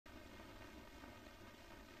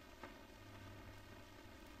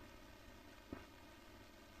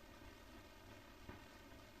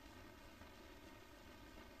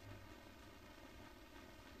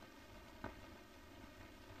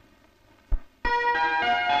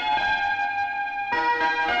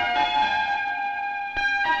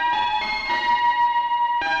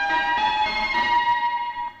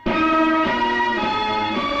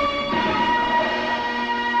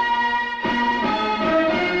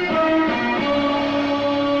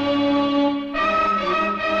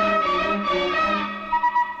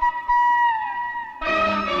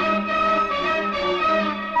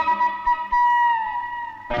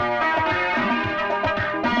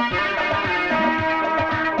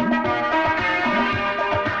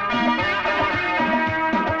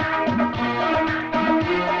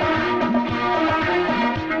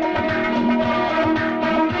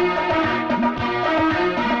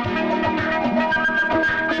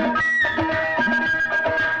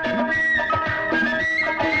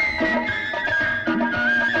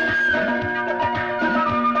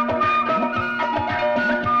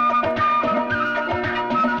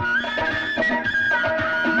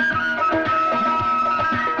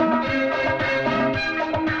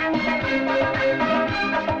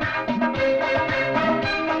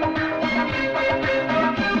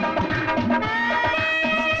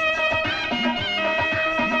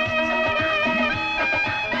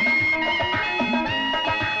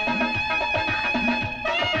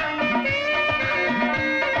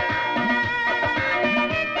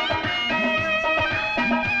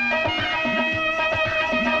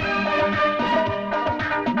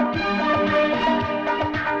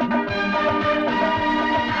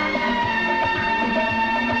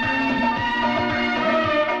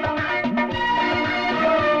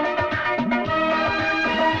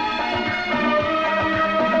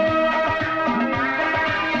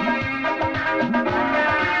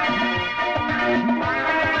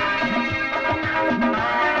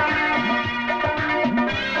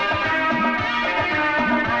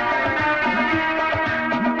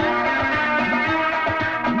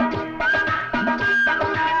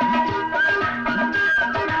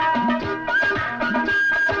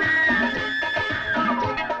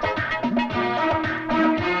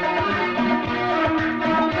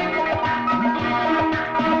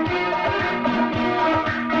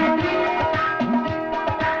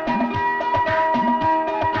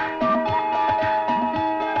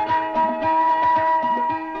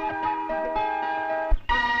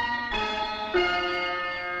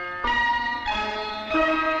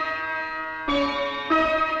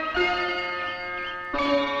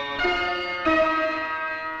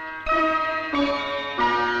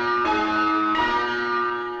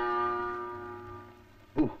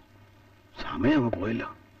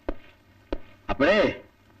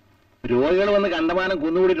രോഗികൾ വന്ന് കണ്ടമാനം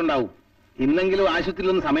കുന്നുകൂടിയിട്ടുണ്ടാവും. ഇന്നെങ്കിലും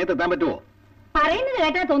ആശുപത്രിയിൽ ഒന്ന് സമയത്ത് എത്താൻ പറ്റുമോ? പറയുന്നത്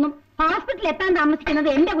കേട്ടാ തോന്നും ഹോസ്പിറ്റലിൽ എത്താൻ താമസിക്കുന്നത്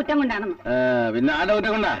എന്റെ കുറ്റം കൊണ്ടാണെന്ന്. പിന്നെ ആരുടെ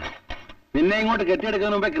കുറ്റം കൊണ്ടാ? നിന്നെ ഇങ്ങോട്ട്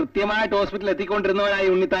കെട്ടിയെടുക്കുന്ന മുമ്പേ കൃത്യമായിട്ട് ഹോസ്പിറ്റലിൽ എത്തിക്കൊണ്ടിരുന്നവനായി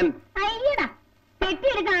ഉണ്ണിത്താൻ. അയ്യടാ,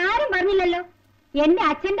 കെട്ടിയെടുക്കാൻ ആരും പറഞ്ഞില്ലല്ലോ. എന്റെ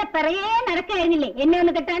അച്ഛന്റെ പിറകേ നടക്കായിരുന്നില്ലേ എന്നെ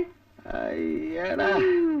ഒന്ന് കെട്ടാൻ? അയ്യടാ,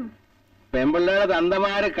 പെമ്പിള്ളേടെ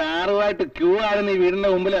തന്തമാര് കാറുമായിട്ട് ക്യൂ ആയിരുന്നു ഈ വീടിന്റെ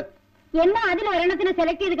മുമ്പില്. എന്നാ അതിലൊരെണ്ണത്തിന്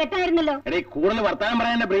സെലക്ട് ചെയ്ത് കെട്ടായിരുന്നല്ലോ. എടേ, കൂടുതൽ വർത്താനം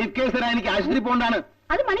പറയാൻ ബ്രീഫ് കേസ് തരാൻ എനിക്ക് ആശുപത്രി പോണ്ടാണ്.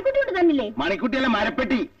 അത് മണിക്കുട്ടി കൊണ്ട് തന്നില്ലേ? മണിക്കുട്ടിയല്ല,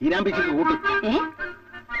 മരപ്പെട്ടി ഈരാമ്പിച്ചിട്ട് കൂട്ടും.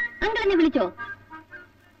 അങ്കിളിനെ വിളിച്ചോ?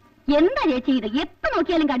 എന്താ ചേച്ചി ഇത്? എപ്പോ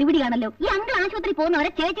നോക്കിയാലും കടിപിടി കാണല്ലോ. ഈ അങ്കിൾ ആശുപത്രി പോകുന്നവരെ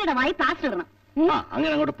ചേച്ചിയുടെ വായി പ്ലാസ്റ്റർ ഇടണം.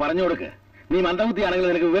 അങ്ങനെ അങ്ങോട്ട് പറഞ്ഞു കൊടുക്ക്. നീ മന്ദബുദ്ധിയാണെങ്കിൽ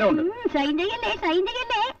നിനക്ക് വിവരമുണ്ട്. ഷൈൻ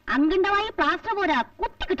ചെയ്യല്ലേ. അങ്കിന്റെ വായി പ്ലാസ്റ്റർ പോരാ,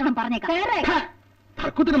 കുത്തി കിട്ടണം. പറഞ്ഞേക്കാം.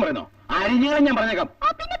 തർക്കുത്തിനും പറയുന്നോ? അരിഞ്ഞാലും ഞാൻ പറഞ്ഞേക്കാം.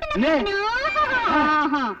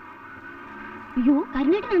 അയ്യോ,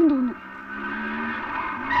 കരുണേട്ടനാണെന്ന് തോന്നുന്നു.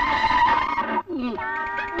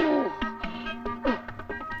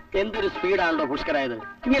 എന്തൊരു സ്പീഡാണല്ലോ പുഷ്കരായത്.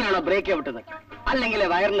 ഇങ്ങനെയാണോ ബ്രേക്ക് വിട്ടത്? അല്ലെങ്കിൽ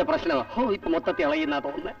വയറിന് പ്രശ്നമോ? ഇപ്പൊ മൊത്തത്തിൽ ഇളയുന്ന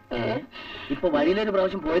തോന്നുന്നത്. ഇപ്പൊ വഴിയിലൊരു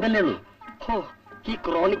പ്രാവശ്യം പോയതല്ലേ ഉള്ളൂ. ഈ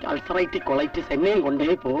ക്രോണിക് അൾസറൈറ്റിക് കൊളൈറ്റിസ് എന്നെയും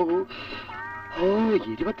കൊണ്ടേ പോകൂ.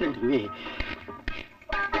 22 രൂപയെ.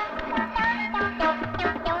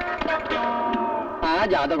 ആ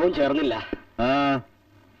ജാതകവും ചേർന്നില്ല.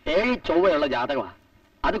 7 ചൊവ്വയുള്ള ജാതകമാ.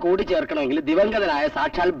 അത് കൂടി ചേർക്കണമെങ്കിൽ ദിവംഗതനായ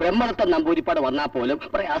സാക്ഷാൽ ബ്രഹ്മദത്ത നമ്പൂരിപ്പാട് വന്നാൽ പോലും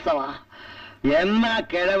പ്രയാസമാ. എന്നാ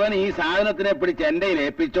കിഴവൻ ഈ സാധനത്തിനെ പിടിച്ച് എന്റെ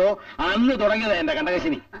ഏൽപ്പിച്ചോ അന്ന് തുടങ്ങിയതാ എന്റെ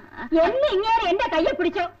കണ്ടകശിനി. എന്ന് ഇങ്ങനെ എന്റെ കയ്യെ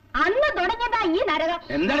പിടിച്ചോ അന്ന് തുടങ്ങിയതാ ഈ നരകം.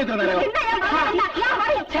 എന്താണ് ഇത്ര നരകം?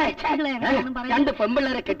 2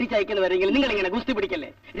 പെമ്പിള്ളേരെ കെട്ടിച്ചയക്കുന്നവരെങ്കിലും നിങ്ങൾ ഇങ്ങനെ ഗുസ്തി പിടിക്കല്ലേ?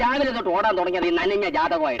 രാവിലെ തൊട്ട് ഓടാൻ തുടങ്ങിയത് ഈ നനഞ്ഞ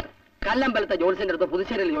ജാതകമായിട്ട്. കല്ലമ്പലത്തെ ജോത്സ്യന്റെ അടുത്ത്,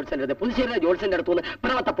 പുതുശ്ശേരിയിലെ ജോത്സ്യന്റെ അടുത്ത്, പുതുശ്ശേരിയിലെ ജോത്സ്യന്റെ അടുത്തുനിന്ന്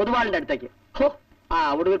പിറവത്തെ പൊതുവാളിന്റെ അടുത്തേക്ക്.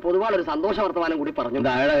 ഒടുവിൽ പൊതുവാൾ ഒരു സന്തോഷ വർത്തമാനം കൂടി പറഞ്ഞു.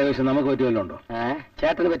 നമുക്ക് പറ്റുമല്ലോ ഉണ്ടോ?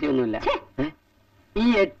 ചേട്ടന് പറ്റിയൊന്നുമില്ല. ഈ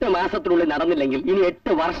 8 മാസത്തിനുള്ളിൽ നടന്നില്ലെങ്കിൽ ഇനി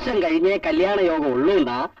 8 വർഷം കഴിഞ്ഞേ കല്യാണ യോഗം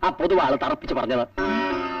ഉള്ളൂന്നാ ആ പൊതുവാള് തറപ്പിച്ച് പറഞ്ഞത്.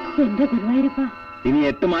 ഇനി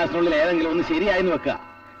 8 മാസത്തിനുള്ളിൽ ഏതെങ്കിലും ഒന്ന് ശരിയായെന്ന് വെക്കുക.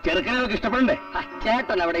 ചെറുക്കനൊക്കെ ഇഷ്ടപ്പെടണ്ടേ?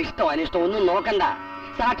 ചേട്ടൻ അവിടെ ഇഷ്ടം അനിഷ്ടം ഒന്നും നോക്കണ്ട.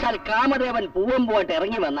 സാക്ഷാൽ കാമദേവൻ പൂവമ്പുമായിട്ട്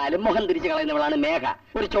ഇറങ്ങി വന്നാലും മുഖം തിരിച്ചു കളയുന്നവളാണ് മേഘ.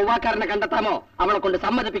 ഒരു ചൊവ്വാക്കാരനെ കണ്ടെത്താമോ? അവളെ കൊണ്ട്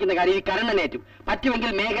സമ്മതിപ്പിക്കുന്ന കാര്യം ഈ കരുണനേറ്റും.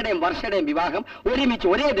 പറ്റുമെങ്കിൽ മേഘയുടെയും വർഷയുടെയും വിവാഹം ഒരുമിച്ച്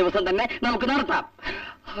ഒരേ ദിവസം തന്നെ നമുക്ക് നടത്താം.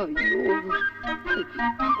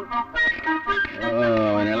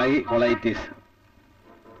 ഇളകി കൊളൈറ്റിസ്.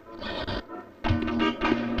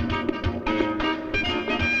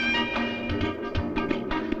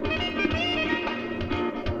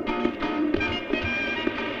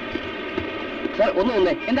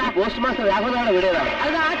 ഒന്നേ, എന്താ പോസ്റ്റ് മാസ്റ്റർ രാഘവനാണ് വീടേതാണ്.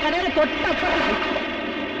 അത് ആ കടയുടെ തൊട്ടപ്പുറത്ത്.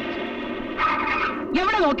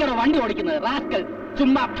 എവിടെ നോക്കിയാണോ വണ്ടി ഓടിക്കുന്നത്? റാസ്കൽ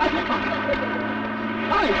ചുമ്മാ.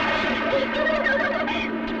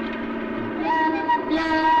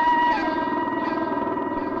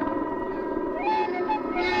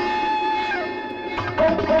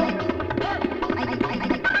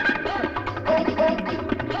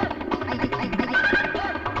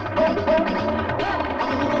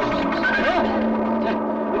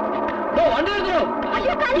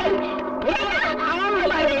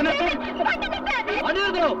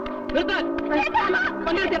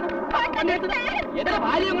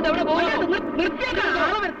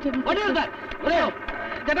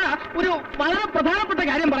 ചേട്ടാ, ഒരു വളരെ പ്രധാനപ്പെട്ട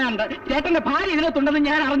കാര്യം പറയാനുണ്ട്. ചേട്ടന്റെ ഭാര്യ ഇതിനകത്തുണ്ടെന്ന്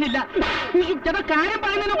ഞാൻ അറിഞ്ഞില്ല. ചേട്ടാ, കാര്യം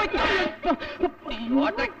പറയുന്നതിന്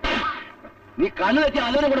നീ കണ്ണു വെച്ചാൽ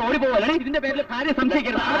അതിനെ കൂടെ ഓടിപ്പോവല്ലേ? ഇതിന്റെ പേരിൽ ഭാര്യ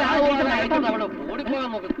സംശയിക്കരുത്. ഓടിപ്പോകാൻ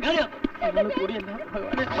നോക്കും.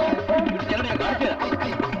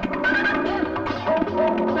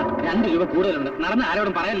 2 രൂപ കൂടുതലുണ്ട്. നടന്ന്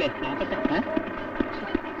ആരോടും പറയല്ലേ.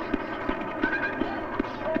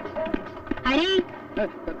 ഹരി,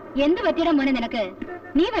 എന്ത് പറ്റിയിടാൻ മോനെ നിനക്ക്?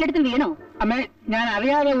 നീ വല്ലയിടത്തും വീണോ? അമ്മേ, ഞാൻ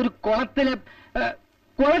അറിയാതെ ഒരു കുളത്തില്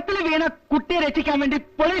വീണ കുട്ടിയെ രക്ഷിക്കാൻ വേണ്ടി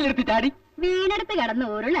പുഴയിലെടുത്ത് ചാടി. വീണെടുത്ത് കടന്ന്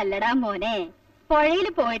ഉരുളല്ലടാ മോനെ. പുഴയിൽ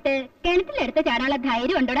പോയിട്ട് കിണറ്റിലെടുത്ത് ചാടാനുള്ള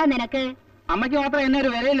ധൈര്യം ഉണ്ടോടാ നിനക്ക്? അമ്മയ്ക്ക് മാത്രം എന്നെ ഒരു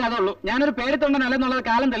വിലയില്ലാതുള്ളൂ. ഞാനൊരു പേടിത്തൊണ്ടെന്നുള്ളത്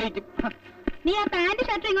കാലം തെളിയിക്കും. നീ ആ പാന്റ്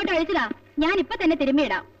ഷർട്ട് ഇങ്ങോട്ട് അഴിച്ചതാ. ഞാൻ ഇപ്പൊ തന്നെ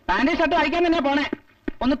തിരുമ്മിയിടാം. പാന്റ് ഷർട്ട് അഴിക്കാൻ തന്നെ പോണേ.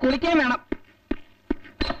 ഒന്ന് കുളിക്കാൻ വേണം.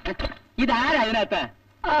 ഇതാരാ ഇതിനകത്ത്?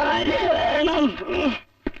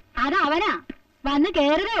 അതവനാ. വന്ന്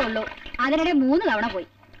കേറുകേ ഉള്ളൂ. അതിനിടെ 3 തവണ പോയി.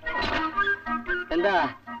 എന്താ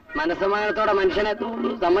മനസ്സമാനത്തോടെ മനുഷ്യനെ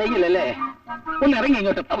സമ്മതിക്കില്ലല്ലേ? ഒന്ന് ഇറങ്ങി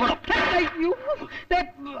ഇങ്ങോട്ട്.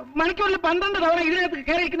 മണിക്കൂറിൽ 12 തവണ ഇതിനകത്ത്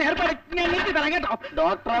കയറിയിരിക്കുന്ന ഏർപ്പാട് ഞാൻ നീട്ടി തരാം കേട്ടോ.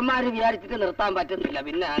 ഡോക്ടർമാര് വിചാരിച്ചിട്ട് നിർത്താൻ പറ്റുന്നില്ല.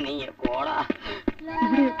 പിന്നെ നീ കോളാ.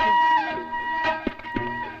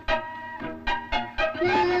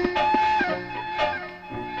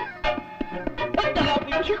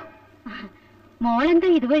 മോളെന്താ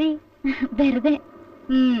ഇതുവഴി? വെറുതെ.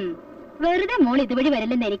 വെറുതെ മോൾ ഇതുവഴി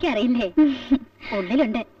വരില്ലെന്ന് എനിക്കറിയില്ലേ.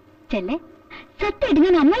 ഉള്ളിലുണ്ട്. ചെല്ലേ, സത്യമായിട്ട്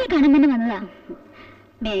ഞാൻ അമ്മയെ കാണാൻ തന്നെ വന്നതാ.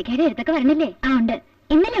 മേഘയുടെ അടുത്തൊക്കെ വരണില്ലേ? ആ ഉണ്ട്,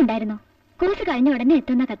 ഇന്നലെ ഉണ്ടായിരുന്നു. കോഴ്സ് കഴിഞ്ഞ ഉടനെ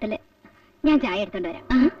എത്തുന്ന കത്തില്. ഞാൻ ചായ എടുത്തോണ്ട് വരാം.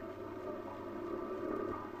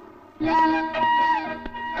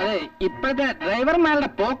 അതെ, ഇപ്പോഴത്തെ ഡ്രൈവർമാരുടെ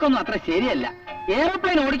പോക്കൊന്നും അത്ര ശരിയല്ല.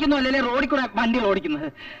 എയർപ്ലെയിൻ ഓടിക്കുന്നു അല്ലേ റോഡിൽ കൂടെ വണ്ടികൾ ഓടിക്കുന്നത്.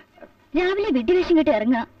 രാവിലെ വിഡ്ഢിവേഷം കെട്ടി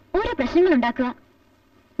ഇറങ്ങുക, ഓരോ പ്രശ്നങ്ങൾ ഉണ്ടാക്കുക.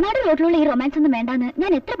 നടു റോഡിലുള്ള ഈ റൊമാൻസ് ഒന്നും വേണ്ടാന്ന്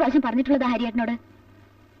ഞാൻ എത്ര പ്രാവശ്യം പറഞ്ഞിട്ടുള്ളത് ഹരിയേട്ടനോട്.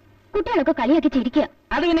 കുട്ടികളൊക്കെ കളിയാക്കി ചിരിക്കുക.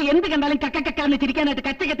 അത് പിന്നെ എന്ത് കണ്ടാലും കക്കാന്ന് ചിരിക്കാനായിട്ട്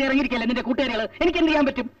കച്ചക്കത്തി ഇറങ്ങിയിരിക്കല്ലേ നിന്റെ കൂട്ടുകാരികൾ. എനിക്ക് എന്ത് ചെയ്യാൻ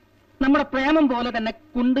പറ്റും? നമ്മുടെ പ്രേമം പോലെ തന്നെ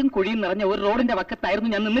കുണ്ടും കുഴിയും നിറഞ്ഞ ഒരു റോഡിന്റെ വക്കത്തായിരുന്നു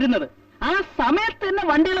ഞാൻ നിന്നിരുന്നത്. ആ സമയത്ത് തന്നെ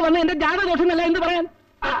വണ്ടികൾ വന്ന് എന്റെ ജാതകദോഷം എന്നല്ല എന്ത് പറയാൻ.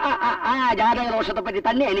 ആ ജാതകദോഷത്തെ പറ്റി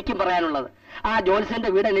തന്നെ എനിക്കും പറയാനുള്ളത്. ആ ജോത്സ്യന്റെ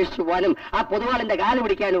വീട് അന്വേഷിച്ചു പോകാനും ആ പൊതുവാളിന്റെ കാല്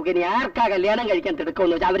പിടിക്കാനും ഒക്കെ ഇനി ആർക്കാ കല്യാണം കഴിക്കാൻ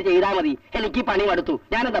തിടുക്കുമെന്ന് വെച്ചാൽ അവർ ചെയ്താൽ മതി. എനിക്ക് പണി മടുത്തു.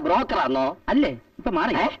 ഞാനെന്താ ബ്രോക്കറാന്നോ? അല്ലേ? ഇപ്പൊ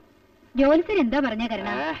മാറി. ജോത്സ്യൻ എന്താ പറഞ്ഞ കരണ?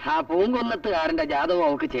 ആ പൂങ്കുന്നത്തുകാരന്റെ ജാതകം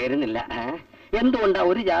അവക്ക് ചേരുന്നില്ല. എന്തുകൊണ്ടാ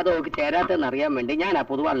ഒരു ജാതകം അവക്ക് ചേരാത്തെന്ന് അറിയാൻ വേണ്ടി ഞാൻ ആ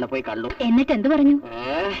പൊതുവാളിനെ പോയി കണ്ടു. എന്നിട്ട് എന്ത് പറഞ്ഞു?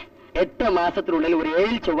 8 മാസത്തിനുള്ളിൽ ഒരു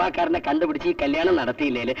 7 ചൊവ്വാക്കാരനെ കണ്ടുപിടിച്ച് ഈ കല്യാണം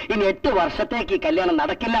നടത്തിയില്ലേല് ഇനി 8 വർഷത്തേക്ക് ഈ കല്യാണം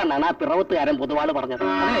നടക്കില്ല എന്നാണ് ആ പിറവത്തുകാരൻ പൊതുവാള് പറഞ്ഞത്.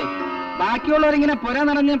 അതെ, ബാക്കിയുള്ളവരിങ്ങനെ പുര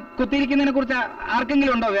നടഞ്ഞ് കുത്തിയിരിക്കുന്നതിനെ കുറിച്ച്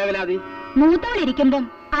ആർക്കെങ്കിലും ഉണ്ടോ വേവലാതി? മൂത്തോളിരിക്കുമ്പം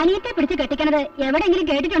അനിയത്തെ പിടിച്ച് കെട്ടിക്കണത് എവിടെയെങ്കിലും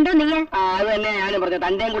കേട്ടിട്ടുണ്ടോ നീ? അത് തന്നെ ഞാനും പറഞ്ഞു.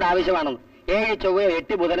 തന്റെയും കൂടെ ആവശ്യമാണെന്ന്. 7 ചൊവ്വയോ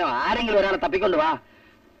 8 ബുധനോ ആരെങ്കിലും ഒരാളെ തപ്പിക്കൊണ്ട് വാ.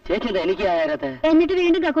 ചേച്ചി എന്താ എനിക്ക് ആയിരത്തെ? എന്നിട്ട്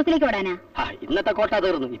വീണ്ടും കക്കൂസിലേക്ക് ഓടാനാ? ഇന്നത്തെ കോട്ട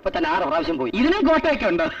തീർന്നു. ഇപ്പൊ തന്നെ 6 പ്രാവശ്യം പോയി. ഇതിനും കോട്ടയൊക്കെ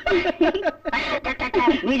ഉണ്ടോ?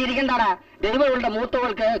 നീ ചിരിക്കണ്ടാടാ. ദൈവങ്ങളുടെ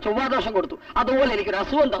മൂത്തവൾക്ക് ചൊവ്വാദോഷം കൊടുത്തു. അതുപോലെ എനിക്കൊരു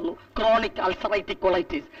അസുഖം തന്നു, ക്രോണിക് അൾസറൈറ്റിക്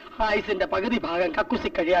കൊളൈറ്റിസ്. ആയുസിന്റെ പകുതി ഭാഗം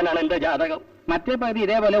കക്കുസി കഴിയാനാണ് എന്റെ ജാതകം. മറ്റേ പകുതി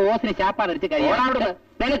ഇതേപോലെ ഓസിന് ചാപ്പാടടിച്ച് കഴിയാം.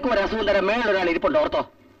 നിനക്ക് ഒരു അസുഖം തരാൻ മേളൊരാൾ ഇരിപ്പുണ്ട്, ഓർത്തോ?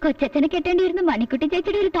 കൊച്ചച്ഛനെ കെട്ടേണ്ടിയിരുന്നു മണിക്കുട്ടി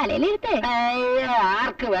ചേച്ചിയുടെ ഒരു തലയിലെടുത്തേ.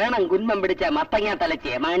 ആർക്ക് വേണം ഗുന്മം പിടിച്ച മത്തങ്ങ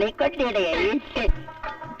തലച്ചേ മണിക്കുട്ടിയുടെ?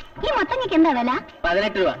 ഈ മത്തങ്ങയ്ക്ക് എന്താ വില?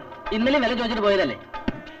 18 രൂപ. ഇന്നലെ വില ചോദിച്ചിട്ട് പോയതല്ലേ?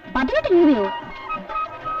 18 രൂപയോ?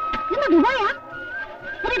 ഇന്ന് ദുബായാ?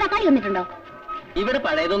 പുതിയ തക്കാളി വന്നിട്ടുണ്ടോ? ഇവിടെ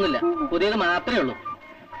പഴയതൊന്നുമില്ല, പുതിയത് മാത്രമേ ഉള്ളൂ.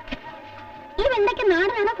 ഈ വെണ്ടയ്ക്ക്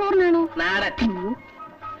നാടനാണോ ഫോറിനാണോ? നാടൻ.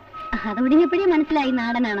 അതോടെ എപ്പോഴേ മനസ്സിലായി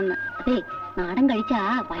നാടനാണെന്ന്. അതെ, നാടൻ കഴിച്ചാ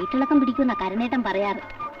വയറ്റിളക്കം പിടിക്കുന്ന കരുണേട്ടൻ പറയാറ്.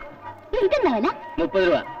 ഇതെന്താ വില? 30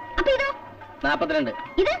 രൂപ. അപ്പൊ ഇതോ? 42.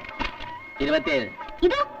 ഇത് 27.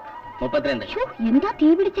 ഇതോ? 32. എന്താ തീ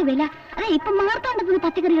പിടിച്ച വില? അതെ, ഇപ്പൊ മാർത്താണ്ടത്തിന്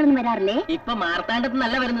പച്ചക്കറികളൊന്നും വരാറില്ലേ? ഇപ്പൊ മാർത്താണ്ടത്ത്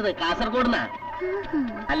നല്ല വരുന്നത് കാസർഗോഡ്ന്നാ.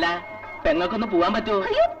 അല്ല, പെങ്ങൾക്കൊന്ന് പോവാൻ പറ്റുമോ?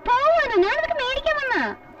 അയ്യോ, പോവാനോ? ഞാനതൊക്കെ മേടിക്കാൻ വന്നാ.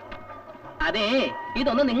 അതെ,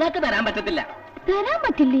 ഇതൊന്നും നിങ്ങൾക്ക് തരാൻ പറ്റത്തില്ല. തരാൻ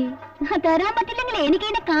പറ്റില്ലേ? തരാൻ പറ്റില്ലെങ്കിൽ എനിക്ക്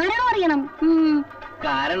അതിന്റെ കാരണം അറിയണം.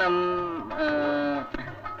 കാരണം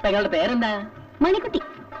പെങ്ങളുടെ പേരെന്താ? മണിക്കുട്ടി.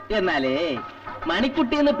 എന്നാലേ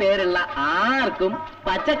മണിക്കുട്ടി എന്ന് പേരുള്ള ആർക്കും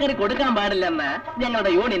പച്ചക്കറി കൊടുക്കാൻ പാടില്ലെന്ന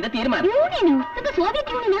ഞങ്ങളുടെ യൂണിയന്റെ തീരുമാനം. യൂണിയനോ? ഇത്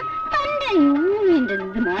സോവിയറ്റ് യൂണിയനാ? തന്റെ യൂണിയന്റെ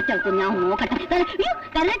ഇത് മാറ്റാക്കും ഞാൻ നോക്കട്ടെ.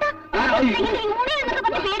 യൂണിയൻ എന്നൊക്കെ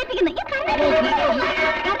പറഞ്ഞ് പേടിപ്പിക്കുന്ന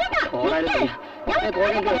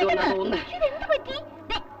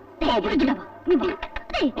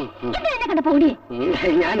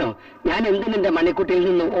ഞാനോ? ഞാൻ എന്തിനെ മണിക്കുട്ടിയിൽ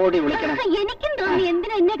നിന്ന് ഓടി വിളിക്കണം? എനിക്കും തോന്നി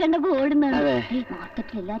എന്തിനാ എന്നെ കണ്ടപ്പോ ഓടുന്നത്.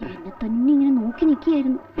 മാർക്കറ്റിൽ എല്ലാരും എന്നെ തന്നെ ഇങ്ങനെ നോക്കി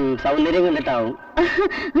നിൽക്കുകയായിരുന്നു. സൗന്ദര്യം കണ്ടിട്ടാവും.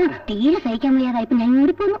 തീരെ സഹിക്കാൻ വയ്യാതായപ്പോ ഞാൻ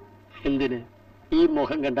ഓടിപ്പോന്നു. എന്തിന്? ഈ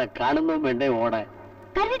മുഖം കണ്ട കാണുന്നോ വേണ്ടേ ഓടാൻ?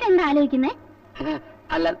 കരുതിട്ട് എന്താ ആലോചിക്കുന്നേ?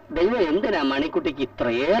 അല്ല, ദൈവം എന്തിനാ മണിക്കുട്ടിക്ക്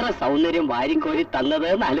ഇത്രയേറെ സൗന്ദര്യം വാരിക്കോരി തന്നത്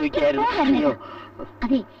എന്ന് ആലോചിക്കായിരുന്നു.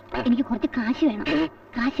 അതെ, എനിക്ക് കുറച്ച് കാശ് വേണം.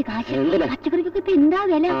 കാശ് പച്ചക്കറിക്കൊക്കെ ഇപ്പൊ എന്താ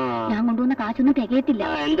വില? ഞാൻ കൊണ്ടുവന്ന കാശൊന്നും തികയത്തില്ല.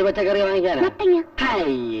 എന്ത് പച്ചക്കറി വാങ്ങിക്കാനാ? മത്തങ്ങ.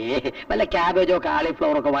 വല്ല ക്യാബേജോ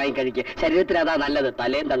കാളിഫ്ലവർ ഒക്കെ വാങ്ങി കഴിക്കുക. ശരീരത്തിന് അതാ നല്ലത്,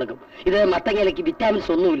 തലയും തണുക്കും. ഇത് മത്തങ്ങയിലേക്ക്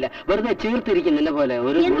വിറ്റാമിൻസ് ഒന്നുമില്ല, വെറുതെ ചീർത്തിരിക്കും. നിന്നെ പോലെ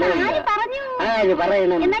ഒരു എന്നാ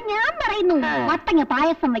ഞാൻ പറയുന്നു, മത്തങ്ങ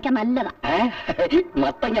പായസം വെക്കാൻ നല്ലതാ.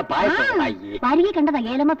 മത്തങ്ങ പായസം? വരികെ കണ്ടതാ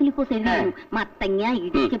ഏലമ്മ ഫിലിപ്പോസ് എഴുതിയിരുന്നു. മത്തങ്ങ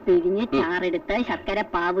ഇടിച്ച് പിഴിഞ്ഞ് ചാറെടുത്ത് ശർക്കര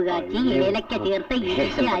പാവ് കാച്ചി ഏലക്ക ചേർത്ത്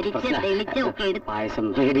ഇടിച്ച് അരിച്ച് തെളിച്ച് ഒക്കെ എടുത്ത് പായസം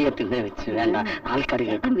വെച്ച് വേണ്ട ആൾക്കാർ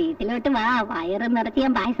വീട്ടിലോട്ട് വാ, വയറ് നിറച്ച്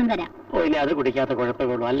ഞാൻ പായസം തരാം. ഓ, ഇനി അത് കുടിക്കാത്ത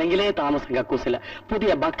കുഴപ്പമുള്ളൂ. അല്ലെങ്കിലേ താമസം കക്കൂസില്ല.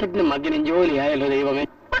 പുതിയ ബക്കറ്റിനും മഗ്ഗിനും ജോലിയായല്ലോ ദൈവമേ.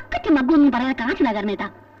 ബക്കറ്റ് മഗ്ഗൊന്നും പറയാൻ കാശിനാ കാരണേട്ടാ.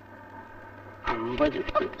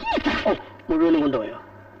 50 മുഴുവനും കൊണ്ടുപോയോ?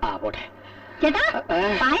 ആ, പോട്ടെ ചേട്ടാ,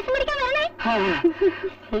 പായസം കുടിക്കാൻ വരണേ.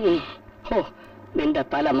 ഓ, നിന്റെ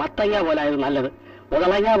തല മത്തങ്ങ പോലായിരുന്നു നല്ലത്.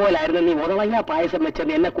 മുതളങ്ങ പോലായിരുന്നു. നീ മുതളങ്ങ പായസം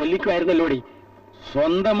വെച്ചെന്ന് എന്നെ കൊല്ലിക്കുമായിരുന്നല്ലോടി.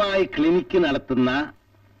 സ്വന്തമായി ക്ലിനിക്ക് നടത്തുന്ന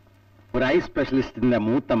ഒരു ഐ സ്പെഷ്യലിസ്റ്റിന്റെ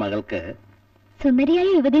മൂത്ത മകൾക്ക് സുന്ദരിയായ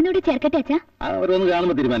യുവതിനോട് ചേർക്കട്ടെ അച്ഛാ? അവരൊന്ന്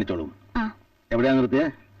കാണുമ്പോ തീരുമാനിച്ചോളും. എവിടെയാ നിർത്തിയ?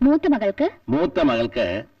 മൂത്ത മകൾക്ക്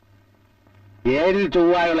 7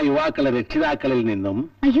 ചൊവ്വായുള്ള യുവാക്കളെ രക്ഷിതാക്കളിൽ നിന്നും.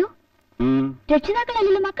 അയ്യോ,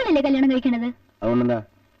 രക്ഷിതാക്കളല്ലല്ലോ, മക്കളല്ലേ കല്യാണം കഴിക്കണത്. അതുകൊണ്ടെന്താ?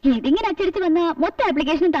 ഇതിങ്ങനെ അച്ചടിച്ച് വന്ന മൊത്തം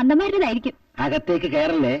ആപ്ലിക്കേഷൻ തന്തമാരുടേതായിരിക്കും. അകത്തേക്ക്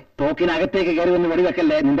കയറല്ലേ, തോക്കിനകത്തേക്ക് കയറി വന്ന്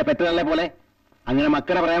വെടിവെക്കല്ലേ നിന്റെ പെറ്റതള്ളെ പോലെ. അങ്ങനെ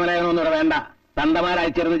മക്കളുടെ പ്രേമലയൊന്നും ഇവിടെ വേണ്ട.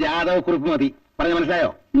 തണ്ടമാരയച്ചിരുന്ന് ജാതക കുറിപ്പ് മതി. പറഞ്ഞു മനസ്സിലായോ?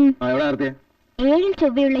 എവിടെ നിർത്തിയ? 7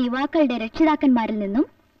 ചൊവ്വയുള്ള യുവാക്കളുടെ രക്ഷിതാക്കന്മാരിൽ നിന്നും.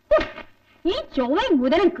 ഈ ചൊവ്വയും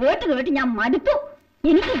ബുധനും കേട്ട് കേട്ട് ഞാൻ മടുത്തു.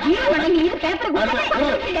 എനിക്ക് ജീവനുണ്ടെങ്കിൽ ഈ പേപ്പർ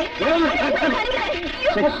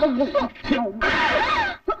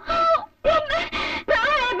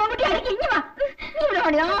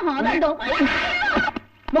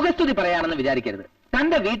മുഖസ്തുതി പറയാണെന്ന് വിചാരിക്കരുത്.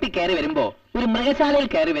 തന്റെ വീട്ടിൽ കയറി വരുമ്പോ ഒരു മൃഗശാലയിൽ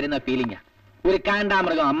കയറി വരുന്ന ഫീലിംഗാ. ഒരു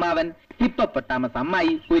കാണ്ടാമൃഗം അമ്മാവൻ, ഹിപ്പപ്പൊട്ടാമസ്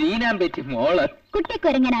അമ്മായി, ഒരു ഈനാമ്പേച്ചി മോള്,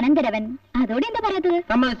 കുട്ടിക്കുരങ്ങൻ അനന്തരവൻ. അതോടെ എന്താ പറയാത്തത്?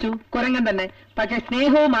 സമ്മതിച്ചു, കുരങ്ങൻ തന്നെ. പക്ഷെ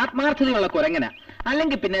സ്നേഹവും ആത്മാർത്ഥതയുള്ള കുരങ്ങന.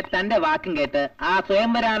 അല്ലെങ്കിൽ പിന്നെ തന്റെ വാക്കും കേട്ട് ആ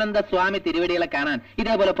സ്വയംവരാനന്ദ സ്വാമി തിരുവടികളെ കാണാൻ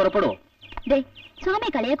ഇതേപോലെ പുറപ്പെടുവോ?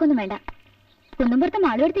 സ്വാമിയെ കളിയാക്കൊന്നും വേണ്ട. കുന്നുംപുറത്തെ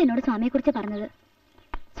മാളുവടുത്ത് എന്നോട് സ്വാമിയെ കുറിച്ച് പറഞ്ഞത്.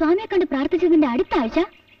 സ്വാമിയെ കണ്ട് പ്രാർത്ഥിച്ചതിന്റെ അടുത്ത ആഴ്ച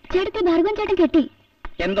ചേട്ടത്തെ ഭാർഗവൻ ചേട്ടൻ കെട്ടി.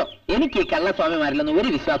 എന്തോ എനിക്ക് ഈ കള്ളസ്വാമിമാരിലൊന്നും ഒരു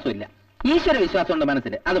വിശ്വാസവും ഇല്ല. ഈശ്വര വിശ്വാസമുണ്ട്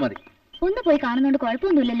മനസ്സിൽ, അത് മതി. ഒന്ന് പോയി കാണുന്നോണ്ട്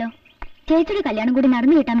കുഴപ്പമൊന്നുമില്ലല്ലോ. ചേച്ചിയുടെ കല്യാണം കൂടി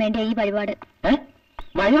നടന്നു കിട്ടാൻ വേണ്ടിയാ ഈ വഴിപാട്.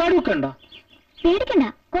 വഴിപാടൊക്കെ ഉണ്ടോ? പേടിക്കണ്ട,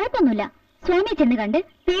 കുഴപ്പമൊന്നുമില്ല. സ്വാമിയെ ചെന്ന് കണ്ട്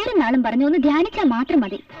പേരും നാളും പറഞ്ഞു ഒന്ന് ധ്യാനിച്ചാൽ മാത്രം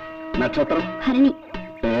മതി. നക്ഷത്രം? ഭരണി.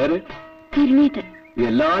 പേര്? കരുണേട്ട്.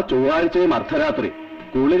 എല്ലാ ചൊവ്വാഴ്ചയും അർദ്ധരാത്രി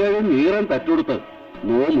കുളികയും നീറൻ തറ്റുകൊടുത്ത്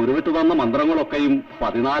ഉരുവിട്ട് തന്ന മന്ത്രങ്ങളൊക്കെയും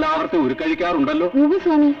 14 ആവർത്തി ഉരുക്കഴിക്കാറുണ്ടല്ലോ.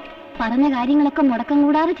 സ്വാമി പറഞ്ഞ കാര്യങ്ങളൊക്കെ മുടക്കം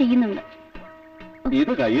കൂടാതെ ചെയ്യുന്നുണ്ട്.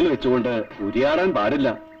 ഇത് കയ്യിൽ വെച്ചുകൊണ്ട് ഉരിയാടാൻ പാടില്ല.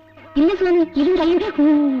 ഇല്ല സ്വാമി, ഇതും കയ്യുടെ.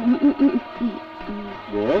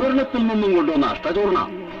 ഗോകർണത്തിൽ നിന്നും കൊണ്ടുവന്ന അഷ്ടചൂർണ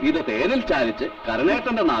ഇത് തേനിൽ ചാലിച്ച്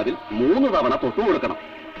കരുണേട്ടന്റെ നാവിൽ 3 തവണ തൊട്ടുകൊടുക്കണം.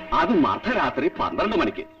 അതും അർദ്ധരാത്രി 12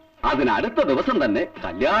 മണിക്ക്. അതിനടുത്ത ദിവസം തന്നെ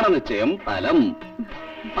കല്യാണ നിശ്ചയം ഫലം.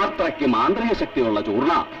 അത്രയ്ക്ക് മാന്ത്രിക ശക്തിയുള്ള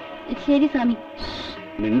ചൂർണ. ശരി സ്വാമി.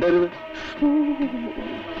 മിണ്ടരുത്.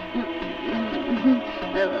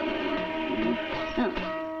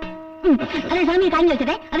 അതെ സ്വാമി, കാര്യം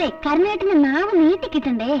വെച്ചതേ. അതെ, കരുണേട്ടന്റെ നാവ്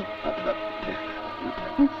നീട്ടിക്കിട്ടണ്ടേ.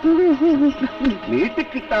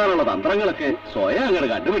 നീട്ടിക്കിട്ടാനുള്ള തന്ത്രങ്ങളൊക്കെ സ്വയം അങ്ങോട്ട്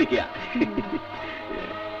കണ്ടുപിടിക്കുക.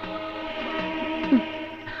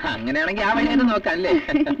 അങ്ങനെയാണെങ്കിൽ ആ വഴിയായിട്ട് നോക്കാല്ലേ.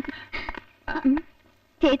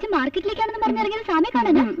 ചേച്ചി മാർക്കറ്റിലേക്കാണെന്ന് പറഞ്ഞിറങ്ങിയത് സ്വാമിയെ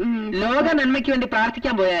കാണാനാ? ലോക നന്മയ്ക്ക് വേണ്ടി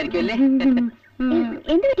പ്രാർത്ഥിക്കാൻ പോയായിരിക്കും അല്ലേ?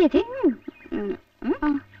 എന്ത് ചേച്ചി?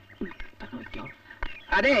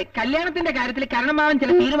 അതെ, കല്യാണത്തിന്റെ കാര്യത്തിൽ കരണമാവൻ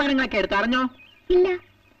ചില തീരുമാനങ്ങളൊക്കെ എടുത്തു, അറിഞ്ഞോ? ഇല്ല.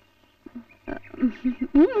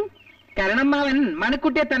 കരണമാവൻ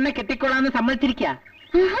മണക്കുട്ടിയെ തന്നെ കെട്ടിക്കോളാന്ന് സമ്മതിച്ചിരിക്ക,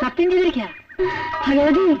 സത്യം ചെയ്തിരിക്ക.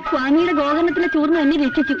 ഭഗവതി, സ്വാമിയുടെ ഗോകർണത്തിലെ ചൂർന്ന് എന്നെ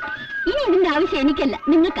രക്ഷിച്ചു. ഇനി ഇതിന്റെ ആവശ്യം എനിക്കല്ല,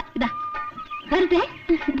 നിങ്ങൾക്കാ. ഇതാ വരട്ടെ.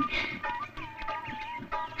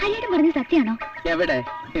 ഹരിയുടെ പറഞ്ഞ സത്യാണോ? എവിടെ,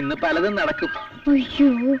 ഇന്ന് പലതും നടക്കും. അയ്യോ,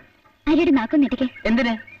 ഹരിയുടെ നാക്കും നെട്ടിക്കേ.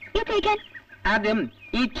 എന്തിന്? കഴിക്കാൻ. ആദ്യം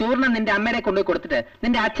ഈ ചൂർണം നിന്റെ അമ്മയുടെ കൊണ്ടുപോയി കൊടുത്തിട്ട്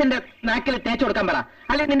നിന്റെ അച്ഛന്റെ നാക്കിൽ തേച്ചു കൊടുക്കാൻ പറ.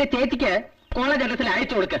 അല്ലെങ്കിൽ നിന്റെ ചേച്ചിക്ക് കോളേജ് അഡ്രസ്സിൽ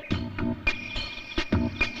അയച്ചു കൊടുക്ക.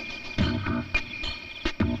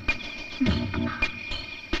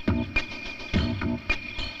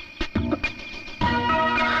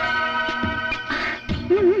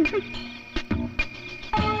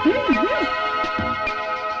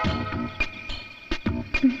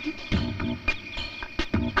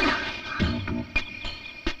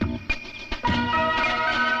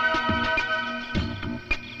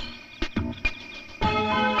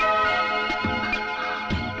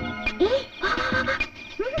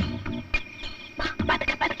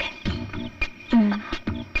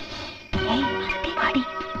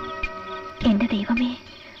 എന്റെ ദൈവമേ,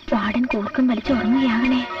 വാടൻ കൂർക്കം വലിച്ചു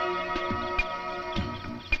ഉറങ്ങുകയാകണേ.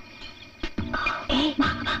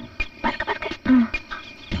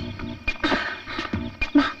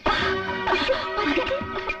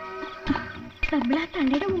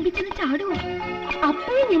 തള്ളിയുടെ മുമ്പിൽ ചെന്ന് ചാടുവോ?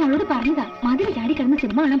 അപ്പോഴും ഞാൻ അവളോട് പറഞ്ഞതാ മതിൽ ചാടി കിടന്ന്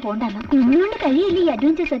സിനിമ കാണാൻ പോണ്ടെന്ന്. ഇന്നുകൊണ്ട് കഴിയില്ല ഈ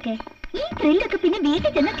അഡ്വഞ്ചേഴ്സ് ഒക്കെ. ഈ ത്രില്ലൊക്കെ പിന്നെ വീട്ടിൽ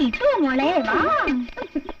ചെന്ന് കിട്ടുമോ മോളെ?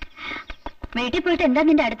 വീട്ടിൽ പോയിട്ട് എന്താ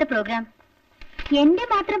നിന്റെ അടുത്ത പ്രോഗ്രാം? എന്റെ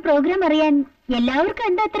മാത്രം പ്രോഗ്രാം അറിയാൻ എല്ലാവർക്കും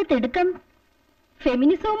എന്താ അത്ര തിടുക്കം?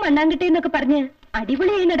 ഫെമിനിസവും മണ്ണാങ്കട്ടയെന്നൊക്കെ പറഞ്ഞ്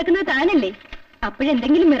അടിപൊളിയായി നടക്കുന്നത് താനല്ലേ?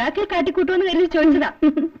 അപ്പോഴെന്തെങ്കിലും മിറാക്കിൾ കാട്ടിക്കൂട്ടുമെന്ന് കരുതി ചോദിച്ചതാ.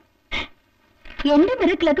 എന്റെ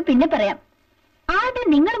മിറാക്കിളൊക്കെ പിന്നെ പറയാം. ആദ്യം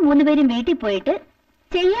നിങ്ങൾ 3 പേരും വീട്ടിൽ പോയിട്ട്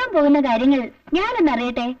ചെയ്യാൻ പോകുന്ന കാര്യങ്ങൾ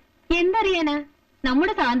ഞാനൊന്നറിയട്ടെ. എന്തറിയാനാ?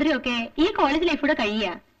 നമ്മുടെ സ്വാതന്ത്ര്യമൊക്കെ ഈ കോളേജ് ലൈഫൂടെ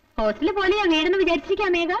കഴിയുക. ഹോസ്റ്റല് പോലെയാ വീടെന്ന്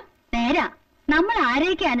വിചാരിച്ചിരിക്കാം മേഘ. നേരാ, നമ്മൾ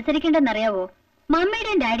ആരെയൊക്കെ അനുസരിക്കേണ്ടെന്നറിയാവോ?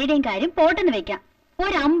 മമ്മിയുടെയും ഡാഡിയുടെയും കാര്യം പോട്ടെന്ന് വെക്കാം.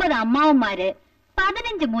 ഒരു 50 അമ്മാവന്മാര്,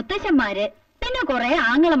 15 മുത്തശ്ശന്മാര്, പിന്നെ കുറെ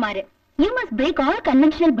ആങ്ങളമാര്. You must break all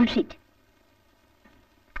conventional bullshit.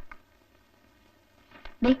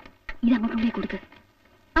 ഇതങ്ങോട്ടുണ്ടേ കൊടുക്ക്.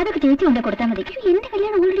 അതൊക്കെ ചേച്ചി കൊണ്ടേ കൊടുത്താൽ മതി. എന്റെ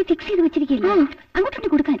കല്യാണം ഓൾറെഡി ഫിക്സ് ചെയ്ത് വെച്ചിരിക്കില്ല, അങ്ങോട്ടുണ്ടേ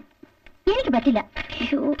കൊടുക്കാൻ. എനിക്ക് പറ്റില്ല.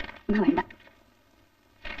 അയ്യോ വേണ്ട.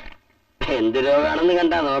 എന്ത് രോഗാണെന്ന്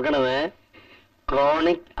കണ്ടാ നോക്കണത്?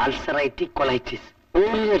 Chronic അൾസറൈറ്റിക് colitis.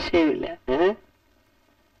 ഒരു രക്ഷയുമില്ല.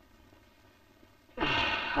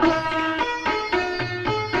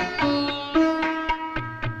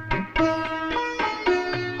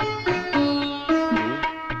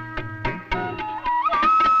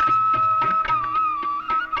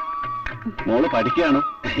 മോള് പഠിക്കുകയാണ്.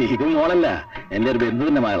 ഇത് മോളല്ല, എന്റെ ഒരു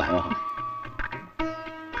ബന്ധുവിന്റെ മകളാണോ.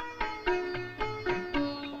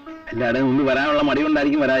 എല്ലാവരുടെയും മുമ്പ് വരാനുള്ള മടി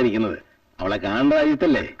കൊണ്ടായിരിക്കും വരാതിരിക്കുന്നത്. അവളെ കാണേണ്ട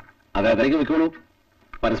കാര്യത്തല്ലേ, അത് അതിലേക്ക് വെക്കോളൂ.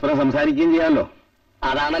 പരസ്പരം സംസാരിക്കുകയും ചെയ്യാമല്ലോ.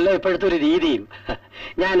 അതാണല്ലോ ഇപ്പോഴത്തെ ഒരു രീതിയും.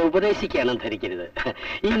 ഞാൻ ഉപദേശിക്കുകയാണെന്ന് ധരിക്കരുത്.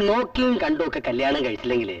 ഈ നോക്കിയും കണ്ടും ഒക്കെ കല്യാണം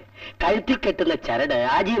കഴിച്ചില്ലെങ്കിൽ കഴുത്തി കെട്ടുന്ന ചരട്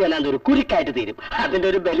ആജീവനാന്ത ഒരു കുരുക്കായിട്ട് തീരും. അതിന്റെ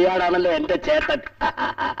ഒരു ബലിയാടാണല്ലോ എന്റെ ചേട്ടൻ.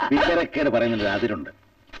 വിചാരക്കേട് പറയുന്നുണ്ട്, അതിലുണ്ട്.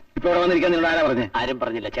 ഇപ്പൊ ഇവിടെ വന്നിരിക്കാൻ നിന്നോട് ആരാ പറഞ്ഞേ? ആരും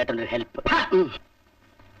പറഞ്ഞില്ല. ചേട്ടൻ്റെ ഒരു help.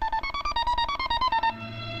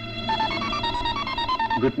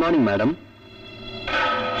 Good morning madam.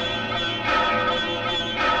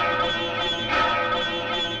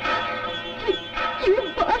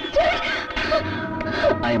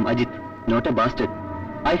 I am Ajit, not a bastard.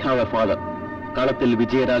 I have a father. കളത്തിൽ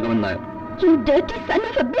Vijayaraghavan Nair. You dirty son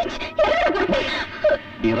of a bitch.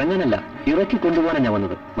 ഇറങ്ങാനല്ല, ഇറക്കി കൊണ്ടുപോകാനാണ് ഞാൻ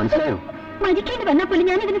വന്നത്. മനസ്സിലായോ? മരിക്കേണ്ടി വന്നാൽ പോലും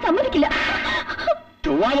ഞാൻ ഇതിന് സമ്മതിക്കില്ല.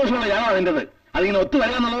 ചൊവ്വാദോഷമുള്ള ഞാനോ അതിൻ്റെത്? അതിങ്ങനെ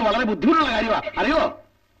ഒത്തുവരിക എന്നുള്ളത് വളരെ ബുദ്ധിമുട്ടുള്ള കാര്യമാണ്. അറിയോ?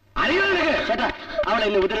 അറിയോ നിനക്ക്? ചേട്ടാ, അവളെ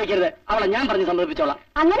ഇന്ന് ഉപദ്രവിക്കരുത്. അവളെ ഞാൻ പറഞ്ഞ് സമ്മതിപ്പിച്ചോളാം.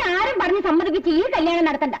 അങ്ങനെ ആരും പറഞ്ഞ് സമ്മതിപ്പിച്ച് ഈ കല്യാണം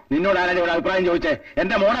നടത്തണ്ട. നിന്നോട് ആരുടെ ഇവിടെ അഭിപ്രായം ചോദിച്ചേ?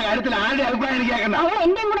 എന്റെ മോടെ കാര്യത്തിൽ ആരുടെ അഭിപ്രായം എനിക്ക് കേൾക്കണ്ട. അവൾ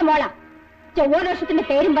എന്റെയും കൂടെ മോളാ. ചൊവ്വാദോഷത്തിന്റെ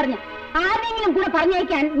പേരും പറഞ്ഞ് ആരെങ്കിലും കൂടെ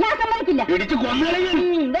പറഞ്ഞയക്കാൻ ഞാൻ സമ്മതിക്കില്ല. ഇടിച്ചു കൊന്നുകളയും.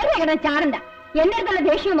 വെറുതെ കിടന്ന് ചാടണ്ട. എന്റെ അടുത്തുള്ള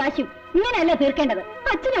ദേഷ്യവും വാശിയും ഇങ്ങനെയല്ല തീർക്കേണ്ടത്.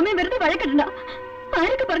 അച്ഛനും അമ്മയും വെറുതെ വഴക്കിടണ്ട.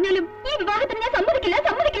 ആരൊക്കെ പറഞ്ഞാലും ഈ വിവാഹത്തിന് ഞാൻ സമ്മതിക്കില്ല,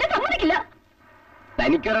 സമ്മതിക്കില്ല, സമ്മതിക്കില്ല.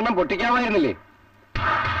 തനിക്കൊരെണ്ണം പൊട്ടിക്കാമായിരുന്നില്ലേ?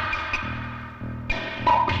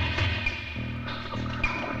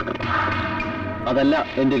 അതല്ല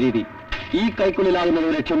എന്റെ രീതി. ഈ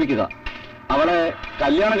കൈക്കുള്ളിലാകുന്നവരെ ക്ഷമിക്കുക. അവളെ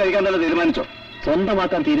കല്യാണം കഴിക്കാൻ തന്നെ തീരുമാനിച്ചോ?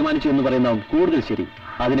 സ്വന്തമാക്കാൻ തീരുമാനിച്ചു എന്ന് പറയുന്നതാവും കൂടുതൽ ശരി.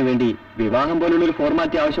 അതിനുവേണ്ടി വിവാഹം പോലുള്ളൊരു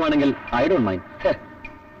ഫോർമാലിറ്റി ആവശ്യമാണെങ്കിൽ ഐ ഡോണ്ട് മൈൻഡ്.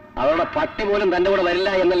 അവളുടെ പട്ടി പോലും തന്റെ കൂടെ വരില്ല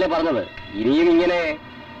എന്നല്ലേ പറഞ്ഞത്? ഇനിയും ഇങ്ങനെ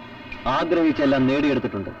ആഗ്രഹിച്ചെല്ലാം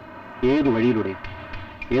നേടിയെടുത്തിട്ടുണ്ട്. ഏതു വഴിയിലൂടെയും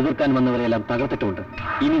എതിർക്കാൻ വന്നവരെല്ലാം തകർത്തിട്ടുമുണ്ട്.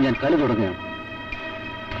 ഇനി ഞാൻ കളി തുടങ്ങുകയാണ്.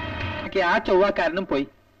 ആ ചൊവ്വാക്കാരനും പോയി.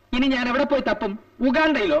 ഇനി ഞാൻ എവിടെ പോയി തപ്പും?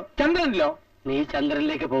 ഉഗാണ്ടയിലോ ചന്ദ്രനിലോ? നീ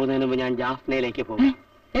ചന്ദ്രനിലേക്ക് പോകുന്നതിന് മുമ്പ് ഞാൻ ജാഫ്നയിലേക്ക് പോകും.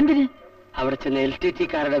 എന്തിന്? അവിടെ ചെന്ന്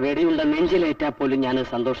LTT-കാരുടെ വെടിയുള്ള നെഞ്ചിലേറ്റാൽ പോലും ഞാൻ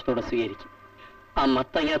സന്തോഷത്തോടെ സ്വീകരിക്കും. ആ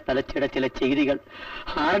മത്തങ്ങ തലച്ചയുടെ ചില ചെയ്തികൾ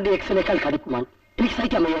RDX-നേക്കാൾ കടുപ്പമാണ്. എനിക്ക്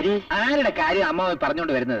സഹിക്കാൻ വയ്യ. ആരുടെ കാര്യം അമ്മ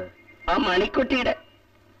പറഞ്ഞുകൊണ്ട് വരുന്നത്? ആ മണിക്കുട്ടിയുടെ.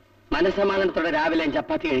 മനസ്സമാധാനത്തോടെ രാവിലെ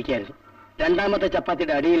ചപ്പാത്തി കഴിക്കായിരുന്നു. രണ്ടാമത്തെ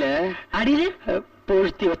ചപ്പാത്തിയുടെ അടിയില്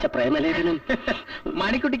പൂഴ്ത്തി വെച്ച പ്രേമലേഖനം.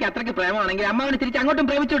 മണിക്കുട്ടിക്ക് അത്രയ്ക്ക് പ്രേമമാണെങ്കിൽ അമ്മാവനെ തിരിച്ച് അങ്ങോട്ടും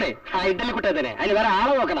പ്രേമിച്ചൂടെ? ആ ഇഡ്ഡലിക്കുട്ടത്തിന് അതിന് വേറെ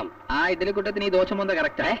ആളെ നോക്കണം. ആ ഇഡ്ഡലിക്കുട്ടത്തിന് ഈ ദോഷം പോകുന്നത്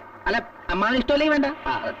കറക്റ്റാ. അല്ല, അമ്മാവന് ഇഷ്ടമല്ലേ? വേണ്ട,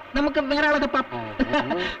 നമുക്ക് വേറെ ആളെ തപ്പാം.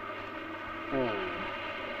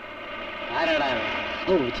 ആരാടാ?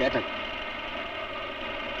 ഓ, ചേട്ടൻ.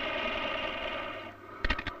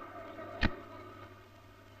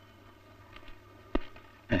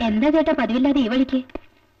 എന്താ ചേട്ടാ പതിവില്ലാതെ ഈ വഴിക്ക്?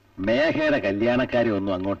 മേഘയുടെ കല്യാണക്കാരെ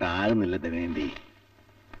ഒന്നും അങ്ങോട്ട് ആകുന്നില്ല ദമയന്തി.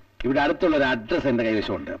 ഇവിടെ അടുത്തുള്ള ഒരു അഡ്രസ് എന്റെ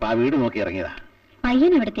കൈവശമുണ്ട്. അപ്പൊ ആ വീട് നോക്കി ഇറങ്ങിയതാ.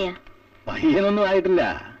 പയ്യൻ എവിടത്തെയാ? പയ്യനൊന്നും ആയിട്ടില്ല.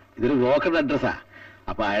 ഇതൊരു ബ്രോക്കറുടെ അഡ്രസ്സാ.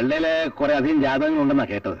 അപ്പൊ അയാളുടെ കുറെ അധികം ജാതകങ്ങൾ ഉണ്ടെന്നാ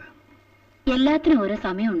കേട്ടത്. എല്ലാത്തിനും ഓരോ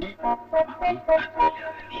സമയമുണ്ട്.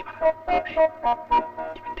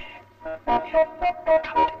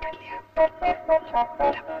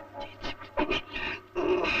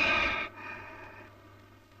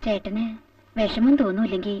 ചേട്ടന് വിഷമം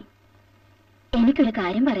തോന്നൂല്ലെങ്കിൽ എനിക്കൊരു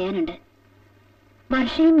കാര്യം പറയാനുണ്ട്.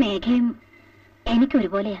 വർഷയും മേഘയും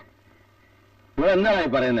എനിക്കൊരുപോലെയാ. എന്താണ്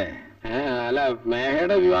പറയുന്നേ? അല്ല,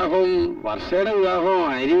 മേഘയുടെ വിവാഹവും വർഷയുടെ വിവാഹവും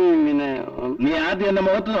അരി. പിന്നെ നീ ആദ്യം എന്റെ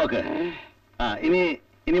മുഖത്ത് നോക്ക്.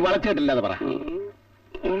 ഇനി വളച്ചിട്ടില്ലാതെ പറ.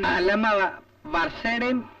 അല്ലമ്മ,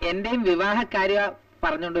 വർഷയുടെയും എന്റെയും വിവാഹക്കാര്യ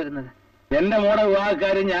പറഞ്ഞോണ്ട് വരുന്നത്. എന്റെ മോടെ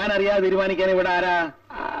വിവാഹക്കാര്യം ഞാൻ അറിയാതെ തീരുമാനിക്കാൻ ഇവിടെ ആരാ?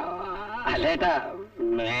 അല്ലേട്ടാ,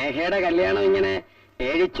 മേഘയുടെ കല്യാണം ഇങ്ങനെ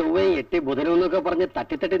 7 ചൊവ്വയും 8 ബുധനും എന്നൊക്കെ പറഞ്ഞ്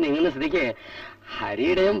തട്ടിത്തട്ടി നീങ്ങുന്ന സ്ഥിതിക്ക്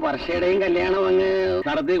ഹരിയുടെയും വർഷയുടെയും കല്യാണം അങ്ങ്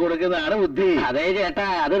നടത്തി കൊടുക്കുന്നതാണ് ബുദ്ധി. അതേ ചേട്ടാ,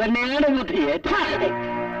 അത് തന്നെയാണ് ബുദ്ധി.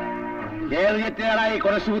 ഏത് ചെറ്റാടാ ഈ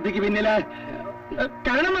കുറച്ചു ബുദ്ധിക്ക് പിന്നില്?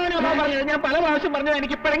 കാരണം പറഞ്ഞത് ഞാൻ പല പ്രാവശ്യം പറഞ്ഞു,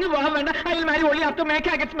 എനിക്ക് ഇപ്പഴെങ്കിൽ പോകാൻ വേണ്ട. അതിൽ മാരി ഒളി അത്ത്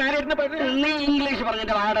മേക്കാക്കറ്റ് മാരേജ്. നീ ഇംഗ്ലീഷ്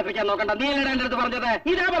പറഞ്ഞിട്ട് വാടപ്പിക്കാൻ നോക്കണ്ട. നീ അല്ലേ എന്റെ അടുത്ത് പറഞ്ഞത്?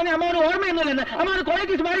 ഇതാ പറഞ്ഞ അമ്മാവന് ഓർമ്മയൊന്നുമില്ലെന്ന്. അമ്മാവന്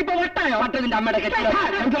ക്വാളിറ്റീസ് മാറി ഇപ്പൊ വട്ടായോ? പട്ടതിന്റെ അമ്മയുടെ കെട്ടിടം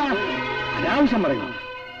അനാവശ്യം പറയുന്നു.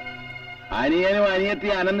 അനിയനും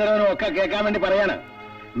അനിയത്തിയും അനന്തരവനും ഒക്കെ കേൾക്കാൻ വേണ്ടി പറയാണ്.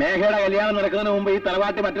 മേഘയുടെ കല്യാണം നടക്കുന്നതിന് മുമ്പ് ഈ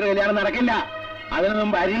തറവാട്ടി മറ്റൊരു കല്യാണം നടക്കില്ല. അതിനു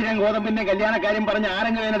മുമ്പ് അരീരം ഗോതമ്പിന്റെ കല്യാണക്കാര്യം പറഞ്ഞ്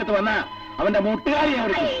ആരെങ്കിലും അതിനടുത്ത് വന്നാ അവന്റെ മുട്ടുകാരി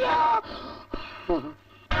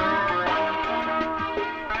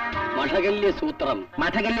മഠകല്യ സൂത്രം.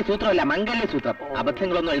 മഠകല്യ സൂത്രമല്ല, മംഗല്യ സൂത്രം.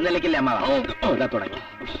 അബദ്ധങ്ങളൊന്നും എഴുന്നള്ളിക്കില്ല അമ്മ. തുടങ്ങി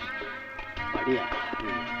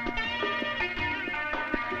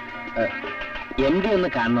എം ഡി ഒന്ന്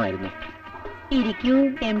കാണണമായിരുന്നു. ഇരിക്കൂ,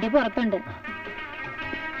 എം ഡി പുറത്തുണ്ട്.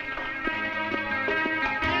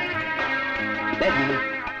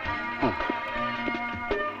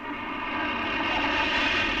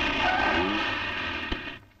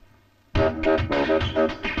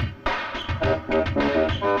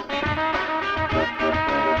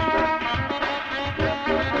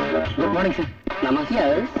 Good morning sir.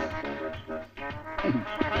 നമസ്കാരം.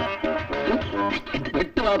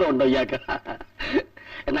 വെട്ടുവാദം ഉണ്ടോ ഇയാൾക്ക്?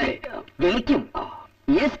 എന്നാ വിളിക്കും.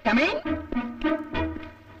 Yes, come in.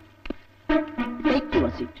 Take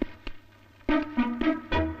your seat.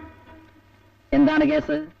 എന്താണ്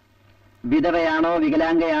കേസ്? വിധവയാണോ,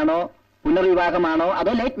 വികലാംഗയാണോ, പുനർവിവാഹമാണോ,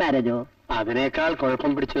 അതോ ലേറ്റ് മാരേജോ? അതിനേക്കാൾ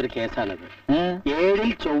കുഴപ്പം പിടിച്ച ഒരു കേസാണത്. 7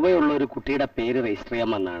 ചൊവ്വയുള്ള ഒരു കുട്ടിയുടെ പേര് രജിസ്റ്റർ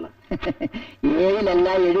ചെയ്യാമെന്നാണ്. 7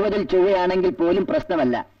 70 ചൊവ്വയാണെങ്കിൽ പോലും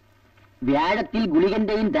പ്രശ്നമല്ല. വ്യാഴത്തിൽ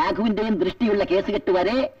ഗുളികന്റെയും രാഘുവിന്റെയും ദൃഷ്ടിയുള്ള കേസ് കെട്ട്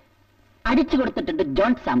വരെ അടിച്ചു കൊടുത്തിട്ടുണ്ട്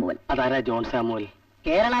ജോൺ സാമുവൽ. അതാരാ ജോൺ സാമുവൽ?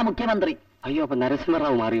 കേരള മുഖ്യമന്ത്രി. അയ്യോ, അപ്പൊ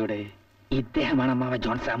നരസിംഹറാവു മാറിയുടെ ഇദ്ദേഹമാണ് അമ്മാവ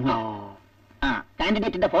ജോൺ സാമുവൽ.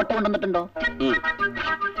 കാൻഡിഡേറ്റിന്റെ ഫോട്ടോ കൊണ്ടുവന്നിട്ടുണ്ടോ?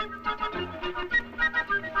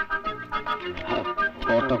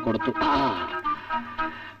 ഫോട്ടോ കൊടുത്തു.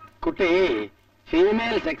 കുട്ടി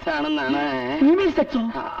ഫീമെയിൽ സെക്സ് ആണെന്നാണ് ഫീമെയിൽ സെക്സോ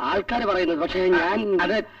ആൾക്കാർ പറയുന്നത്. പക്ഷേ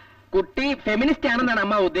അത് കുട്ടി ഫെമിനിസ്റ്റ് ആണെന്നാണ്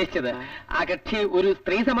അമ്മ ഉദ്ദേശിച്ചത്. ആ കക്ഷി ഒരു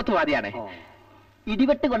സ്ത്രീ സമത്വവാദിയാണ്.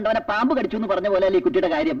 ഇടിവെട്ട് കൊണ്ടവനെ പാമ്പ് കടിച്ചു എന്ന് പറഞ്ഞ പോലെ ഈ കുട്ടിയുടെ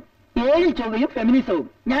കാര്യം. 7 ചൊവ്വയും ഫെമിനിസവും.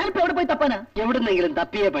 ഞാനിപ്പോ എവിടെ പോയി തപ്പാനാ? എവിടുന്നെങ്കിലും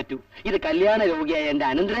തപ്പിയേ പറ്റൂ. ഇത് കല്യാണ രോഗിയായ എന്റെ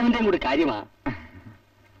അനന്തരവന്റെയും കൂടി കാര്യമാ.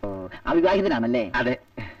 അവിവാഹിതനാണല്ലേ? അതെ.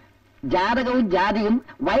 ജാതകവും ജാതിയും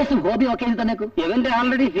വയസ്സും ഹോബിയും ഒക്കെ തന്നേക്കും. ഇവന്റെ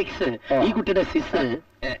ആൾറെഡി ഫിക്സ്. ഈ കുട്ടിയുടെ സിസ്.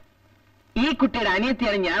 ഈ കുട്ടിയുടെ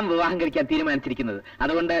അനിയത്തിയാണ് ഞാൻ വിവാഹം കഴിക്കാൻ തീരുമാനിച്ചിരിക്കുന്നത്.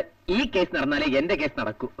 അതുകൊണ്ട് ഈ കേസ് നടന്നാലേ എന്റെ കേസ്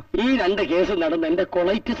നടക്കൂ. ഈ 2 കേസ് നടന്ന് എന്റെ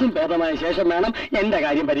കൊളൈറ്റിസും ഭേദമായ ശേഷം വേണം എന്റെ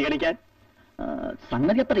കാര്യം പരിഗണിക്കാൻ.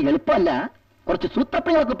 സംഗതി അത്ര എളുപ്പമല്ല. കുറച്ച്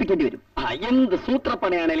സൂത്രപ്പണികളൊക്കെ ഒപ്പിക്കേണ്ടി വരും. എന്ത്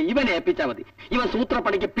സൂത്രപ്പണിയാണേലും ഇവനെ ഏൽപ്പിച്ചാൽ മതി. ഇവൻ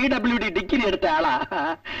സൂത്രപ്പണിക്ക് PWD ഡിഗ്രി എടുത്ത ആളാ.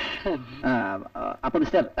 അപ്പൊ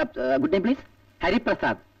mister, good name please?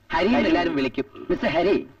 Hariprasad. Hari എല്ലാരും വിളിക്കും. മിസ്റ്റർ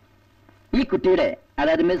ഹരി, ഈ കുട്ടിയുടെ,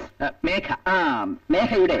 അതായത് miss Megha,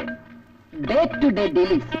 മേഘയുടെ day to day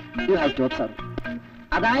dealings you have to observe.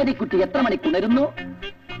 അതായത് ഈ കുട്ടി എത്ര മണിക്ക് ഉണരുന്നു,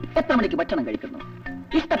 എത്ര മണിക്ക് ഭക്ഷണം കഴിക്കുന്നു,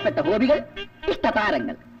 ഇഷ്ടപ്പെട്ട ഹോബികൾ,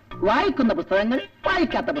 ഇഷ്ടതാരങ്ങൾ, വായിക്കുന്ന പുസ്തകങ്ങൾ,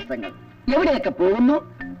 വായിക്കാത്ത പുസ്തകങ്ങൾ, എവിടെയൊക്കെ പോകുന്നു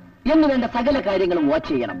എന്ന് വേണ്ട സകല കാര്യങ്ങളും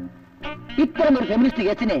വാച്ച് ചെയ്യണം. ഇത്തരം ഒരു ഫെമിനിസ്റ്റ്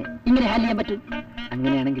കേസിനെ ഇങ്ങനെ ഹാൻഡിൽ ചെയ്യാൻ പറ്റും.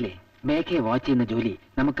 അങ്ങനെയാണെങ്കിലേ മേഘയെ വാച്ച് ചെയ്യുന്ന ജോലി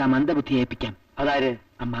നമുക്ക് ആ മന്ദബുദ്ധിയെ ഏൽപ്പിക്കാം. അതായത്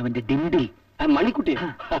അമ്മാവന്റെ ഡിംഡിൽ മണിക്കുട്ടി.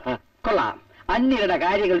 കൊള്ളാം. അന്യരുടെ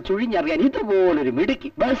കാര്യങ്ങൾ ചുഴിഞ്ഞറിയാൻ ഇതുപോലൊരു മിടുക്കി.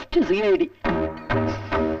 Best CID.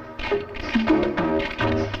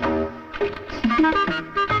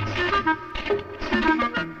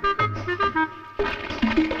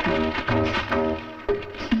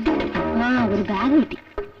 ഒരു ബാഗ് കിട്ടി.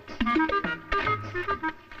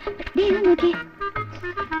 നോക്കിയേ,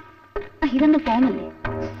 ഇതെന്താ ഫോമല്ലേ?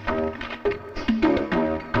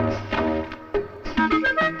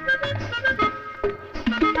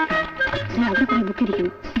 അവിടെ കുറെ ബുക്ക്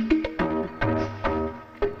ഇരിക്കുന്നു.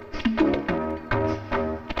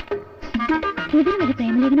 ഇതിന് വരെ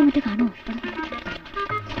പ്രേമലേഖനം മറ്റു കാണുമോ?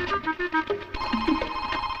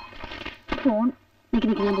 ഫോൺ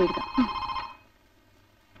നിൽക്കാൻ പോയിരിക്കാം.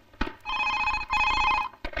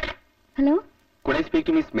 Hello, Could I speak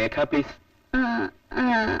to Miss Megha, please?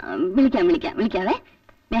 വിളിക്കാവേ.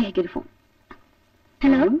 മേഘയ്ക്കൊരു phone.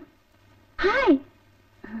 Hello, hi,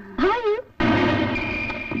 how are you?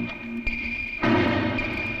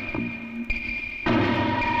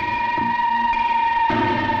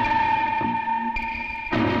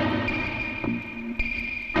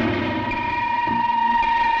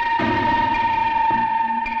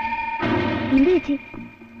 എന്താ ചേച്ചി?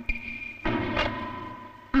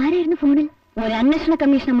 ആരായിരുന്നു ഫോണിൽ? ഒരു അന്വേഷണ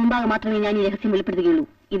കമ്മീഷന് മുമ്പാകെ മാത്രമേ ഞാൻ ഈ രഹസ്യം വെളിപ്പെടുത്തുകയുള്ളൂ.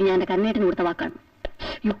 ഇത് ഞാൻ എന്റെ കണ്ണേട്ടിന് കൊടുത്ത വാക്കാണ്.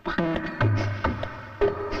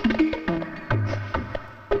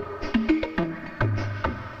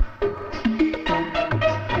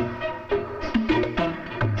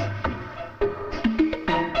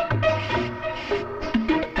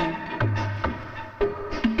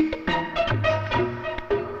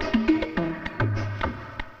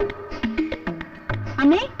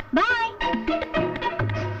 അമ്മേ, ബൈ.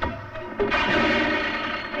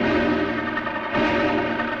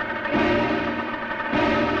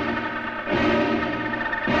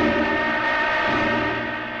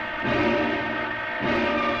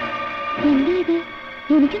 എന്താ ഇത്?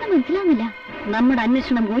 എനിക്കൊന്നും മനസ്സിലാവുന്നില്ല. നമ്മുടെ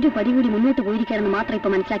അന്വേഷണം ഒരു പടി കൂടി മുന്നോട്ട് പോയിരിക്കുകയാണെന്ന് മാത്രം ഇപ്പൊ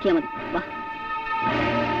മനസ്സിലാക്കിയാൽ മതി. വാ.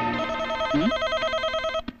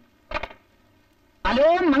 Hello,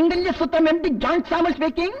 മംഗല്യസുത്തം M P John Samuel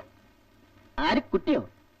speaking. ആര്? കുട്ടിയോ?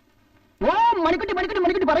 ഓ, മണിക്കുട്ടി മണിക്കുട്ടി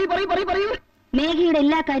മണിക്കുട്ടി, പറയൂ പറയൂ പറയൂ പറയൂ. മേഘയുടെ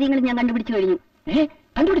എല്ലാ കാര്യങ്ങളും ഞാൻ കണ്ടുപിടിച്ചു കഴിഞ്ഞു.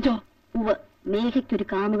 കണ്ടുപിടിച്ചോ? ഉവ്വ്, മേഘയ്ക്കൊരു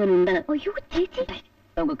കാമുകനുണ്ട്. അയ്യോ ചേച്ചി.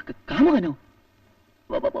 കാമുകനോ?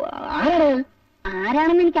 ആരാണ്?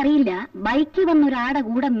 ആരാണെന്ന് എനിക്കറിയില്ല. ബൈക്കിൽ വന്ന ഒരാടെ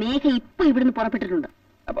കൂടെ മേഘ ഇപ്പൊ ഇവിടുന്ന് പുറപ്പെട്ടിട്ടുണ്ട്.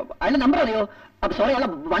 അയാളുടെ നമ്പർ അറിയോ? സോറി, അയാളെ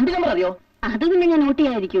വണ്ടി നമ്പർ അറിയോ? അത് പിന്നെ ഞാൻ നോട്ട്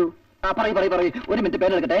ചെയ്യാതിരിക്കൂ. പറയൂ പറയൂ പറയൂ. ഒരു മിനിറ്റ്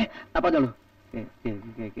പേരെടുക്കട്ടെ. പറഞ്ഞോളൂ.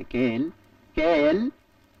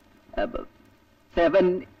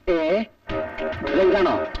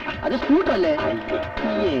 ഇതാണോ? അത് സ്കൂട്ടർ അല്ലേ?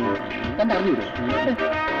 കണ്ടറിഞ്ഞൂടെ?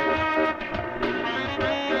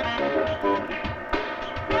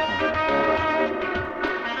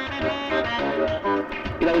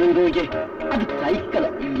 ഇതായത് നോക്കിയേ, അത് സൈക്കിള്.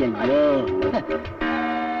 അയ്യോ,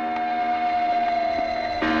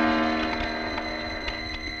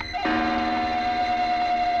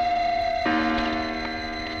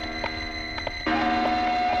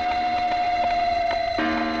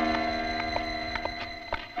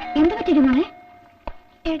 എന്ത് പറ്റിയിരുന്നു മോളെ?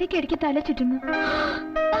 ഇടയ്ക്കിടയ്ക്ക് തല ചുറ്റുന്നു.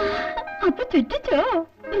 അപ്പൊ ചുറ്റിച്ചോ?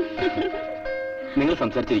 നിങ്ങൾ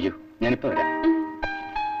സംസാരിച്ചിരിക്കൂ, ഞാനിപ്പോ വരാം.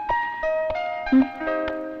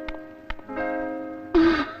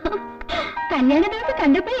 കല്യാണ ദിവസം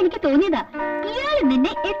കണ്ടപ്പോഴേ എനിക്ക് തോന്നിയതാ ഇയാൾ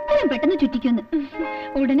നിന്നെ എത്രയും പെട്ടെന്ന് ചുറ്റിക്കുന്നു.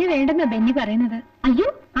 ഉടനെ വേണ്ടെന്നാ ബെന്നി പറയുന്നത്. അയ്യോ,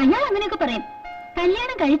 അയാൾ അങ്ങനെയൊക്കെ പറയും.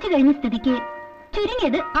 കല്യാണം കഴിച്ചു കഴിഞ്ഞ സ്ഥിതിക്ക്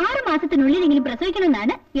ചുരുങ്ങിയത് 6 മാസത്തിനുള്ളിലെങ്കിലും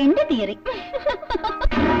പ്രസവിക്കണമെന്നാണ് എന്റെ തിയറി.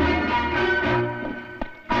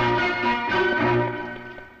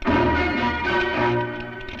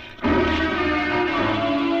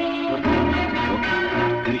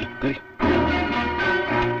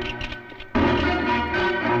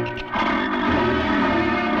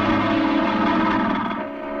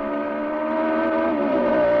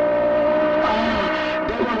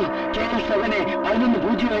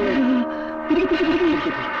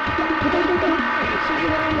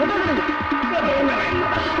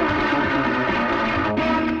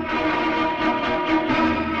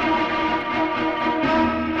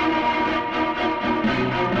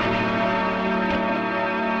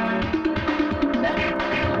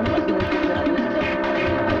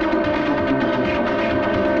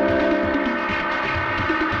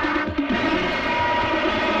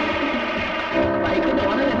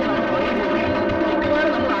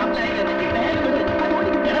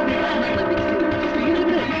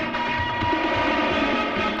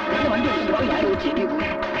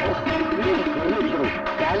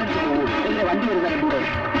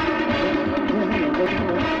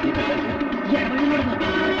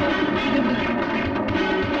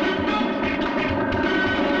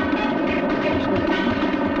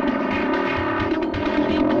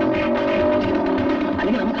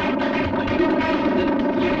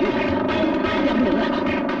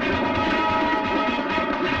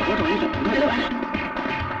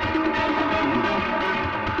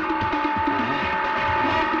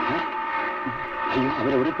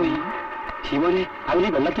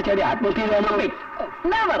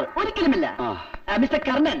 ഒരിക്കലുമില്ല. മിസ്റ്റർ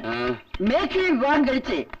കർണൻ, മേഘയെ വിവാഹം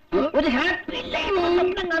കഴിച്ച് ഒരു ഹാപ്പി ലൈഫ്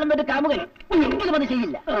സ്വപ്നം കാണുന്ന ഒരു കാമുകൻ ഒരിക്കലും അത്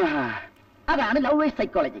ചെയ്യില്ല. അതാണ് ലവ്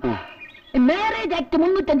സൈക്കോളജി. മാരേജ് ആക്ട്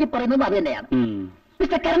 305 പറയുന്നത് അത് തന്നെയാണ്.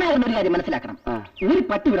 മിസ്റ്റർ കരുണാകരൻ ഒരു കാര്യം മനസ്സിലാക്കണം. ഒരു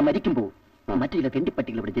പട്ടി ഇവിടെ മരിക്കുമ്പോ മറ്റു ചില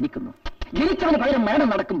തെണ്ടിപ്പട്ടികൾ ഇവിടെ ജനിക്കുന്നു. ജനിച്ചവന് പകരം മരണം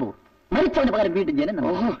നടക്കുമ്പോ മരിച്ചവന് പകരം വീണ്ടും ജനനം.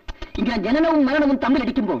 ഇങ്ങനെ ജനനവും മരണവും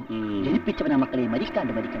തമ്മിലടിക്കുമ്പോ ജനിപ്പിച്ചവനാ മക്കളെ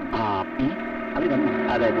മരിക്കാണ്ട് മരിക്കണം. അവർ വന്നു.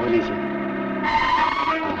 അതെ, പോലീസ്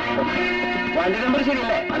വണ്ടി നമ്പർ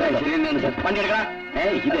ശരിയല്ലേ? അതെ, ശരി തന്നെയാണ് സാർ. വണ്ടി എടുക്കണം.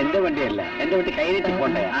 ഇത് എന്റെ വണ്ടിയല്ല, എന്റെ വണ്ടി കൈനീട്ടി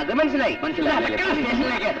പോണ്ടേ. അത് മനസ്സിലായി മനസ്സിലായി.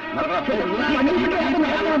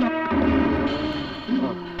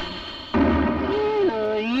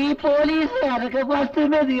 ഈ പോലീസുകാരൊക്കെ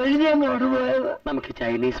എഴുതിയങ്ങോട്ട് പോയത്. നമുക്ക്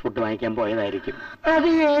ചൈനീസ് ഫുഡ് വാങ്ങിക്കാൻ പോയതായിരിക്കും. അത്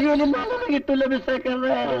ഏരിയയിൽ നല്ലത് കിട്ടില്ല മിസ്റ്റർ.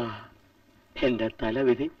 എന്റെ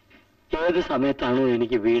തലവിധി. ഏത് സമയത്താണോ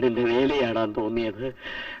എനിക്ക് വീടിന്റെ വേലിയാടാൻ തോന്നിയത്.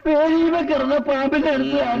 വേലിയുമ കിടന്ന പാമ്പിന്റെ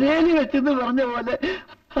അടുത്ത് അരേലി വെച്ചെന്ന് പറഞ്ഞ പോലെ.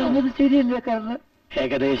 അത് ശരിയല്ലേ കാരണം?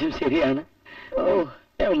 ഏകദേശം ശരിയാണ്.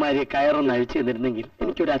 യവന്മാര് കയറൊന്ന് അഴിച്ചു തന്നിരുന്നെങ്കിൽ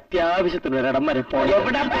എനിക്കൊരു അത്യാവശ്യത്തിന് ഒരിടം വരെ പോയി.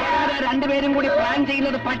 എവിടെ പോകാതെ രണ്ടുപേരും കൂടി പ്ലാൻ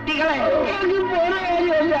ചെയ്യുന്നത് പട്ടികളെ പോണ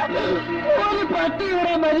കാര്യമല്ല. ഒരു പട്ടി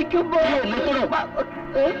ഇവിടെ മരിക്കുമ്പോ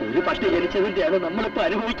ഒരു പട്ടി ജനിച്ചതിന്റെയാണ് നമ്മളിപ്പോ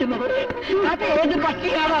അനുഭവിക്കുന്നത്. അത് ഏത്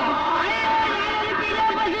പട്ടിയാണോ?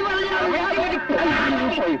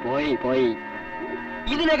 പോയി പോയി പോയി.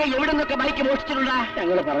 ഇതിനൊക്കെ എവിടെ നിന്നൊക്കെ ബൈക്ക് മോഷ്ടിച്ചിട്ടുണ്ടാ?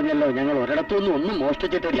 ഞങ്ങൾ പറഞ്ഞല്ലോ, ഞങ്ങൾ ഒരിടത്തൊന്നും ഒന്നും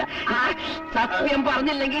മോഷ്ടിച്ചിട്ടില്ല. സത്യം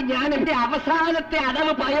പറഞ്ഞില്ലെങ്കിൽ ഞാൻ എന്റെ അവസാനത്തെ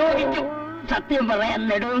അടവ് പ്രയോഗിക്കും. സത്യം പറയാൻ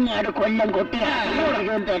നെടുങ്ങാട് കൊല്ലം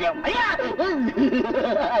കൊട്ടുകാരും തരും.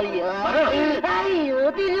 അയ്യോ അയ്യോ,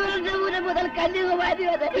 തിരുവനന്തപുരം മുതൽ കന്യാകുമാരി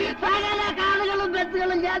വരെ സകല കാറുകളും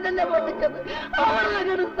ബസ്സുകളും ഞാൻ തന്നെ പൊട്ടിച്ചത്.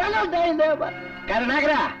 അവിടെ ഒരു സ്ഥലം ഉണ്ടായില്ലേ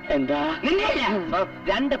കരുണാകര? എന്താ? നിന്നില്ല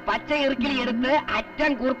 2 പച്ച ഇറുക്കിലി എടുത്ത്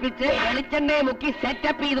അറ്റം കൂർപ്പിച്ച് വെളിച്ചെണ്ണയെ മുക്കി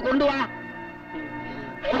സെറ്റപ്പ് ചെയ്ത് കൊണ്ടുപോവാ.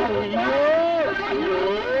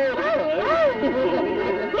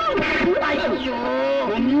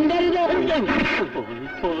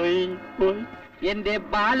 എന്റെ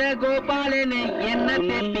ബാലഗോപാലനെ എന്നെ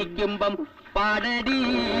തെറ്റിക്കുമ്പം പാടടി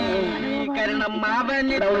കാരണം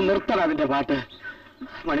അവന് നിർത്തണം അതിന്റെ പാട്ട്.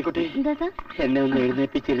 മണിക്കുട്ടി, എന്നെ ഒന്ന്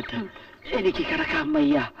എഴുന്നേപ്പിച്ചിരുത്ത്. എനിക്ക് കിടക്കാൻ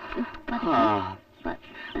വയ്യ.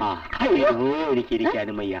 അയ്യോ,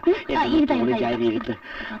 എനിക്കിരിക്കാനും വയ്യ. എന്നെ ചാരിയിരുത്ത്.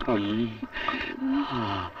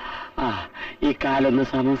 ഈ കാലൊന്ന്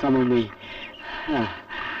സമം പോയി.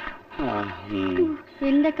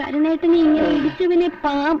 എന്റെ കരുണേട്ടനെ ഇങ്ങനെ ഇടിച്ചവനെ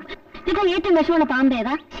ഇതാ ഏറ്റവും വിഷമുള്ള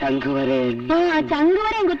പാമ്പേതാ? ശംഖുവരൻ.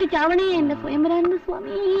 ചങ്കുവരൻ കുത്തി ചാവണേ എന്റെ സ്വയംവരാനന്ദ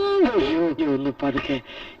സ്വാമി. ഒന്ന് പതുക്കെ.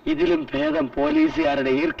 ഇതിലും ഭേദം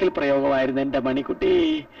പോലീസുകാരുടെ ഈർക്കൽ പ്രയോഗമായിരുന്നു എന്റെ മണിക്കുട്ടി.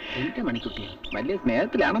 എന്റെ മണിക്കുട്ടി വലിയ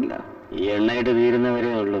സ്നേഹത്തിലാണല്ലോ. എണ്ണയിട്ട്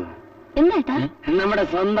തീരുന്നവരേ ഉള്ളൂ. എന്നാട്ടാ? നമ്മുടെ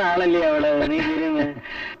സ്വന്തം ആളല്ലേ അവള്. നീ തീരുന്ന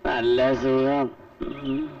നല്ല സുഖം.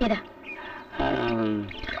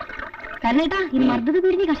 കരുണേട്ടാ, ഈ മർദ്ദത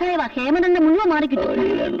പിടിഞ്ഞ് കഷായവാ. ഹേമനന്ദ മുഴുവൻ മാറിക്കിട്ടും.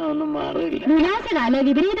 ഒന്നും മാറില്ല. വിനാശകാല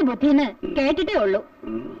വിപരീത ബുദ്ധിന്ന് കേട്ടിട്ടേ ഉള്ളൂ.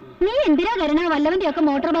 നീ എന്തിനാ കരുണ വല്ലവന്റെ ഒക്കെ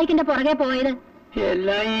മോട്ടോർ ബൈക്കിന്റെ പുറകെ പോയത്?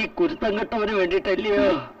 എല്ലാം ഈ കുരുത്തം കെട്ടവന് വേണ്ടിട്ടല്ലയോ?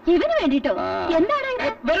 ഇവന് വേണ്ടിട്ടോ? എന്താണ്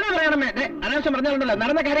വെറുതെ പറയണമേ. അനാവശ്യം പറഞ്ഞാലുണ്ടല്ലോ,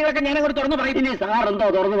 നടന്ന കാര്യങ്ങളൊക്കെ ഞാൻ അങ്ങോട്ട് തുറന്നു പറയും. ഇനി സാറെന്തോ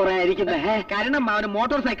തുറന്നു പറയാതിരിക്കുന്നത്? കാരണം അവന്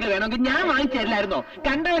മോട്ടോർ സൈക്കിൾ വേണമെങ്കിൽ ഞാൻ വാങ്ങിച്ചു തരില്ലായിരുന്നോ?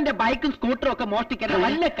 കണ്ടവന്റെ ബൈക്കും സ്കൂട്ടറും ഒക്കെ മോഷ്ടിക്കാൻ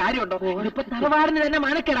വല്ല കാര്യമുണ്ടോ? ഇപ്പൊ തറവാടിന് തന്നെ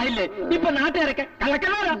മാനക്കേടായില്ലേ? ഇപ്പൊ നാട്ടുകാരൊക്കെ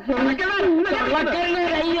കള്ളക്കള്ളാരാ.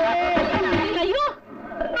 അയ്യോ അയ്യോ,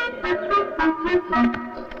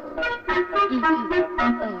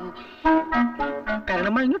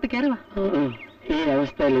 കാരണം ഇങ്ങോട്ട് കയറുക. ഈ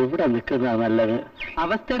അവസ്ഥയിൽ ഇവിടെ നിൽക്കുന്നതാ നല്ലത്.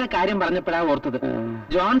 അവസ്ഥയുടെ കാര്യം പറഞ്ഞപ്പോഴാ ഓർത്തത്,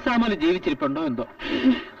 ജോൺ സാമുവൽ ജീവിച്ചിരിപ്പുണ്ടോ എന്തോ.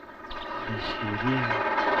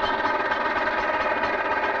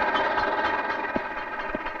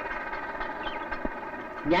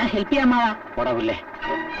 ഞാൻ ഹെൽപ്പ് ചെയ്യാമാവാ. പോടാവില്ലേ?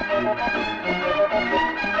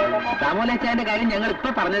 സാമൂലച്ചാന്റെ കാര്യം ഞങ്ങൾ ഇപ്പൊ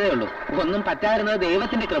പറഞ്ഞതേ ഉള്ളൂ. ഒന്നും പറ്റാതിരുന്നത്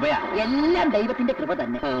ദൈവത്തിന്റെ കൃപയാ. എല്ലാം ദൈവത്തിന്റെ കൃപ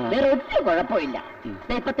തന്നെ. വേറെ ഒരു കുഴപ്പമില്ല.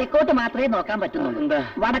 ഇപ്പൊ തെക്കോട്ട് മാത്രമേ നോക്കാൻ പറ്റുന്നുള്ളൂ.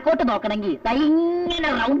 വടക്കോട്ട് നോക്കണമെങ്കിൽ ഇങ്ങനെ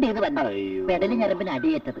റൗണ്ട് ചെയ്ത് വന്നു. പെടലി ഞരമ്പിന്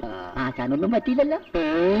അടിയേറ്റത്. ആശാനൊന്നും പറ്റിയില്ലല്ലോ.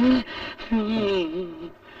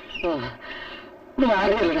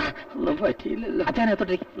 ഒന്നും പറ്റിയില്ലല്ലോ.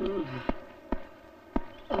 അച്ഛനത്തോട്ടേക്ക്.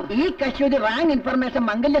 ഈ കക്ഷി ഒരു റാങ് ഇൻഫർമേഷൻ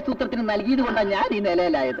മംഗല്യസൂത്രത്തിന് നൽകിയത് കൊണ്ടാണ് ഞാൻ ഈ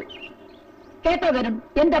നിലയിലായത്. കേട്ടോ വരും,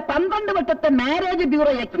 എന്റെ 12 വർഷത്തെ മാരേജ്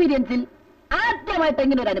ബ്യൂറോ എക്സ്പീരിയൻസിൽ ആദ്യമായിട്ട്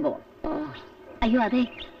ഇങ്ങനെ ഒരു അനുഭവം. അയ്യോ അതെ,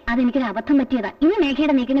 അതെനിക്കൊരു അബദ്ധം പറ്റിയതാ. ഇനി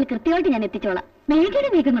മേഘയുടെ നീക്കങ്ങൾ കൃത്യമായിട്ട് ഞാൻ എത്തിച്ചോളാം. മേഘയുടെ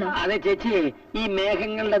നീക്കങ്ങളോ? അതെ ചേച്ചി, ഈ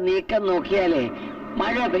മേഘങ്ങളുടെ നീക്കം നോക്കിയാലേ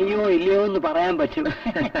മഴ പെയ്യോ ഇല്ലയോ എന്ന് പറയാൻ പറ്റും.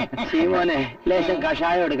 ശീമോനെ, ലേശം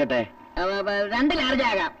കഷായം എടുക്കട്ടെ? 2 ലാർജ്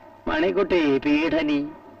ആകാം. മണിക്കുട്ടി, പീഡനി.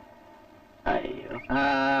 അയ്യോ,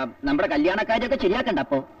 നമ്മുടെ കല്യാണക്കാരൊക്കെ ശരിയാക്കണ്ട.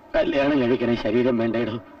 അപ്പോ കല്യാണം കഴിക്കണേ ശരീരം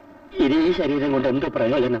വേണ്ടേടോ. ഇനി ഈ ശരീരം കൊണ്ട് എന്ത്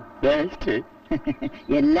പ്രയോജനം?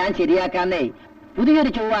 എല്ലാം ശരിയാക്കാന്നേ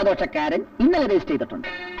പുതിയൊരു ചൊവ്വാദോഷക്കാരൻ ഇന്നലെ രജിസ്റ്റർ ചെയ്തിട്ടുണ്ട്.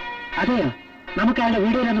 അതെയോ? നമുക്ക് അയാളുടെ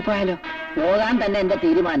വീഡിയോയിലൊന്ന് പോയാലോ? പോകാൻ തന്നെ എന്റെ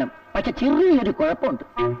തീരുമാനം. പക്ഷെ ചെറിയൊരു കുഴപ്പമുണ്ട്.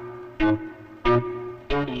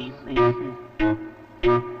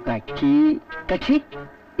 കക്ഷി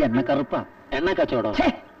എണ്ണ കറുപ്പാ. എണ്ണ കച്ചവടം?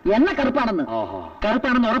 എണ്ണ കറുപ്പാണെന്ന്.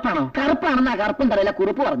 കറുപ്പാണെന്ന് ഉറപ്പാണോ? കറുപ്പാണെന്നാ കറുപ്പും തറയില്ല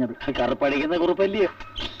കുറുപ്പ് പറഞ്ഞത്. കറുപ്പടിക്കുന്ന കുറുപ്പല്ലയോ?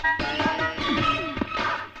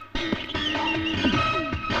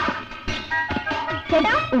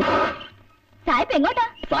 ചേട്ടാ, സായിപ്പ് എങ്ങോട്ടാ?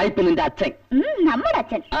 സായിപ്പ് നിന്റെ അച്ഛൻ. നമ്മുടെ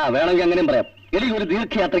അച്ഛൻ. വേണമെങ്കിൽ അങ്ങനെയും പറയാം. എനിക്ക് ഒരു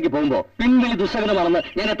ദീർഘയാത്രയ്ക്ക് പോകുമ്പോ പിൻവലി ദുസ്സഹനമാണെന്ന്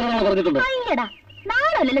ഞാൻ എത്ര തവണ പറഞ്ഞിട്ടുണ്ട്. ഇല്ലടാ,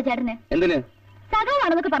 നാളല്ലല്ലോ ചേട്ടന്. എന്തിന്?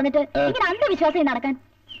 സഖാവാണെന്നൊക്കെ പറഞ്ഞിട്ട് ഇങ്ങനെ അന്ധവിശ്വാസം നടക്കാൻ.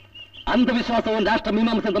 അന്ധവിശ്വാസവും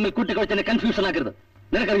രാഷ്ട്രമീമാംസയും തമ്മിൽ കൂട്ടിക്കൊഴിച്ചെന്നെ കൺഫ്യൂഷൻ ആക്കരുത്.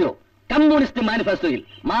 നിനക്കറിയോ, കമ്മ്യൂണിസ്റ്റ് മാനിഫെസ്റ്റോയിൽ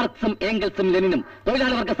മാർക്സും ഏംഗൽസും ലെനിനും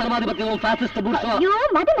തൊഴിലാളി വർഗ സർവാധിപത്യവും ഫാസിസ്റ്റ് ബൂർഷ്വാ. അയ്യോ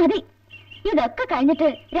മതി മതി, ഇതൊക്കെ കഴിഞ്ഞിട്ട്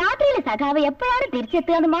രാത്രിയിലെ സഖാവ് എപ്പോഴാണ്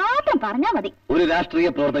തിരിച്ചെത്തുക എന്ന് മാത്രം പറഞ്ഞാ മതി. ഒരു രാഷ്ട്രീയ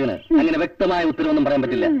പ്രവർത്തകന് അങ്ങനെ വ്യക്തമായ ഉത്തരവൊന്നും പറയാൻ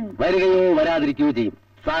പറ്റില്ല. വരികയോ വരാതിരിക്കുകയോ ചെയ്യും,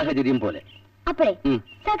 സാഹചര്യം പോലെ. അപ്പോഴേ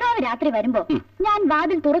സഖാവ് രാത്രി വരുമ്പോ ഞാൻ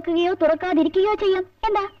വാതിൽ തുറക്കുകയോ തുറക്കാതിരിക്കുകയോ ചെയ്യാം.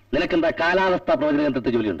 എന്താ? നിനക്കെന്താ കാലാവസ്ഥാ പ്രവചന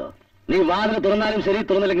കേന്ദ്രത്തിൽ ജോലിയുണ്ടോ? നീ വാതിൽ തുറന്നാലും ശരി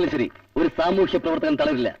തുറന്നില്ലെങ്കിലും ശരി ഒരു സാമൂഹ്യ പ്രവർത്തകൻ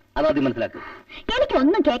തളരില്ല. അതാദ്യം മനസ്സിലാക്കുക.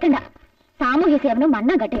 എനിക്കൊന്നും കേൾക്കണ്ട. സാമൂഹ്യ സേവനവും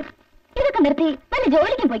മണ്ണാൻ കട്ടയും. ഇതൊക്കെ നിർത്തി നല്ല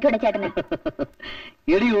ജോലിക്കും പോയിക്കൂടെ ചേട്ടന്?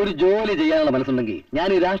 എടി, ഒരു ജോലി ചെയ്യാനുള്ള മനസ്സുണ്ടെങ്കിൽ ഞാൻ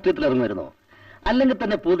ഈ രാഷ്ട്രീയത്തിൽ ഇറങ്ങുമായിരുന്നോ? അല്ലെങ്കിൽ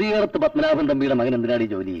തന്നെ പുതിയടത്ത് പത്മനാഭൻ തമ്പിയുടെ മകൻ എന്തിനാണ് ഈ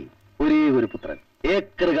ജോലി? ഒരേ ഒരു പുത്രൻ,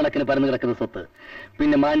 ഏക്കർ കണക്കിന് പരന്നു കിടക്കുന്ന സ്വത്ത്,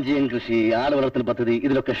 പിന്നെ മാഞ്ചിയം കൃഷി, ആട് വളർത്തൽ പദ്ധതി,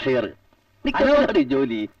 ഇതിലൊക്കെ ഷെയർ.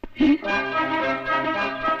 ജോലി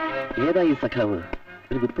ഏതാ ഈ സഖാവ്?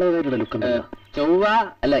 ഒരു വിപ്ലവകാരിയുടെ ലുക്കുണ്ടല്ലോ. ചൊവ്വ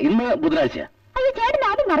അല്ല, ഇന്ന് ബുധനാഴ്ച. അയ്യോ ചേട്ടൻ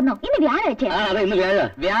ആദ്യം മറന്നോ? ഇന്ന് വ്യാഴാഴ്ച. അതെ, ഇന്ന് വ്യാഴ.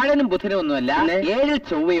 വ്യാഴനും ബുധനും ഒന്നുമല്ല, 7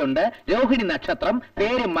 ചൊവ്വയുണ്ട്, രോഹിണി നക്ഷത്രം,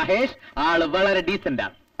 പേര് മഹേഷ്, ആള് വളരെ ഡീസന്റ്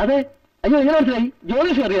ആണ്. അതെ. അയ്യോ, എങ്ങനെ മനസ്സിലായി?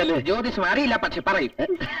 ജ്യോതിഷം അറിയാലേ? ജ്യോതിഷം അറിയില്ല, പക്ഷെ പറയും.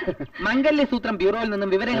 മംഗല്യ സൂത്രം ബ്യൂറോയിൽ നിന്നും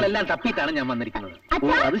വിവരങ്ങളെല്ലാം തപ്പിയിട്ടാണ് ഞാൻ വന്നിരിക്കുന്നത്.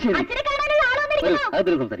 അത് ശരി. അച്ഛനെ കാണാനുള്ള ആള് വന്നിരിക്കുന്നു.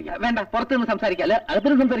 അകത്തുനിന്ന് സംസാരിക്കാം. വേണ്ട, പുറത്തുനിന്ന് സംസാരിക്കാം. അല്ല,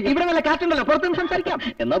 അകത്തുനിന്ന് സംസാരിക്കാം. ഇവിടെ നല്ല കാറ്റുണ്ടല്ലോ, പുറത്തുനിന്ന് സംസാരിക്കാം.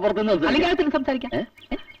 എന്നാ പുറത്തുനിന്ന് അല്ലെങ്കിൽ സംസാരിക്കാം.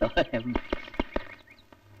 അകത്തുനിന്ന് സംസാരിക്കാം.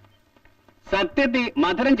 സത്യത്തിൽ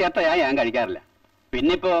മധുരം ചേർത്തയാ ഞാൻ കഴിക്കാറില്ല.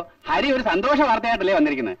 പിന്നിപ്പോ ഹരി ഒരു സന്തോഷ വാർത്തയായിട്ടല്ലേ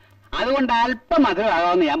വന്നിരിക്കുന്നത്. അതുകൊണ്ട് അല്പം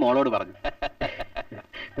മധുരമാകാമെന്ന് ഞാൻ മോളോട് പറഞ്ഞു.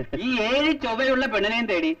 ഈ 7 ചൊവ്വയുള്ള പെണ്ണിനെയും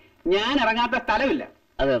തേടി ഞാൻ ഇറങ്ങാത്ത സ്ഥലമില്ല.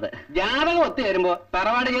 അതെ അതെ. ജാതകം ഒത്തുചേരുമ്പോ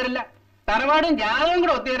തറവാട് ചേരില്ല, തറവാടും ജാതകം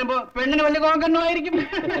കൂടെ ഒത്തുചേരുമ്പോ പെണ്ണിന് വലിയ കോങ്കണ്ണമായിരിക്കും.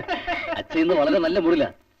 അച്ഛൻ ഇന്ന് വളരെ നല്ല മുറില.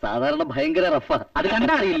 സാധാരണ ഭയങ്കര റഫ. അത്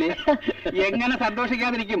കണ്ടാ അറിയില്ലേ? എങ്ങനെ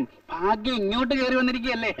സന്തോഷിക്കാതിരിക്കും? ഭാഗ്യം ഇങ്ങോട്ട് കയറി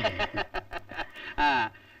വന്നിരിക്കുകയല്ലേ. ആ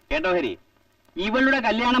കേട്ടോ ഹരി, ഇവളുടെ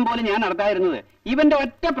കല്യാണം പോലും ഞാൻ നടത്താതിരുന്നത് ഇവന്റെ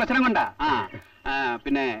ഒറ്റ പ്രശ്നം കൊണ്ടാ.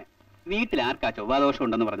 പിന്നെ വീട്ടിൽ ആർക്കാ ചൊവ്വാദോഷം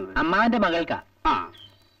ഉണ്ടെന്ന് പറഞ്ഞത്? അമ്മാന്റെ മകൾക്കാ. ആ,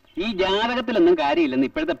 ഈ ജാതകത്തിലൊന്നും കാര്യമില്ലെന്ന്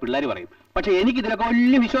ഇപ്പോഴത്തെ പിള്ളേർ പറയും. പക്ഷെ എനിക്ക് ഇതിലൊക്കെ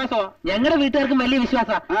വലിയ വിശ്വാസമാ. ഞങ്ങളുടെ വീട്ടുകാർക്കും വലിയ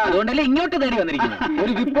വിശ്വാസമാണ്. അതുകൊണ്ടല്ലേ ഇങ്ങോട്ട് തേടി വന്നിരിക്കുന്നത്.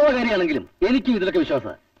 ഒരു വിപ്ലവകാരിയാണെങ്കിലും എനിക്കും ഇതിലൊക്കെ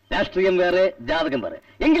വിശ്വാസം. രാഷ്ട്രീയം വേറെ, ജാതകം വേറെ.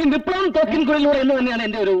 എങ്കിലും വിപ്ലവം തോക്കിൻകുഴലിലൂടെ എന്ന് തന്നെയാണ്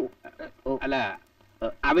എന്റെ ഒരു. അല്ല,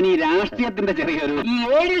 അവൻ ഈ രാഷ്ട്രീയത്തിന്റെ ചെറിയൊരു. ഈ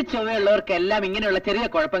 7 ചൊവ്വയുള്ളവർക്കെല്ലാം ഇങ്ങനെയുള്ള ചെറിയ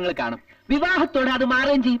കുഴപ്പങ്ങൾ കാണും. വിവാഹത്തോടെ അത്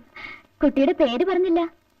മാറുകയും ചെയ്യും. കുട്ടിയുടെ പേര് പറഞ്ഞില്ല.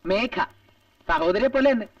 മേഘ. സഹോദരിയെ പോലെ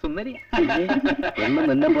തന്നെ സുന്ദരിയ. എന്നും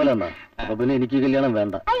എന്നെ പോലെ എന്നാ. അപ്പൊ പിന്നെ എനിക്ക് കല്യാണം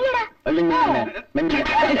വേണ്ട. അയ്യടാ.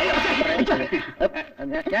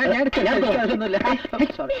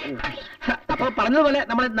 അപ്പൊ പറഞ്ഞതുപോലെ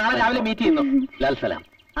നമ്മൾ നാളെ രാവിലെ മീറ്റ് ചെയ്യുന്നു. ലാൽ സലാം.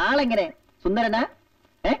 ആളെങ്ങനെ? സുന്ദരനാ?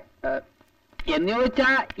 എന്ന് ചോദിച്ചാ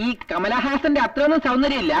ഈ കമലഹാസന്റെ അത്രയൊന്നും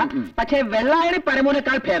സൗന്ദര്യമില്ല. പക്ഷെ വെള്ളായണി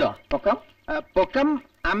പരമൂനേക്കാൾ ഭേദോ. പൊക്കം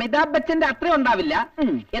അമിതാഭ് ബച്ചന്റെ അത്ര ഉണ്ടാവില്ല.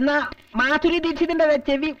 എന്നാ മാധുരി ദീക്ഷിതിന്റെ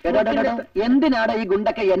ചെവി. എന്തിനാണ് ഈ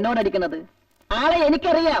ഗുണ്ടൊക്കെ എന്നോടടിക്കുന്നത്? ആളെ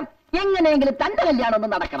എനിക്കറിയാം. എങ്ങനെയെങ്കിലും തന്റെ കല്യാണം ഒന്ന്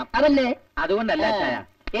നടക്കണം, അതല്ലേ? അതുകൊണ്ടല്ല ചായ,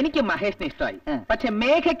 എനിക്ക് മഹേഷിനെ ഇഷ്ടമായി. പക്ഷെ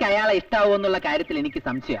മേഘയ്ക്ക് അയാളെ ഇഷ്ടാവോ എന്നുള്ള കാര്യത്തിൽ എനിക്ക്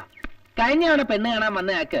സംശയമാണ്. കഴിഞ്ഞ തവണ പെണ്ണ് കാണാൻ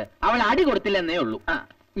വന്നയാൾക്ക് അവൾ അടി കൊടുത്തില്ലെന്നേ ഉള്ളൂ.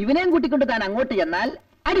 ഇവനെയും കൂട്ടിക്കൊണ്ട് താൻ അങ്ങോട്ട് ചെന്നാൽ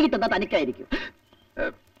അടി കിട്ടുന്ന തനിക്കായിരിക്കും.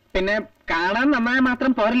 പിന്നെ കാണാൻ നന്നായ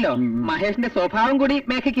മാത്രം പോരല്ലോ, മഹേഷിന്റെ സ്വഭാവം കൂടി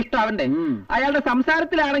മേഘയ്ക്ക് ഇഷ്ടാവണ്ടേ? അയാളുടെ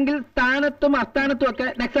സംസാരത്തിലാണെങ്കിൽ സ്ഥാനത്തും അസ്ഥാനത്തും ഒക്കെ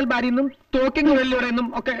നക്സൽ ബാരിന്നും തോക്കിങ്ങുള്ളിലൂടെ നിന്നും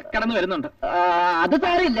ഒക്കെ കടന്നു വരുന്നുണ്ട്. അത്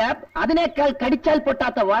സാരമില്ല. അതിനേക്കാൾ കടിച്ചാൽ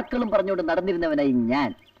പൊട്ടാത്ത വാക്കുകളും പറഞ്ഞുകൊണ്ട് നടന്നിരുന്നവനായി ഞാൻ.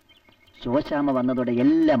 ശോശാമ വന്നതോടെ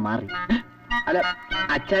എല്ലാം മാറി. അല്ല,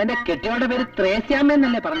 അച്ഛന്റെ കെട്ടിയോടെ പേര് ത്രേസ്യാമ്മ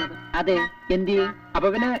എന്നല്ലേ പറഞ്ഞത്? അതെ. എന്തിയെ? അപ്പൊ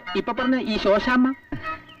പിന്നെ ഇപ്പൊ പറഞ്ഞ ഈ ശോശാമ്മ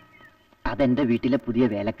അതെന്റെ വീട്ടിലെ പുതിയ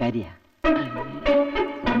വേലക്കാരിയാ.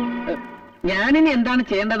 ഞാനിനി എന്താണ്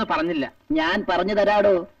ചെയ്യേണ്ടതെന്ന് പറഞ്ഞില്ല. ഞാൻ പറഞ്ഞു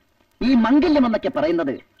തരാടോ. ഈ മംഗല്യം എന്നൊക്കെ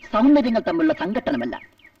പറയുന്നത് സൗന്ദര്യങ്ങൾ തമ്മിലുള്ള സംഘട്ടനമല്ല,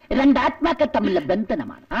 2 ആത്മാക്കൾ തമ്മിലുള്ള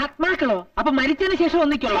ബന്ധനമാണ്. ആത്മാക്കളോ? അപ്പൊ മരിച്ചതിന് ശേഷം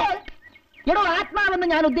ഒന്നിക്കുള്ളോ? എടോ, ആത്മാവെന്ന്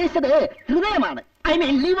ഞാൻ ഉദ്ദേശിച്ചത് ഹൃദയമാണ്. I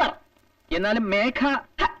mean liver. എന്നാലും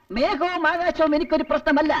മേഘവും ആകാശവും എനിക്കൊരു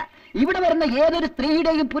പ്രശ്നമല്ല. ഇവിടെ വരുന്ന ഏതൊരു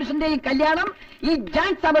സ്ത്രീയുടെയും പുരുഷന്റെയും കല്യാണം ഈ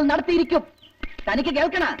ജാൻ സഭൽ നടത്തിയിരിക്കും. തനിക്ക്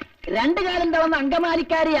കേൾക്കണ, 2 കാലം തവണ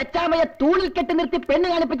അങ്കമാലിക്കാരി അച്ചാമയെ തൂണിൽ കെട്ടി നിർത്തി പെണ്ണ്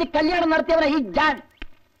കാണിപ്പിച്ച് കല്യാണം നടത്തിയവനാ ഈ ജാൻ.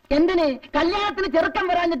 എന്തിന്? കല്യാണത്തിന് ചെറുക്കം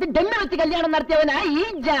വരാഞ്ഞിട്ട് ഡെമ്മ വെച്ച് കല്യാണം നടത്തിയവനാ ഈ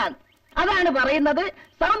ജാൻ. അതാണ് പറയുന്നത്.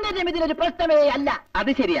 സൗന്ദര്യം ഇതിനൊരു പ്രശ്നമേ അല്ല.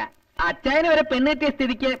 അത് ശരിയാ. അച്ചായനെ വരെ പെണ്ണെത്തിയ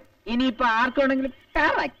സ്ഥിതിക്ക് ഇനിയിപ്പോ ആർക്കാണെങ്കിലും.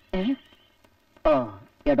 ഓ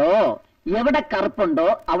എടോ, എവിടെ കറുപ്പുണ്ടോ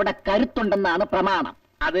അവിടെ കരുത്തുണ്ടെന്നാണ് പ്രമാണം.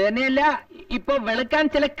 അത് തന്നെയല്ല, ഇപ്പൊ വെളുക്കാൻ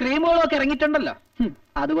ചില ക്രീമുകളൊക്കെ ഇറങ്ങിയിട്ടുണ്ടല്ലോ.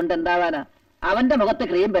 അതുകൊണ്ട് എന്താവാനാ? അവന്റെ മുഖത്ത്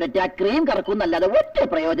ക്രീം പുരട്ടി ആ ക്രീം കറക്കുന്നല്ലാതെ ഒറ്റ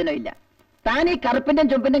പ്രയോജനമില്ല. താൻ ഈ കറുപ്പിന്റെയും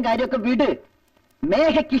ചുമ്പിന്റെയും കാര്യമൊക്കെ വിട്.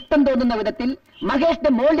 മേഘയ്ക്ക് ഇഷ്ടം തോന്നുന്ന വിധത്തിൽ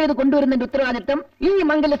മഹേഷിന്റെ മോൾഡ് ചെയ്ത് കൊണ്ടുവരുന്നതിന്റെ ഉത്തരവാദിത്വം ഈ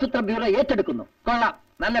മംഗലസൂത്ര ബ്യൂറോ ഏറ്റെടുക്കുന്നു. കൊള്ളാം,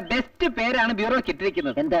 നല്ല ബെസ്റ്റ് പേരാണ് ബ്യൂറോക്ക്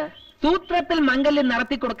ഇട്ടിരിക്കുന്നത്. എന്താ? സൂത്രത്തിൽ മംഗല്യം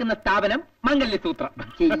നടത്തി കൊടുക്കുന്ന സ്ഥാപനം മംഗല്യസൂത്രം.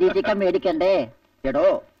 Chilli chicken മേടിക്കണ്ടേ? എടോ,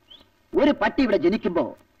 ഒരു പട്ടി ഇവിടെ ജനിക്കുമ്പോ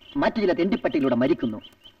മറ്റു ചില തെണ്ടിപ്പട്ടിയിലൂടെ മരിക്കുന്നു.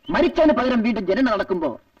 മരിച്ചവന് പകരം വീണ്ടും ജനനം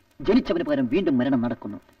നടക്കുമ്പോ ജനിച്ചവന് പകരം വീണ്ടും മരണം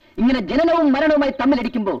നടക്കുന്നു. ഇങ്ങനെ ജനനവും മരണവുമായി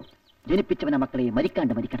തമ്മിലടിക്കുമ്പോ ജനിപ്പിച്ചവനെ മക്കളെ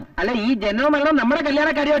മരിക്കാണ്ട് മരിക്കണം. അല്ല, ഈ ജനനവും മരണവും നമ്മുടെ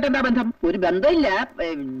കല്യാണക്കാരിയായിട്ട് എന്താ ബന്ധം? ഒരു ബന്ധമില്ല.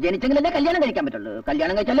 ജനിച്ചെങ്കിലല്ലേ കല്യാണം കഴിക്കാൻ പറ്റുള്ളൂ.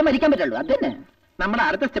 കല്യാണം കഴിച്ചാലേ മരിക്കാൻ പറ്റുള്ളൂ. അത് തന്നെ. നമ്മുടെ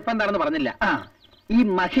അടുത്ത സ്റ്റെപ്പ് എന്താണെന്ന് പറഞ്ഞില്ല. ഈ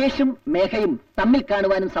മഹേഷും മേഘയും തമ്മിൽ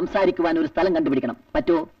കാണുവാനും സംസാരിക്കുവാനും ഒരു സ്ഥലം കണ്ടുപിടിക്കണം.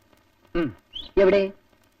 പറ്റുമോ? എവിടെ?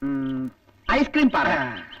 ഐസ്ക്രീം പറ.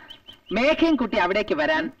 മേഘയും കുട്ടി അവിടേക്ക്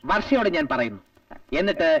വരാൻ വർഷയോട് ഞാൻ പറയുന്നു.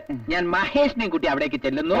 എന്നിട്ട് ഞാൻ മഹേഷിനെയും കുട്ടി അവിടേക്ക്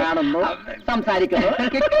ചെല്ലുന്നു, കാണുന്നു, സംസാരിക്കുന്നു.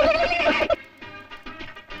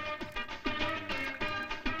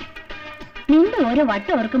 നിന്റെ ഓരോ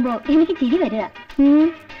വട്ടം ഓർക്കുമ്പോ എനിക്ക് ചിരി വരിക.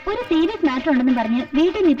 ഒരു സീരിയസ് മാറ്റർ ഉണ്ടെന്ന് പറഞ്ഞ്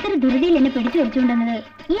വീട്ടിൽ നിന്ന് ഇത്ര ധൃതിയിൽ എന്നെ പിടിച്ചു വലിച്ചുകൊണ്ടുവന്നത്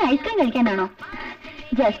ഈ ഐസ്ക്രീം കഴിക്കാനാണോ?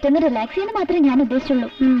 ജസ്റ്റ് ഒന്ന് റിലാക്സ് ചെയ്യാൻ മാത്രമേ ഞാൻ ഉദ്ദേശിച്ചുള്ളൂ.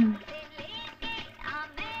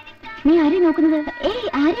 നീ ആരെയും നോക്കുന്നത്? ഏയ്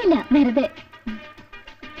ആരെയില്ല, വെറുതെ.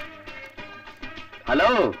 Hello.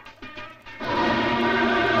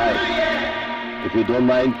 If you don't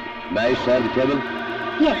mind, may I share the table?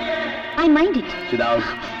 Yes, I mind it. Sit down.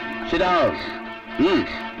 Sit down.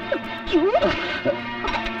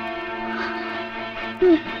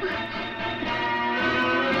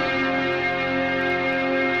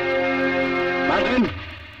 Martin.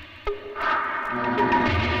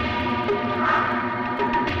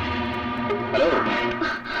 Hello,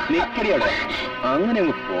 നിക്കടിയോടെ അങ്ങനെ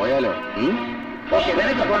അങ്ങ് പോയാലോ? ഓക്കെ,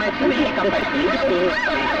 നിനക്ക് പോണേ.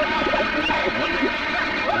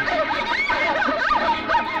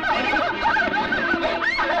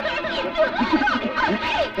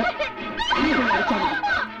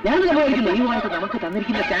 ഞാൻ നമുക്ക്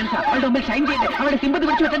തന്നിരിക്കുന്ന ചാൻസ് അവളുടെ മുമ്പിൽ ഷൈൻ ചെയ്യട്ടെ, അവളുടെ സിമ്പതി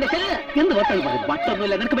പിടിച്ചു വെട്ടണ്ടേ. എന്ത് വട്ടം പറയും?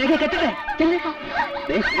 വട്ടൊന്നുമില്ല, നിനക്ക് മേഘയെ കെട്ടട്ടെ.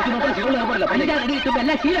 അടി കിട്ടുമ്പോ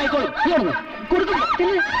എല്ലാം ശീലമായിക്കോളും. കൊടുക്കും.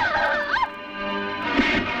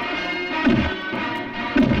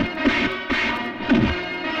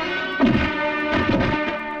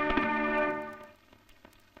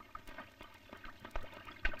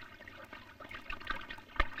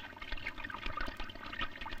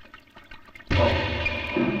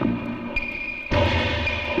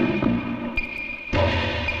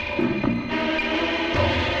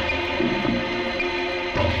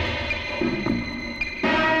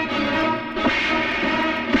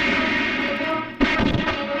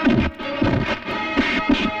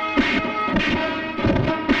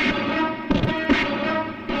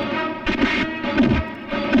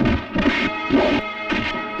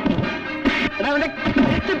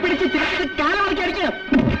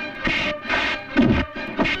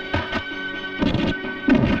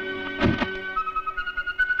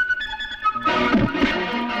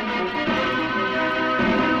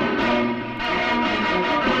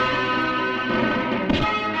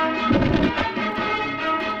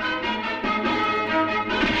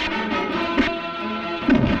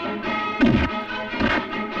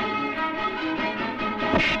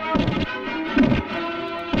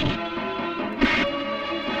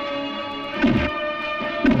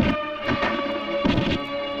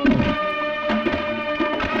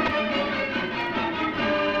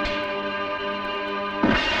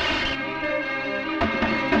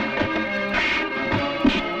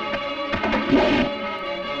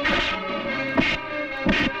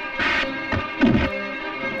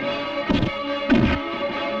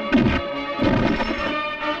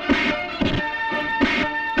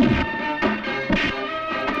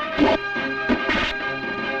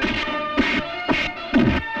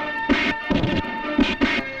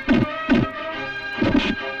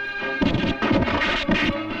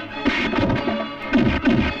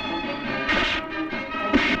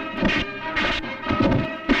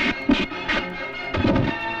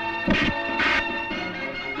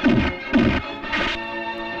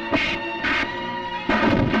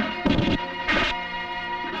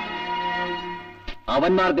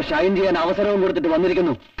 അവന്മാർക്ക് ഷൈൻ ചെയ്യാൻ അവസരവും കൊടുത്തിട്ട്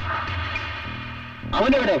വന്നിരിക്കുന്നു.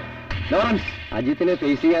 അവനെവിടെ? ലോറൻസ്, അജിത്തിനെ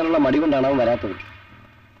ഫേസ് ചെയ്യാനുള്ള മടി കൊണ്ടാണ് അവൻ വരാത്തത്.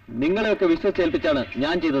 നിങ്ങളെയൊക്കെ വിശ്വസിച്ചേൽപ്പിച്ചാണ്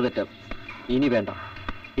ഞാൻ ചെയ്ത തെറ്റ്. ഇനി വേണ്ട.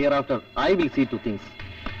 Here after I will see two things.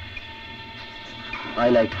 I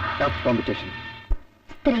like tough competition.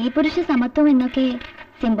 സ്ത്രീ പുരുഷ സമത്വം എന്നൊക്കെ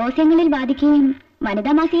സിമ്പോസിയങ്ങളിൽ ബാധിക്കുകയും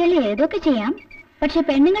വനിതാ മാസികകളിൽ എഴുതൊക്കെ ചെയ്യാം. പക്ഷെ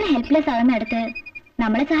പെണ്ണുങ്ങൾ ഹെൽപ്ലെസ് ആകുന്നിടത്ത്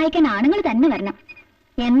നമ്മളെ സഹായിക്കാൻ ആണുങ്ങൾ തന്നെ വരണം.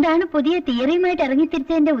 എന്താണ് പുതിയ തിയറിയുമായിട്ട്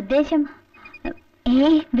ഇറങ്ങിത്തിരിച്ചതിന്റെ ഉദ്ദേശം?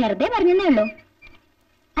 വെറുതെ പറഞ്ഞതേ ഉള്ളൂ.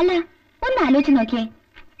 അല്ല, ഒന്ന് ആലോചിച്ച് നോക്കിയേ.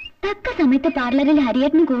 തക്ക സമയത്ത് പാർലറിൽ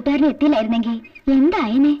ഹരിയേട്ടനും കൂട്ടുകാരനും എത്തിയില്ലായിരുന്നെങ്കിൽ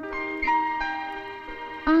എന്തായനെ?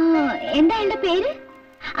 എന്താ എന്റെ പേര്?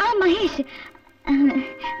 മഹേഷ്.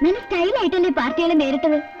 നല്ല സ്റ്റൈലായിട്ടല്ലേ പാർട്ടികളെ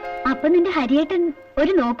നേരിട്ടത്. അപ്പൊ നിന്റെ ഹരിയേട്ടൻ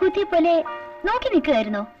ഒരു നോക്കുത്തിയെ പോലെ നോക്കി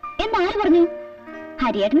നിൽക്കുമായിരുന്നോ എന്നാര് പറഞ്ഞു?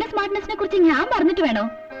 ഹരിയേട്ടന്റെ സ്മാർട്ട്നെസിനെ കുറിച്ച് ഞാൻ പറഞ്ഞിട്ട് വേണോ?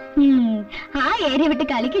 ആ ഏരിയ വിട്ട്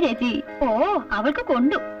കളിക്ക് ചേച്ചി. അവൾക്ക്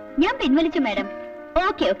കൊണ്ടു. ഞാൻ പിൻവലിച്ചു മാഡം.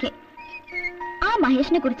 Okay okay. ആ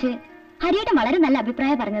മഹേഷിനെ കുറിച്ച് ഹരിയേട്ടൻ വളരെ നല്ല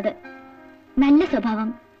അഭിപ്രായം പറഞ്ഞത്. നല്ല സ്വഭാവം,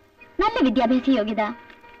 നല്ല വിദ്യാഭ്യാസ യോഗ്യത,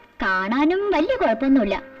 കാണാനും വലിയ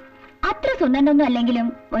കുഴപ്പമൊന്നുമില്ല. അത്ര സുന്ദരനൊന്നും അല്ലെങ്കിലും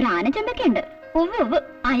ഒരു ആനച്ചന്തൊക്കെ ഉണ്ട്.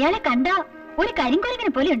 അയാളെ കണ്ട ഒരു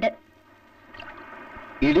കരിങ്കുരങ്ങിനെ പോലെയുണ്ട്.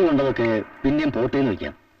 ഇടി കൊണ്ടതൊക്കെ പിന്നെയും പോട്ടേന്ന്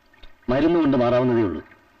വയ്ക്കാം. മരുന്നുകൊണ്ട് മാറാവുന്നതേ ഉള്ളൂ.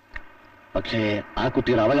 പക്ഷേ ആ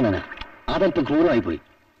കുട്ടിയുടെ അവഗണന അതല്പം ക്രൂരമായി പോയി.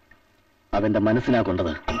 അതെന്റെ മനസ്സിനാ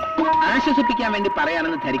കൊണ്ടത്. ആശ്വസിപ്പിക്കാൻ വേണ്ടി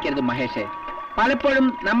പറയാണെന്ന് ധരിക്കരുത് മഹേഷേ. പലപ്പോഴും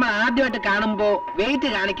നമ്മൾ ആദ്യമായിട്ട് കാണുമ്പോ വെയിറ്റ്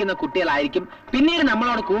കാണിക്കുന്ന കുട്ടികളായിരിക്കും പിന്നീട്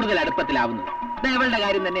നമ്മളോട് കൂടുതൽ അടുപ്പത്തിലാവുന്നത്. ഇവളുടെ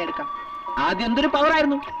കാര്യം തന്നെ എടുക്കാം. ആദ്യം എന്തൊരു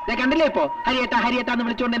പവറായിരുന്നു. കണ്ടില്ലേ ഇപ്പോ ഹരിയേട്ടാ ഹരിയേട്ടാന്ന്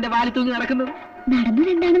വിളിച്ചുകൊണ്ട് എന്റെ വാലി തൂങ്ങി നടക്കുന്നത്. നടന്നത്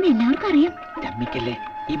എന്താണെന്ന് എല്ലാവർക്കും അറിയാം. ചമ്മിക്കല്ലേ,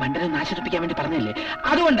 ഈ മണ്ടനെ ആശ്വസിപ്പിക്കാൻ വേണ്ടി പറഞ്ഞല്ലേ.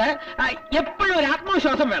 അതുകൊണ്ട് എപ്പോഴും ഒരു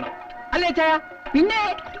ആത്മവിശ്വാസം വേണം, അല്ലേ ചായ? പിന്നെ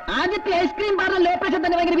ആദ്യത്തെ ഐസ്ക്രീം പാർലർ ലോപ്രേഷൻ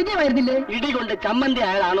തന്നെ ഭയങ്കര വിജയമായിരുന്നില്ലേ? ഇടികൊണ്ട് ചമ്മന്തി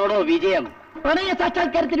ആയതാണോടോ വിജയം? പ്രണയ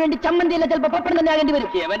സാക്ഷാത്കാരത്തിന് വേണ്ടി ചമ്മന്തിയല്ല ചിലപ്പോ പപ്പടം തന്നെ ആകേണ്ടി വരും.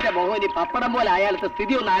 എവന്റെ മോഹനി പപ്പടം പോലെ അയാളത്തെ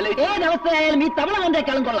സ്ഥിതി ഒന്ന് ആലോചിച്ച് ഏതവസ്ഥയായാലും ഈ തവള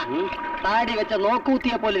വന്നേക്കാളും കൊള്ളാം. താടി വെച്ച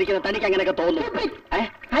നോക്കൂത്തിയെ പോലെ ഇരിക്കുന്ന തനിക്ക് അങ്ങനെയൊക്കെ തോന്നും.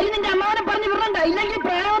 ഹരി നിന്റെ അമ്മാവനെ പറഞ്ഞു വിടണ്ട, ഇല്ലെങ്കിൽ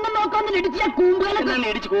പ്രായമൊന്നും നോക്കൊന്നും ഇടിച്ച്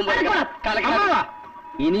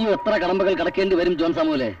ഇനിയും എത്ര കടമ്പകൾ കടക്കേണ്ടി വരും ജോൺ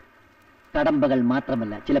സാമുവലെ? കടമ്പകൾ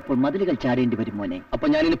മാത്രമല്ല, ചിലപ്പോൾ മതിലുകൾ ചാടേണ്ടി വരും മോനെ. അപ്പൊ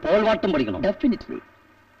ഞാനിനി പോൾവാട്ടും പഠിക്കണം. ഡെഫിനറ്റ്ലി.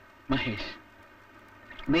 മഹേഷ്,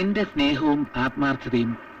 നിന്റെ സ്നേഹവും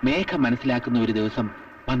ആത്മാർത്ഥതയും മേഘ മനസ്സിലാക്കുന്ന ഒരു ദിവസം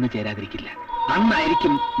വന്നു ചേരാതിരിക്കില്ല.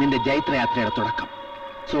 അന്നായിരിക്കും നിന്റെ ജൈത്രയാത്രയുടെ തുടക്കം.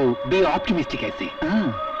 So B optimistic I say.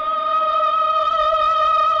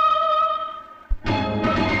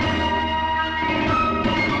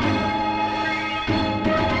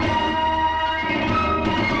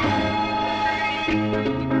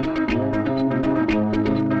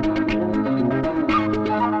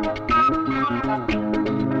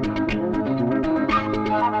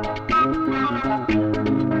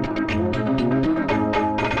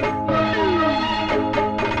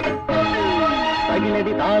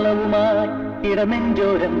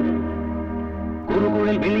 ഇടനെഞ്ചോരം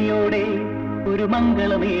കുറുകുഴൽ വിളിയോടെ ഒരു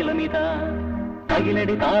മംഗളമേളമിതാ.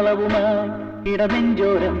 അകിലടി താളവുമായി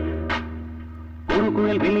ഇടനെഞ്ചോരം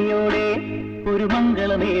കുറുകുഴൽ വിളിയോടെ ഒരു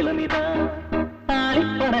മംഗളമേളമിതാ.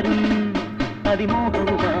 ആളിപ്പടരും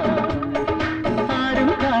അതിമോഹവുമാ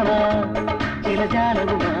ആരും കാണാ ചില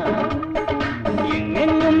ജാലവുമാ.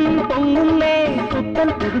 എങ്ങെങ്ങും പൊങ്ങുന്നേ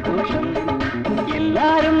പുത്തൻ പുതുഘോഷം.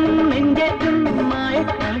 എല്ലാരും നെഞ്ചേറ്റും മായ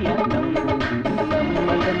കളിയാട്ടം.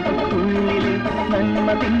 നമ്മളുടെ ഉള്ളിലെ നന്മ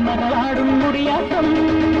തിന്മകളാടും മുടിയാട്ടം.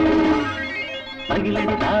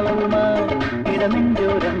 അകിലടി താളവുമായി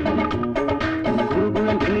ഇടനെഞ്ചോരം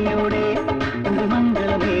കുറുകുഴൽ വിളിയോടെ ഒരു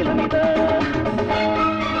മംഗളമേളമിതാ.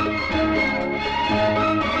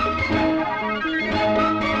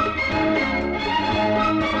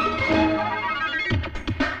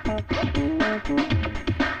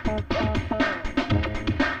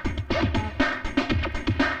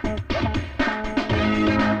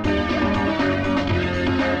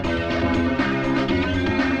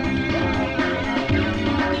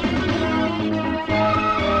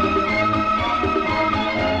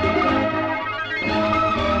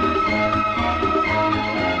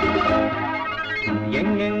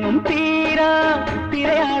 എങ്ങെങ്ങും തീരാ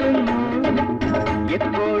തിരയാടുന്നു,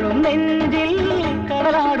 എപ്പോഴും നെഞ്ചിൽ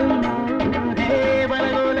കടലാടുന്നു.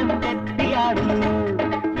 ദേവലോലം തെറ്റിയാടുന്നു.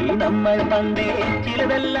 ഈ നമ്മൾ പണ്ടേ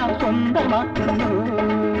ചിലതെല്ലാം സ്വന്തമാക്കുന്നു.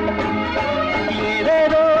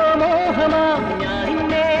 ഏതേതോ മോഹമാം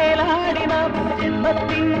ഞാനിന്നേലാടിനാം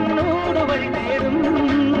ജന്മത്തിനോട് വഴി തേടും.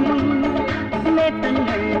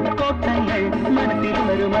 നേട്ടങ്ങൾ കോട്ടങ്ങൾ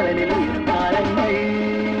മനസ്സിലൊരു മഴലിൽ താരങ്ങൾ.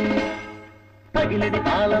 അകിലടി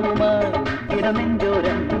താളവുമായി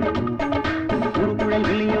ഇടനെഞ്ചോരം കുറുകുഴൽ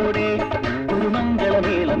വിളിയോടെ ഒരു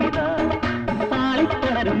മംഗളമേളമിതാ.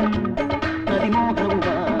 ആളിപ്പടരും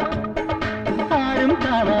അതിമോഹവുമാ ആരും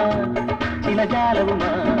കാണാ ചില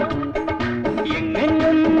ജാലവുമാ.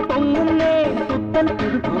 എങ്ങെങ്ങും പൊങ്ങുന്നേ പുത്തൻ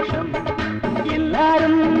പുതുഘോഷം.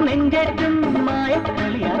 എല്ലാരും നെഞ്ചേറ്റും മായ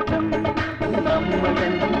കളിയാട്ടം. നമ്മളുടെ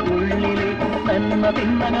ഉള്ളിലെ നന്മ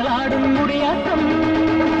തിന്മകളാടും മുടിയാട്ടം.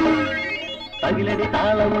 അകിലടി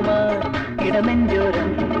താളവുമായി ഇടനെഞ്ചോരം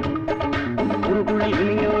കുറുകുഴൽ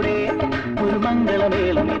വിളിയോടെ ഒരു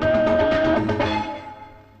മംഗളമേളമിതാ.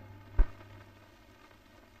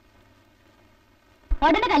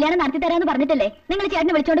 ഉടനെ കല്യാണം നടത്തി തരാന്ന് പറഞ്ഞിട്ടല്ലേ നിങ്ങൾ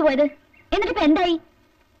ചേട്ടനെ വിളിച്ചോണ്ട് പോയത്? എന്നിട്ടിപ്പോ എന്തായി?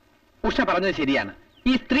 ഉഷ പറഞ്ഞത് ശരിയാണ്.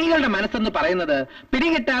 ഈ സ്ത്രീകളുടെ മനസ്സെന്ന് പറയുന്നത്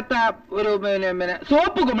പിടികിട്ടാത്ത ഒരു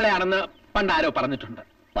സോപ്പ് കുമിളയാണെന്ന് പണ്ടാരോ പറഞ്ഞിട്ടുണ്ട്.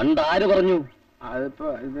 പണ്ടാര് പറഞ്ഞു? അതിപ്പോ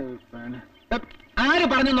ആര്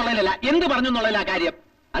പറഞ്ഞു എന്നുള്ളതിലല്ല, എന്ത് പറഞ്ഞു എന്നുള്ളതിലാ കാര്യം.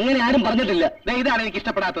 അങ്ങനെ ആരും പറഞ്ഞിട്ടില്ല. ഇതാണ് എനിക്ക്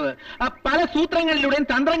ഇഷ്ടപ്പെടാത്തത്. പല സൂത്രങ്ങളിലൂടെയും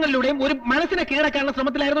തന്ത്രങ്ങളിലൂടെയും ഒരു മനസ്സിനെ കീഴടക്കാനുള്ള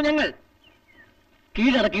ശ്രമത്തിലായിരുന്നു ഞങ്ങൾ.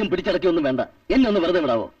 കീഴടക്കിയും പിടിച്ചടക്കിയും ഒന്നും വേണ്ട, എന്നെ ഒന്ന് വെറുതെ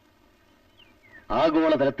വിടാവോ?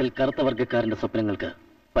 ആഗോളതലത്തിൽ കറുത്ത വർഗ്ഗക്കാരന്റെ സ്വപ്നങ്ങൾക്ക്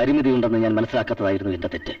പരിമിതിയുണ്ടെന്ന് ഞാൻ മനസ്സിലാക്കാത്തതായിരുന്നു എന്റെ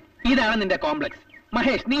തെറ്റ്. ഇതാണ് നിന്റെ കോംപ്ലക്സ്.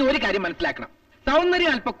 മഹേഷ്, നീ ഒരു കാര്യം മനസ്സിലാക്കണം.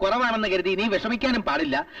 സൗന്ദര്യം അല്പം കുറവാണെന്ന് കരുതി നീ വിഷമിക്കാനും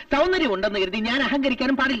പാടില്ല. സൗന്ദര്യം ഉണ്ടെന്ന് കരുതി ഞാൻ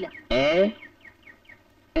അഹങ്കരിക്കാനും പാടില്ല.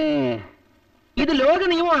 ഇത് ലോക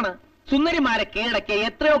നിയമമാണ്. സുന്ദരിമാരെ കീഴടക്കിയ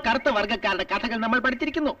എത്രയോ കറുത്ത വർഗ്ഗക്കാരുടെ കഥകൾ നമ്മൾ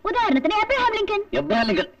പഠിച്ചിരിക്കുന്നു. ഉദാഹരണത്തിന് എബ്രഹാം ലിങ്കൻ.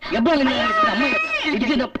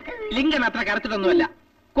 ലിങ്കൻ അത്ര കറുത്തിട്ടൊന്നുമല്ല.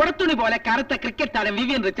 കുടത്തുണി പോലെ കറുത്ത ക്രിക്കറ്റ് താരം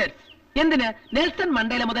വിവിയൻ റിച്ചർഡ്സ്. എന്തിന്? നെൽസൺ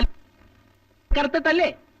മണ്ടേല മുതൽ കറുത്തിട്ടല്ലേ?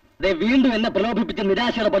 വീണ്ടും എന്നെ പ്രലോഭിപ്പിച്ച്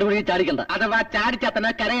നിരാശയുടെ പടുപടി ചാടിക്കണ്ട. അഥവാ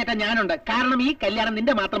ചാടിച്ചാത്തന കരയേറ്റ ഞാനുണ്ട്. കാരണം ഈ കല്യാണം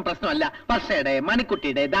നിന്റെ മാത്രം പ്രശ്നമല്ല, വർഷയുടെ,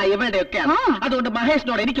 മണിക്കുട്ടിയുടെ, ഇവരുടെ ഒക്കെയാണ്. അതുകൊണ്ട്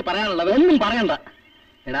മഹേഷിനോട് എനിക്ക് പറയാനുള്ളത് ഒന്നും പറയണ്ട.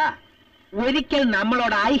 എടാ, ഒരിക്കൽ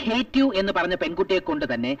നമ്മളോട് ഐ ഹേറ്റ് യു എന്ന് പറഞ്ഞ പെൺകുട്ടിയെ കൊണ്ട്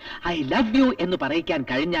തന്നെ ഐ ലവ് യു എന്ന് പറയിക്കാൻ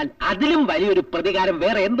കഴിഞ്ഞാൽ അതിലും വലിയൊരു പ്രതികാരം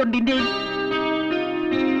വേറെ എന്തുണ്ട് ഇന്ത്യയിൽ?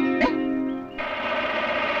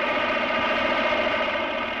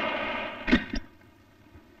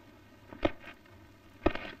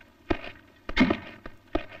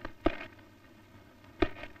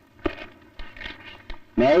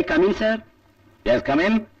 May I come in, sir? Yes, come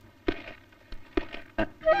in.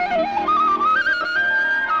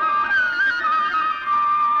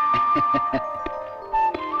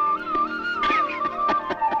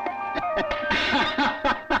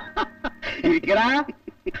 ഇരിക്കടാ.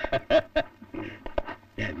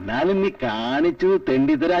 എന്നാലും നീ കാണിച്ചത്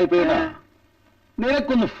തെണ്ടിത്തരായി പോയതാ.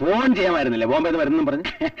 നിനക്കൊന്ന് ഫോൺ ചെയ്യാമായിരുന്നില്ലേ ബോംബെ വരുന്നു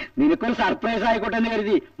പറഞ്ഞ്? നിനക്കൊരു സർപ്രൈസ് ആയിക്കോട്ടെ എന്ന്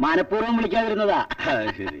കരുതി മനഃപൂർവ്വം വിളിക്കാതിരുന്നതാ.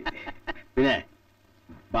 ശരി. പിന്നെ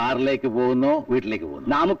ബാറിലേക്ക് പോകുന്നോ വീട്ടിലേക്ക് പോകുന്നു?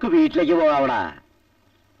 നമുക്ക് വീട്ടിലേക്ക് പോകാവടാ.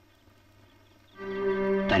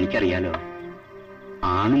 തനിക്കറിയാലോ,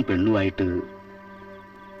 ആണും പെണ്ണുമായിട്ട്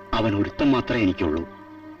അവൻ ഒരുത്തം മാത്രമേ എനിക്കുള്ളൂ.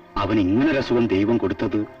 അവൻ ഇങ്ങനൊരസുഖം ദൈവം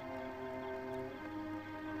കൊടുത്തത്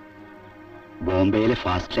ബോംബെയിലെ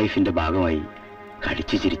ഫാസ്റ്റ് ലൈഫിന്റെ ഭാഗമായി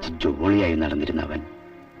കടിച്ചു ചിരിച്ച് ജോളിയായി നടന്നിരുന്നവൻ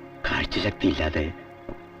കാഴ്ചശക്തിയില്ലാതെ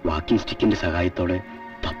വാക്കിംഗ് സ്റ്റിക്കിന്റെ സഹായത്തോടെ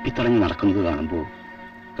തപ്പിത്തടഞ്ഞ് നടക്കുന്നത് കാണുമ്പോൾ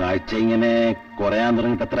കാഴ്ച ഇങ്ങനെ കുറയാൻ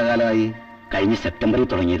തുടങ്ങിയിട്ട് എത്ര കാലമായി? കഴിഞ്ഞ സെപ്റ്റംബറിൽ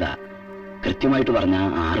തുടങ്ങിയതാ. കൃത്യമായിട്ട് പറഞ്ഞ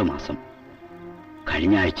 6 മാസം.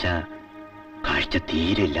 കഴിഞ്ഞ ആഴ്ച കാഴ്ച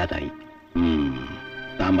തീരെ ഇല്ലാതായി.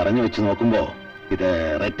 താൻ പറഞ്ഞു വെച്ച് നോക്കുമ്പോ ഇത്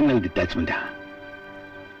റെറ്റിനൽ ഡിറ്റാച്ച്മെന്റാ.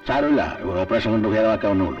 സാരമില്ല, ഓപ്പറേഷൻ കൊണ്ട്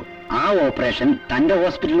ഭേദമാക്കാവുന്നേ ഉള്ളൂ. ആ ഓപ്പറേഷൻ തന്റെ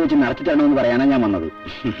ഹോസ്പിറ്റലിൽ വെച്ച് നടത്തി തരണമെന്ന് പറയാനാണ് ഞാൻ വന്നത്.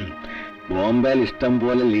 ബോംബെയിൽ ഇഷ്ടം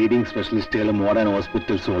പോലെ ലീഡിംഗ് സ്പെഷ്യലിസ്റ്റുകളും മോഡേൺ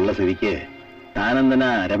ഹോസ്പിറ്റൽസും ഉള്ള സ്ഥിതിക്ക് താനെന്തിനാ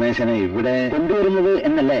രമേശനെ ഇവിടെ കൊണ്ടുവരുന്നത്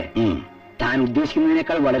എന്നല്ലേ? താൻ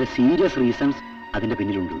ഉദ്ദേശിക്കുന്നതിനേക്കാൾ വളരെ സീരിയസ് റീസൺസ് അതിന്റെ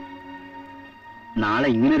പിന്നിലുണ്ട്. നാളെ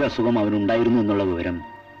ഇങ്ങനൊരു അസുഖം അവനുണ്ടായിരുന്നു എന്നുള്ള വിവരം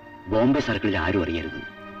ബോംബെ സർക്കിളിൽ ആരും അറിയരുത്.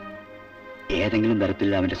 ഏതെങ്കിലും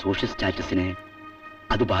തരത്തിൽ അവന്റെ സോഷ്യൽ സ്റ്റാറ്റസിനെ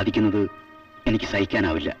അത് ബാധിക്കുന്നത് എനിക്ക്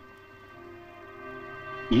സഹിക്കാനാവില്ല.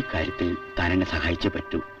 ഈ കാര്യത്തിൽ താൻ എന്നെ സഹായിച്ചേ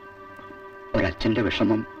പറ്റൂ. ഒരച്ഛന്റെ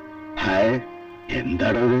വിഷമം. ഹായ്,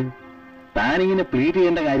 എന്താടോ ഇത്? താനിങ്ങനെ പ്ലീഡ്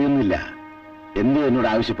ചെയ്യേണ്ട കാര്യമൊന്നുമില്ല. എന്തോ എന്നോട്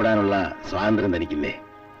ആവശ്യപ്പെടാനുള്ള സ്വാതന്ത്ര്യം തനിക്കില്ലേ?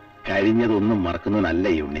 കഴിഞ്ഞതൊന്നും മറക്കുന്നതല്ല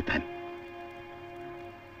ഈ ഉണ്ണിത്താൻ.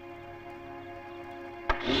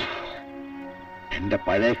 എന്റെ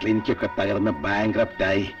പഴയ ക്ലിനിക്കൊക്കെ തകർന്ന്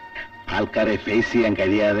ബാങ്ക്രപ്റ്റായി ആൾക്കാരെ ഫേസ് ചെയ്യാൻ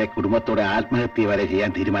കഴിയാതെ കുടുംബത്തോടെ ആത്മഹത്യ വരെ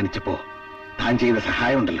ചെയ്യാൻ തീരുമാനിച്ചപ്പോ താൻ ചെയ്ത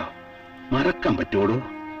സഹായം ഉണ്ടല്ലോ, മറക്കാൻ പറ്റുമോടോ?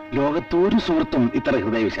 ലോകത്തൊരു സുഹൃത്തും ഇത്ര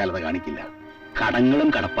ഹൃദയവിശാലത കാണിക്കില്ല. കടങ്ങളും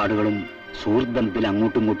കടപ്പാടുകളും സുഹൃത്ത് ബന്ധത്തിൽ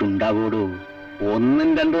അങ്ങോട്ടും ഇങ്ങോട്ടും ഉണ്ടാവോടോ? 1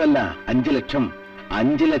 2 അല്ല, 5 ലക്ഷം.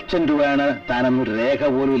 5 ലക്ഷം രൂപയാണ് താനൊന്നും രേഖ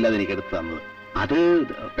പോലും ഇല്ലാതെ എനിക്ക് എടുത്തു തന്നത്. അത്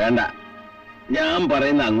വേണ്ട, ഞാൻ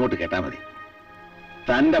പറയുന്ന അങ്ങോട്ട് കേട്ടാ മതി.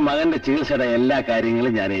 തന്റെ മകന്റെ ചികിത്സയുടെ എല്ലാ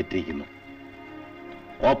കാര്യങ്ങളും ഞാൻ ഏറ്റിരിക്കുന്നു.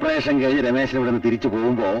 ഓപ്പറേഷൻ കഴിഞ്ഞ് രമേശൻ ഇവിടെ നിന്ന് തിരിച്ചു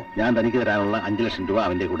പോകുമ്പോ ഞാൻ തനിക്ക് തരാനുള്ള 5 ലക്ഷം രൂപ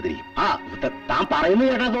അവന്റെ കൊടുത്തിരിക്കും. താൻ പറയുന്നത്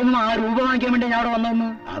കേട്ടാ തോന്നുന്നു ആ രൂപ വാങ്ങിക്കാൻ വേണ്ടി ഞാൻ അവിടെ വന്നതെന്ന്.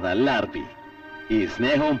 അതല്ല ആർപ്പി, ഈ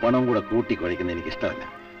സ്നേഹവും പണവും കൂടെ കൂട്ടിക്കുഴയ്ക്കുന്നത് എനിക്ക് ഇഷ്ടമല്ല.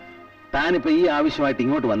 താനിപ്പോ ഈ ആവശ്യമായിട്ട്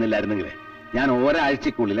ഇങ്ങോട്ട് വന്നില്ലായിരുന്നെങ്കിൽ ഞാൻ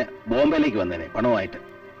ഒരാഴ്ചക്കുള്ളിൽ ബോംബെയിലേക്ക് വന്നേനെ പണവുമായിട്ട്.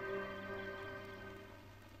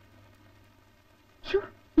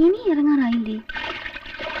 ഇനി ഇറങ്ങാറായില്ലേ?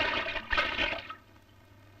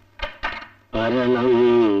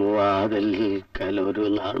 വാതിൽക്കലൊരു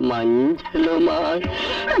നാൾ മഞ്ചലുമായി.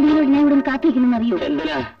 ഞാൻ ഇവിടെ കാത്തിരിക്കുന്നു അറിയോ?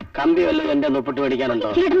 എന്തിനാ? കമ്പി വല്ലതും എന്റെ ഒപ്പിട്ട് മേടിക്കാനുണ്ടോ?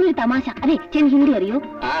 ചേട്ടനൊരു തമാശ. അതെ, ചേട്ടൻ ഹിന്ദി അറിയോ?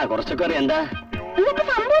 ആ, കുറച്ചൊക്കെ അറിയാം. എന്താ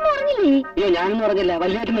സംഭവം പറഞ്ഞില്ലേ? അയ്യോ, ഞാനൊന്നും പറഞ്ഞില്ല.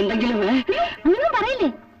 വലിയായിട്ടും എന്തെങ്കിലും ഒന്നും പറയില്ലേ?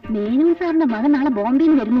 മേനോൻ സാറിന്റെ മകൻ നാളെ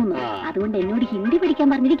ബോംബെയിൽ വരുന്നു. അതുകൊണ്ട് എന്നോട് ഹിന്ദി പഠിക്കാൻ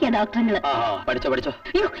പറഞ്ഞിരിക്കുക ഡോക്ടറുകള്. പഠിച്ചോ പഠിച്ചോ.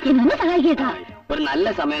 അയ്യോ, എന്നൊന്ന് സഹായിക്കേട്ടാ. ഒരു നല്ല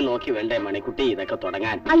സമയം നോക്കി വേണ്ടേ മണിക്കുട്ടി ഇതൊക്കെ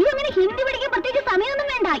തുടങ്ങാൻ? അയ്യോ, അങ്ങനെ ഹിന്ദി പഠിക്കാൻ പ്രത്യേകിച്ച് സമയമൊന്നും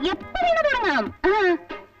വേണ്ട, എപ്പോ വേണം തുടങ്ങാം.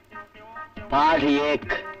 അയ്യോ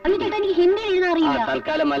ചേട്ടാ, എനിക്ക് ഹിന്ദി എഴുതാൻ അറിയില്ല.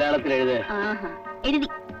 തൽക്കാലം മലയാളത്തിൽ എഴുത്. എഴുതി.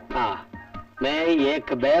 मैं एक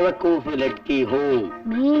बेवकूफ लड़की हूँ.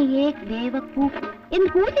 मैं एक बेवकूफ. എന്ന്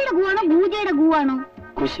പൂച്ചയുടെ കൂവാണോ പൂജയുടെ കൂവാണോ?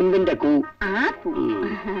 കുശുമ്പിന്റെ കൂ.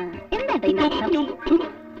 എന്താ ഇതിനർത്ഥം?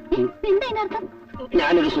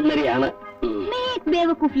 ഞാനൊരു സുന്ദരിയാണ്. मैं एक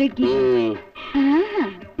बेवकूफ लड़की.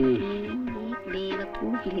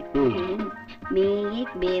 बेवकूफ लड़की. मैं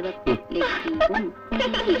एक बेवकूफ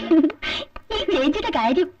लड़की हूँ. ഈ ചേച്ചിയുടെ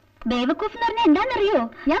കാര്യം ബേവക്കൂഫ് എന്ന് പറഞ്ഞാൽ എന്താണെന്നറിയോ?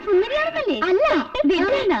 ഞാൻ സുന്ദരിയാണെന്നല്ലേ? അല്ല,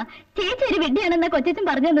 വിഡ്ഢിയാണെന്നാ. ചേച്ചി ഒരു വിഡ്ഢിയാണെന്നാ കൊച്ചച്ഛൻ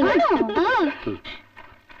പറഞ്ഞു.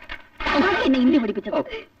 എന്നെ ഹിന്ദി പഠിപ്പിച്ചത്.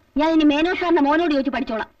 ഞാൻ ഇനി മേനോ സാറിന്റെ മോനോട് ചോദിച്ചു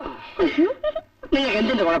പഠിച്ചോളാം. നിങ്ങൾക്ക്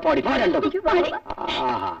എന്തിന്റെ കുഴപ്പമാടി?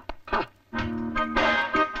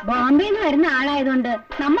 ബോംബെന്ന് വരുന്ന ആളായതുകൊണ്ട്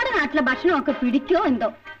നമ്മുടെ നാട്ടിലെ ഭക്ഷണമൊക്കെ പിടിക്കോ എന്തോ.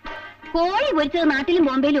 കോഴി പൊരിച്ചത് നാട്ടിലും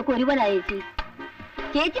ബോംബെയിലും ഒക്കെ ഒരുപോലെ ചേച്ചി.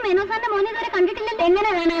 ചേച്ചി മേനോ സാറിന്റെ മോനെ ഇതുവരെ കണ്ടിട്ടില്ലല്ലോ. എങ്ങനെ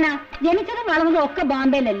കാണാനാ? ജനിച്ചതും വളർന്നതും ഒക്കെ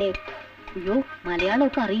ബോംബെയിലല്ലേ. അയ്യോ,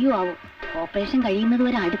 മലയാളമൊക്കെ അറിയോ ആവോ? ഓപ്പറേഷൻ കഴിയുന്നത്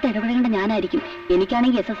വരെ അടുത്ത് ഇടപെടേണ്ട ഞാനായിരിക്കും.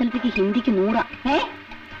 എനിക്കാണെങ്കിൽ SSLCക്ക് ഹിന്ദിക്ക് 100.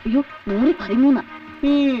 അയ്യോ, 113.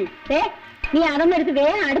 നീ അതൊന്നും എടുത്ത്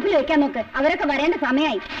വേഗം അടുപ്പിൽ വെക്കാൻ നോക്ക്. അവരൊക്കെ വരേണ്ട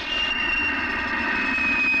സമയമായി.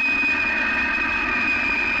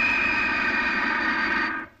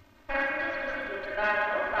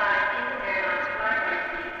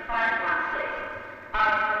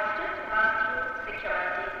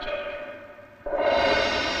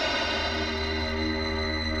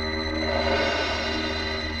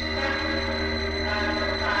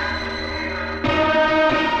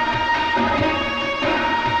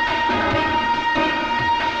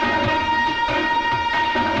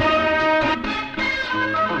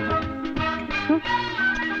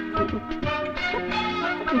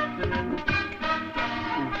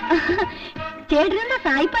 ചേട്ടനെന്താ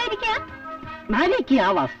സായിപ്പായിരിക്കാ?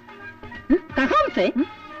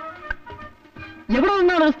 എവിടെ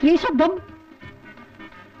നിന്നാണ് സ്ത്രീ ശബ്ദം?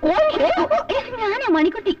 ഞാനാ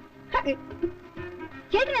മണിക്കുട്ടി.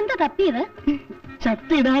 ചേട്ടൻ എന്താ തപ്പിയത്?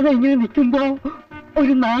 ചത്തിടാതെ ഇങ്ങനെ നിൽക്കുമ്പോ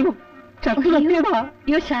ഒരു നാടും ചത്തി തട്ടിയതാ.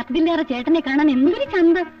 അയ്യോ, ഷർട്ടില്ലാതെ ചേട്ടനെ കാണാൻ എന്തൊരു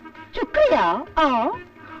ചന്തം. ശുക്രിയാ.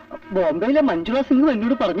 ബോംബെയിലെ മഞ്ജുള സിംഗ്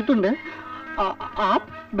എന്നോട് പറഞ്ഞിട്ടുണ്ട്, ആ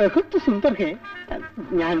ബഹുത്ത് സുന്ദർ ഹേ.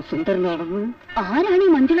 ഞാൻ സുന്ദരനാണെന്ന്. ആരാണ് ഈ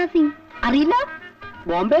മഞ്ജുള സിംഗ്? അറിയില്ല.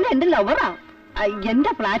 ബോംബെയിലെ എന്റെ ലവറാ.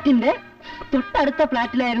 എന്റെ ഫ്ലാറ്റിന്റെ തൊട്ടടുത്ത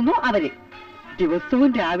ഫ്ലാറ്റിലായിരുന്നു അവര്. ദിവസവും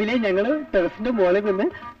രാവിലെ ഞങ്ങള് ടെറസിന്റെ മുകളിൽ നിന്ന്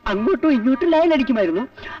അങ്ങോട്ടും ഇങ്ങോട്ടും ലൈൻ അടിക്കുമായിരുന്നു.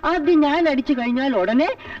 ആദ്യം ഞാൻ അടിച്ചു കഴിഞ്ഞാൽ ഉടനെ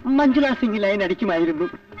മഞ്ജുള സിംഗ് ലൈൻ അടിക്കുമായിരുന്നു.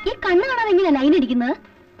 ഈ കണ്ണ് കാണാൻ എങ്ങനെയാ ലൈൻ അടിക്കുന്നത്?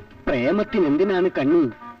 പ്രേമത്തിന് എന്തിനാണ് കണ്ണ്?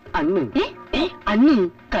 അണ്ണ് അണ്ണി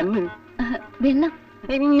കണ്ണ്. വെള്ളം?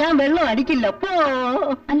 ഞാൻ വെള്ളം അടിക്കില്ല. അപ്പോ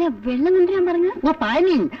അല്ല, വെള്ളം എന്തിനാ പറഞ്ഞ?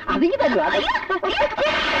 പാനി അതിങ്ങല്ലോ.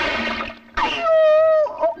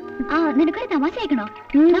 നിനക്കൊരു തമാശ കേൾക്കണോ?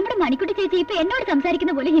 നമ്മുടെ മണിക്കുട്ടി ചേച്ചി ഇപ്പൊ എന്നോട്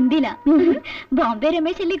സംസാരിക്കുന്ന പോലെ ഹിന്ദിയിലാ. ബോംബെ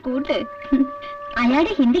രമേശ് അല്ലേ കൂട്ട്.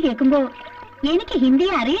 അയാളുടെ ഹിന്ദി കേൾക്കുമ്പോ എനിക്ക്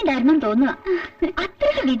ഹിന്ദിയെ അറിയണ്ടായിരുന്നു തോന്നുക.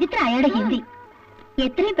 അത്രയ്ക്ക് വിചിത്ര അയാളുടെ ഹിന്ദി.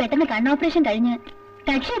 എത്രയും പെട്ടെന്ന് കണ്ണോപ്പറേഷൻ കഴിഞ്ഞ്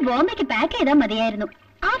കക്ഷി ബോംബെക്ക് പാക്ക് ചെയ്താൽ മതിയായിരുന്നു.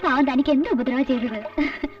 ആ പാവം തനിക്ക് എന്ത് ഉപദ്രവം ചെയ്തത്?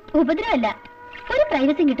 ഉപദ്രവമല്ല, ഒരു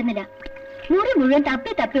പ്രൈവസിയും കിട്ടുന്നില്ല. മുറി മുഴുവൻ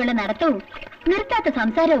തപ്പി തപ്പിയുള്ള നടത്തവും നിർത്താത്ത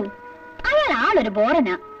സംസാരവും. അയാൾ ആളൊരു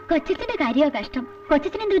ബോറനാ. കൊച്ചച്ഛന്റെ കാര്യമാ കഷ്ടം.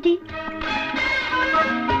 കൊച്ചച്ഛൻ എന്ത് പറ്റി?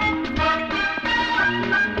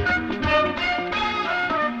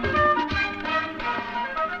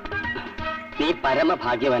 നീ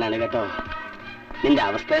പരമഭാഗ്യവാനാണ് കേട്ടോ. നിന്റെ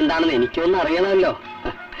അവസ്ഥ എന്താണെന്ന് എനിക്കൊന്നും അറിയണമല്ലോ.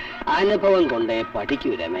 അനുഭവം കൊണ്ടേ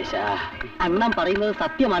പഠിക്കൂ രമേശ. അണ്ണൻ പറയുന്നത്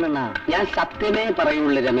സത്യമാണെന്നാ. ഞാൻ സത്യമേ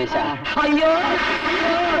പറയുള്ളൂ രമേശ. അയ്യോ,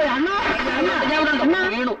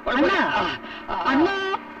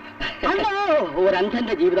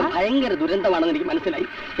 ഒരന്ധന്റെ ജീവിതം ഭയങ്കര ദുരന്തമാണെന്ന് എനിക്ക് മനസ്സിലായി.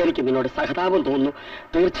 എനിക്ക് നിന്നോട് സഹതാപം തോന്നുന്നു.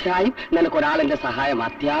 തീർച്ചയായും നിനക്കൊരാളെന്റെ സഹായം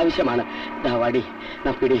അത്യാവശ്യമാണ്. വടി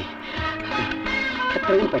പിടി.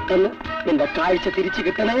 എത്രയും പെട്ടെന്ന് നിന്റെ കാഴ്ച തിരിച്ചു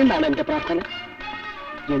കിട്ടണമെന്നാണ് എന്റെ പ്രാർത്ഥന.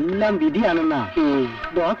 എല്ലാം വിധിയാണെന്നാ.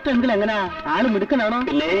 ഡോക്ടർ എങ്കിൽ എങ്ങനാ? ആള് മിടുക്കനാണോ?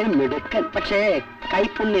 പിന്നെ മിടുക്കൻ, പക്ഷേ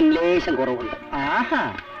കൈപ്പുണ്യം ലേശം കുറവുണ്ട്. ആഹാ.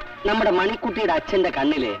 നമ്മുടെ മണിക്കുട്ടിയുടെ അച്ഛന്റെ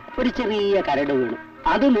കണ്ണില് ഒരു ചെറിയ കരട് വീണു.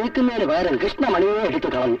 അത് നീക്കുന്നതിന് പകരം കൃഷ്ണമണിയെ എടുത്തു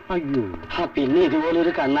കളഞ്ഞു. അയ്യോ. പിന്നെ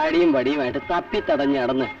ഇതുപോലൊരു കണ്ണാടിയും വടിയുമായിട്ട് തപ്പിത്തടഞ്ഞ്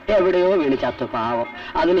നടന്ന് എവിടെയോ വീണ് ചത്തു പാവം.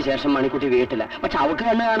 അതിനുശേഷം മണിക്കുട്ടി വീട്ടില്ല. പക്ഷെ അവൾക്ക്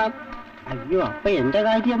കണ്ണ് കാണാം. അയ്യോ, അപ്പൊ എന്റെ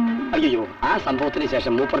കാര്യം? അയ്യോ, ആ സംഭവത്തിന്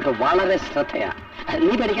ശേഷം മൂപ്പർക്ക് വളരെ ശ്രദ്ധയാ.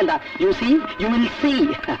 നീ പഠിക്കണ്ട. You see, you will see.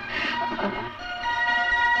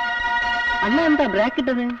 അണ്ണ എന്താ ബ്രേക്ക്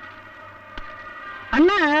ഇട്ടത്?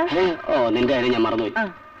 അണ്ണ. ഓ, നിന്റെ കാര്യം ഞാൻ മറന്നുപോയി.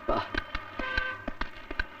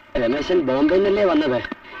 രമേശൻ ബോംബെ നിന്നല്ലേ വന്നത്?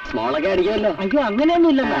 സ്മോളൊക്കെ അടിക്കുമല്ലോ. അയ്യോ,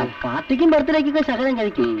 അങ്ങനെയൊന്നുമില്ല. പാർട്ടിക്കും ബർത്ത്ഡേക്കൊക്കെ ശകലം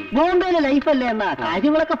കഴിക്കും. ബോംബെയിലെ ലൈഫല്ലേ എന്നാ.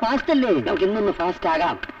 കാര്യങ്ങളൊക്കെ ഫാസ്റ്റ് അല്ലേ? നമുക്ക് ഇന്നൊന്ന് ഫാസ്റ്റ്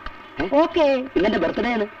ആകാം. ഓക്കെ. ഇന്നെന്റെ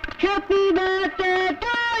ബർത്ത്ഡേ ആണ്. Happy birthday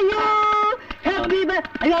to you. Happy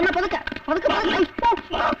birthday. അയ്യോ അണ്ണ, പതുക്കെ പതുക്കെ.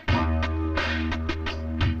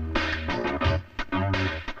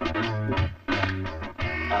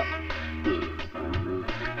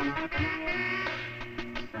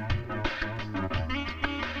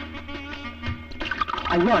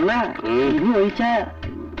 അയ്യോ അണ്ണ, ഇനി ഒഴിച്ചാ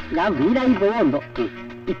ഞാൻ വീരായി പോവുണ്ടോ?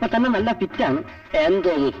 ഇപ്പൊ തന്നെ നല്ല ഫിറ്റാണ്.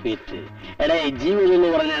 എന്തോന്ന് ഫിറ്റ്? എടേ, ജീവിതം എന്ന്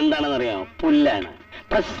പറഞ്ഞാൽ എന്താണെന്ന് അറിയാമോ? പുല്ലാണ്.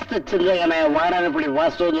 പ്രശസ്ത ചിന്തകനായ വാരാനപ്പള്ളി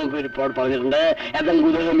വാസ്തവ പറഞ്ഞിട്ടുണ്ട് അതം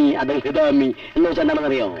ഗുദാമി അതം ഹിതാമി എന്ന് വെച്ചാൽ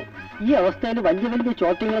എന്താണെന്നറിയാമോ? ഈ അവസ്ഥയിൽ വലിയ വലിയ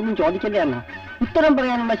ചോദ്യങ്ങളൊന്നും ചോദിക്കേണ്ടതാണ്. ഉത്തരം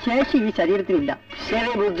പറയാനുള്ള ശേഷി ഈ ശരീരത്തിനില്ല.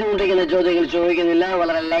 ശരി, ബുദ്ധിമുട്ടിക്കുന്ന ചോദ്യങ്ങൾ ചോദിക്കുന്നില്ല,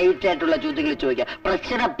 വളരെ ലൈറ്റ് ആയിട്ടുള്ള ചോദ്യങ്ങൾ ചോദിക്കുക.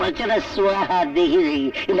 പ്രചര സ്വാഹ ദേഹി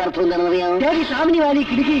ഇതിന്റെ അർത്ഥം എന്താണെന്നറിയാമോ? സാമിനി വാലി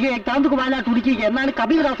കിടക്കുക താന്തുകുമാല തുടിക്കുക എന്നാണ്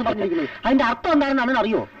കബീർദാസ് പറഞ്ഞിരിക്കുന്നത്. അതിന്റെ അർത്ഥം എന്താണെന്നാണ്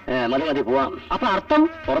അറിയോ? മതി പോവാം. അപ്പൊ അർത്ഥം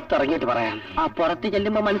പുറത്തിറങ്ങിയിട്ട് പറയാം. ആ പുറത്ത്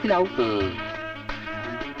ചെല്ലുമ്പോ മനസ്സിലാവും.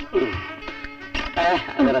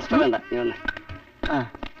 റെസ്റ്റോറന്റ് നീ വന്നേ.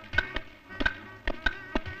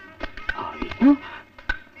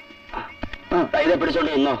 ഇതെ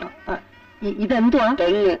പിടിച്ചോണ്ട് നിന്നോ. ഇതെന്തുവാ?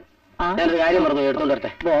 തെങ്ങ്. ഞാനൊരു കാര്യം പറഞ്ഞു, എടുത്തോണ്ട്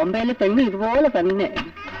വരട്ടെ. ബോംബെയിലെ തെങ്ങ് ഇതുപോലെ തന്നെ.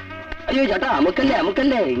 അയ്യോ ചേട്ടാ,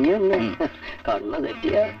 അമുക്കല്ലേ ഇങ്ങനെ കണ്ണ്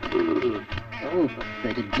തെറ്റിയ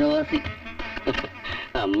ദരിദ്രവാസി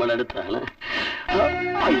നമ്മളടുത്താണ്.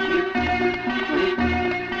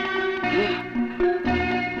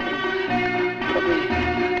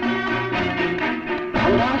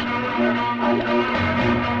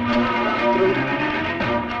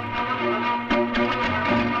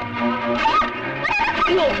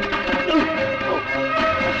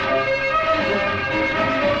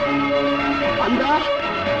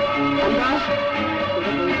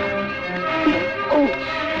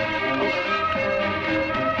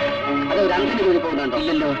 അത് ഒരു അഞ്ചിന് കൂടി പോകുന്നുണ്ടോ?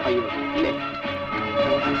 ഇല്ലല്ലോ. അയ്യോ ഇല്ലേ.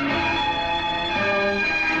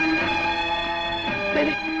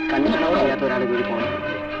 കണ്ണുകളോടാത്ത ഒരാൾ കൂടി പോകണം.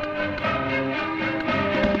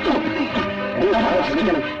 എന്താ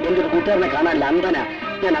ശ്രമിക്കണം, എന്റെ ഒരു കൂട്ടുകാരനെ കാണാനില്ല, അന്ധന.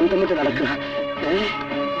 ഞാൻ അന്തമിട്ട് നടക്കുക.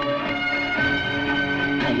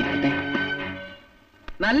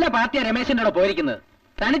 നല്ല പാർട്ടിയാ രമേശന്റെ കൂടെ പോയിരിക്കുന്നത്.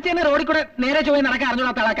 തനിച്ചെന്നെ റോഡിൽ കൂടെ നേരെ ചോയി നടക്കാൻ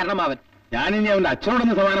അറിഞ്ഞൂടാത്ത ആളാ കരണമാവൻ. ഞാനിനി അവന്റെ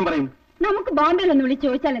അച്ഛനോടൊന്ന് സമാനം പറയും. നമുക്ക് ബോംബെയിലൊന്ന് വിളിച്ച്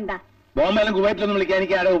ചോദിച്ചാൽ എന്താ? ബോംബെയിലും കുവൈറ്റിലൊന്നും വിളിക്കാൻ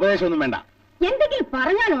എനിക്ക് ആരുടെ ഉപദേശമൊന്നും വേണ്ട. എന്തെങ്കിലും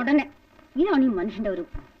പറഞ്ഞാൽ ഉടനെ. ഇതാണ് ഈ മനുഷ്യന്റെ ഒരു.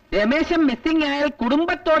 രമേശൻ മിസ്സിംഗ് ആയാൽ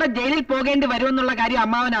കുടുംബത്തോടെ ജയിലിൽ പോകേണ്ടി വരുമെന്നുള്ള കാര്യം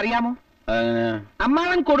അമ്മാവൻ അറിയാമോ?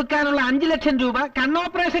 അമ്മാവൻ കൊടുക്കാനുള്ള 5 ലക്ഷം രൂപ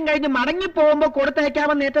കണ്ണോപ്പറേഷൻ കഴിഞ്ഞ് മടങ്ങി പോകുമ്പോ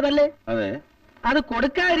കൊടുത്തയക്കാമെന്ന് ഏറ്റതല്ലേ? അതെ. അത്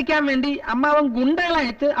കൊടുക്കാതിരിക്കാൻ വേണ്ടി അമ്മാവൻ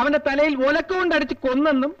ഗുണ്ടകളയച്ച് അവന്റെ തലയിൽ ഒലക്കൊണ്ടടിച്ച്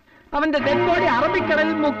കൊന്നെന്നും അവന്റെ ഡെഡ് ബോഡി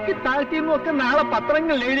അറബിക്കടലിൽ മുക്കി താഴ്ത്തിയെന്നും ഒക്കെ നാളെ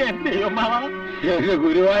പത്രങ്ങളിൽ എഴുതിയ എന്ത് ചെയ്യും അമ്മാവ?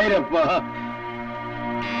 ഗുരുവായൂരപ്പ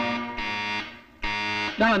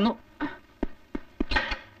വന്നു.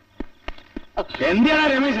 എന്തിനാ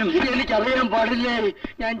രമേശൻ? എനിക്കറിയാൻ പാടില്ലേ,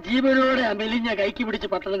 ഞാൻ ജീവനോടെ മെലിഞ്ഞ കൈക്ക് പിടിച്ച്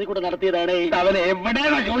പട്ടണത്തിൽ കൂടെ നടത്തിയതാണ്. അവൻ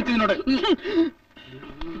എവിടെയാണോ ചോദിച്ചതിനോട്?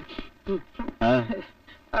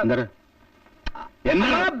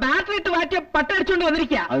 ബാറ്ററി ഇട്ട് മാറ്റിയ പട്ടടിച്ചോണ്ട്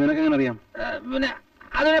വന്നിരിക്കുക. അത് നിനക്ക് എങ്ങനെ അറിയാം? പിന്നെ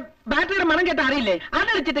അത് ബാറ്ററിയുടെ മണം കേട്ട അറിയില്ലേ?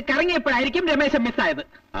 അതടിച്ചിട്ട് കറങ്ങിയപ്പോഴായിരിക്കും രമേശൻ മിസ്സായത്.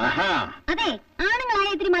 അതെ, ആണുങ്ങളായ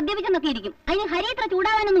ഇത്തിരി മദ്യപിച്ചെന്നൊക്കെ ഇരിക്കും. അതിന് ഹരി ഇത്ര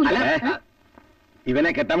ചൂടാവാനൊന്നും ഇല്ല.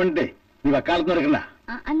 ഇവനെ കെട്ടാൻ വേണ്ടിട്ടേ നീ വക്കാലത്ത് നടക്കണ്ട.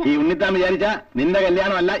 അല്ല, ഈ ഉണ്ണിത്താൻ വിചാരിച്ച നിന്റെ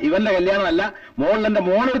കല്യാണമല്ല ഇവന്റെ കല്യാണമല്ല, മോളിലെന്റെ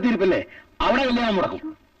മോളെടുത്തിരിപ്പില്ലേ അവിടെ കല്യാണം മുടക്കും.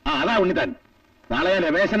 അതാ ഉണ്ണിത്താൻ. നാളെ ഞാൻ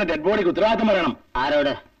രമേശന്റെ ഡെഡ് ബോഡിക്ക് ഉത്തരവാദിത്തം പറയണം.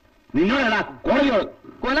 ആരോട്? നിന്നോടല്ല, കോടതിയോട്.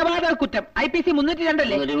 കൊലപാതക കുറ്റം IPC 302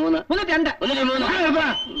 അല്ലേ? 302.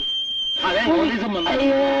 അതെ, പോലീസും വന്നു.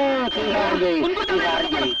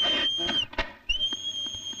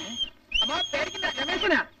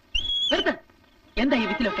 രമേശനാ നിർത്ത്. എന്താ ഈ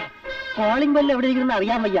വിസിലൊക്കെ? കോളിംഗ് ബെല്ല് എവിടെ ഇരിക്കുന്ന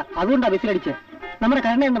അറിയാൻ വയ്യ, അതുകൊണ്ടാ വിസിലടിച്ച്. നമ്മുടെ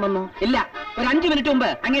കരുണ എന്ന് വന്നോ? ഇല്ല, ഒരു 5 മിനിറ്റ് മുമ്പ്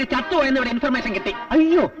അങ്ങനെ ചത്തുപോയെന്ന് ഇവിടെ ഇൻഫർമേഷൻ കിട്ടി.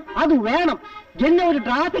 അയ്യോ, അത് വേണം. എന്നെ ഒരു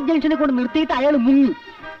ട്രാഫിക് ജംഗ്ഷനെ കൊണ്ട് നിർത്തിയിട്ട് അയാൾ മുങ്ങി.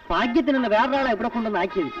 ഭാഗ്യത്തിനുള്ള വേറൊരാളെ ഇവിടെ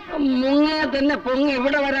കൊണ്ടുവന്നാക്കിയത്. മുങ്ങിയാ തന്നെ പൊങ്ങി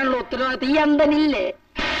ഇവിടെ വരാനുള്ള ഉത്തരവാദിത്തം ഈ അന്തനില്ലേ?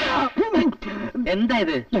 എന്താ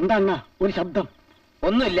ഇത്? എന്താ ഒരു ശബ്ദം?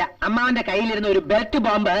 ഒന്നുമില്ല, അമ്മാവന്റെ കയ്യിലിരുന്ന ഒരു ബെൽറ്റ്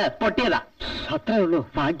ബോംബ് പൊട്ടിയതാ. അത്രേ ഉള്ളൂ.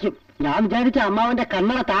 ഭാഗ്യം. ഞാൻ വിചാരിച്ച അമ്മാവന്റെ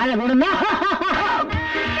കണ്ണട താഴെ വീണെന്ന.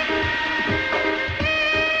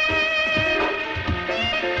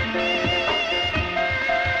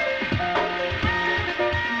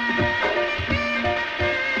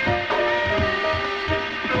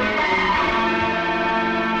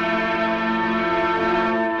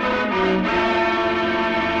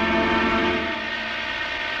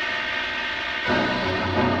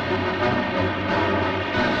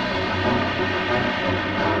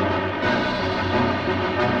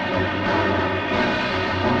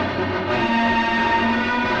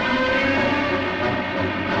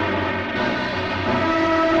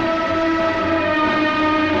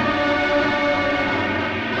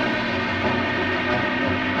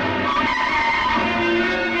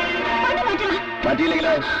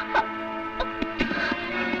 പറ്റിയില്ലെങ്കിലോ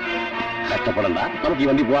കഷ്ടപ്പെടണ്ട, നമുക്ക് ഈ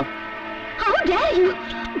വണ്ടി പോവാം.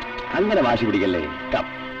 അങ്ങനെ വാശി പിടിക്കല്ലേ. Come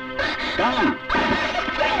come.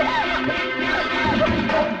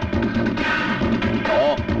 ഓ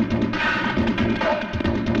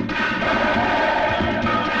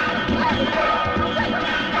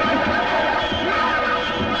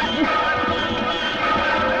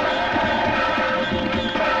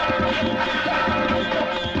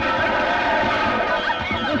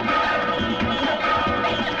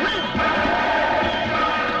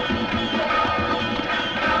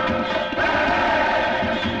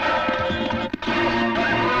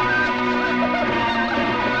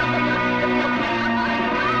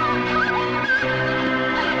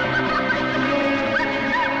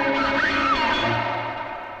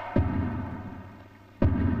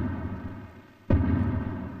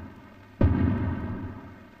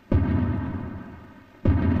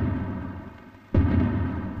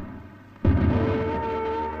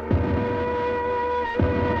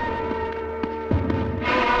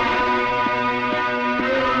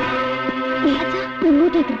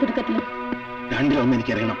ഇത്ര തിടുക്കത്തിലും? രണ്ടിലൊന്നും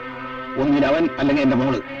എനിക്കറിയണം. ഒന്നിൽ അവൻ അല്ലെങ്കിൽ എന്റെ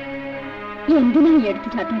മോള്. എന്തിനാ ഈ എടുത്തു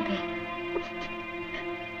ചാട്ടമൊക്കെ?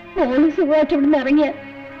 മോള് സുഖമായിട്ട് ഇവിടുന്ന് ഇറങ്ങിയ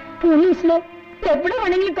പോലീസിലോ എവിടെ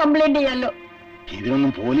വേണമെങ്കിലും കംപ്ലൈന്റ് ചെയ്യാലോ.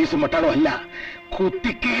 ഇതിനൊന്നും പോലീസും പട്ടാളോ അല്ല,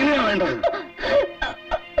 കുത്തിക്കേറിയാ വേണ്ടത്.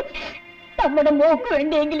 നമ്മുടെ മോക്ക്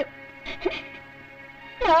വേണ്ടിയെങ്കിലും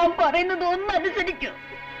ഞാൻ പറയുന്നത് ഒന്നനുസരിക്കൂ.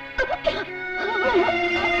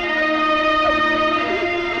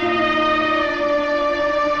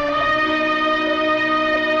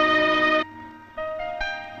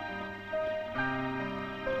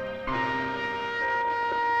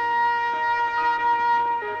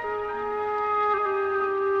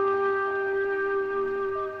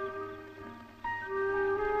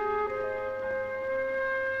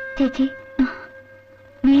 ചേച്ചി,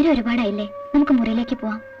 നേരെ ഒരുപാടായില്ലേ? നമുക്ക് മുറിയിലേക്ക്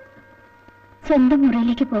പോവാം. സ്വന്തം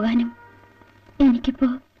മുറിയിലേക്ക് പോകാനും എനിക്കിപ്പോ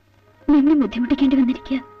നിന്നെ ബുദ്ധിമുട്ടിക്കേണ്ടി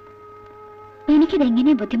വന്നിരിക്കുക.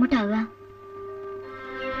 എനിക്കിതെങ്ങനെ ബുദ്ധിമുട്ടാവുക?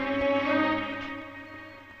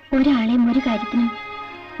 ഒരാളെയും ഒരു കാര്യത്തിനും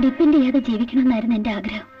ഡിപ്പെൻഡ് ചെയ്യാതെ ജീവിക്കണമെന്നായിരുന്നു എന്റെ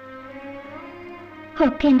ആഗ്രഹം.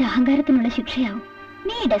 ഒക്കെ എന്റെ അഹങ്കാരത്തിനുള്ള ശിക്ഷയാവും.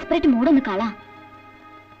 നീ ഡെസ്പറേറ്റ് മൂടൊന്ന് കളാ.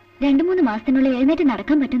 2-3 മാസത്തിനുള്ളിൽ എഴുന്നേറ്റ്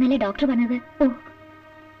നടക്കാൻ പറ്റുന്നല്ലേ ഡോക്ടർ പറഞ്ഞത്? ഓ,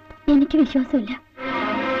 എനിക്ക് വിശ്വാസമില്ല.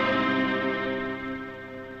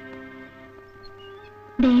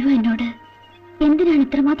 ദൈവം എന്നോട് എന്തിനാണ്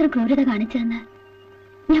ഇത്രമാത്രം ക്രൂരത കാണിച്ചതെന്ന്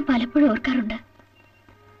ഞാൻ പലപ്പോഴും ഓർക്കാറുണ്ട്.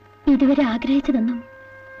 ഇതുവരെ ആഗ്രഹിച്ചതൊന്നും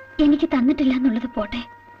എനിക്ക് തന്നിട്ടില്ല എന്നുള്ളത് പോട്ടെ,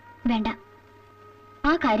 വേണ്ട.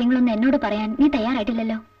 ആ കാര്യങ്ങളൊന്നും എന്നോട് പറയാൻ നീ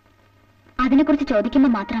തയ്യാറായിട്ടില്ലല്ലോ. അതിനെക്കുറിച്ച്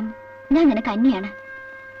ചോദിക്കുമ്പോൾ മാത്രം ഞാൻ നിനക്ക് അന്യാണ്,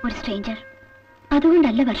 ഒരു സ്ട്രേഞ്ചർ.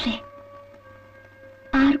 അതുകൊണ്ടല്ല വർഷേ,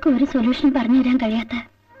 ആർക്കും ഒരു സൊല്യൂഷൻ പറഞ്ഞു തരാൻ കഴിയാത്ത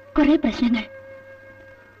കുറെ പ്രശ്നങ്ങൾ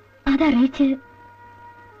അതറിയിച്ച്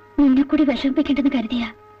നിന്നെ കൂടി വിഷമിപ്പിക്കേണ്ടെന്ന് കരുതിയ.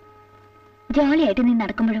 ജോളിയായിട്ട് നീ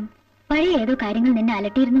നടക്കുമ്പോഴും പഴയ ഏതോ കാര്യങ്ങൾ നിന്നെ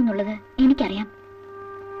അലട്ടിയിരുന്നു എന്നുള്ളത് എനിക്കറിയാം.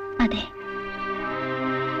 അതെ,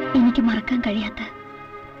 എനിക്ക് മറക്കാൻ കഴിയാത്ത,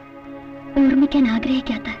 ഓർമ്മിക്കാൻ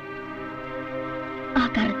ആഗ്രഹിക്കാത്ത ആ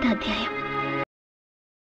കറുത്ത അധ്യായം.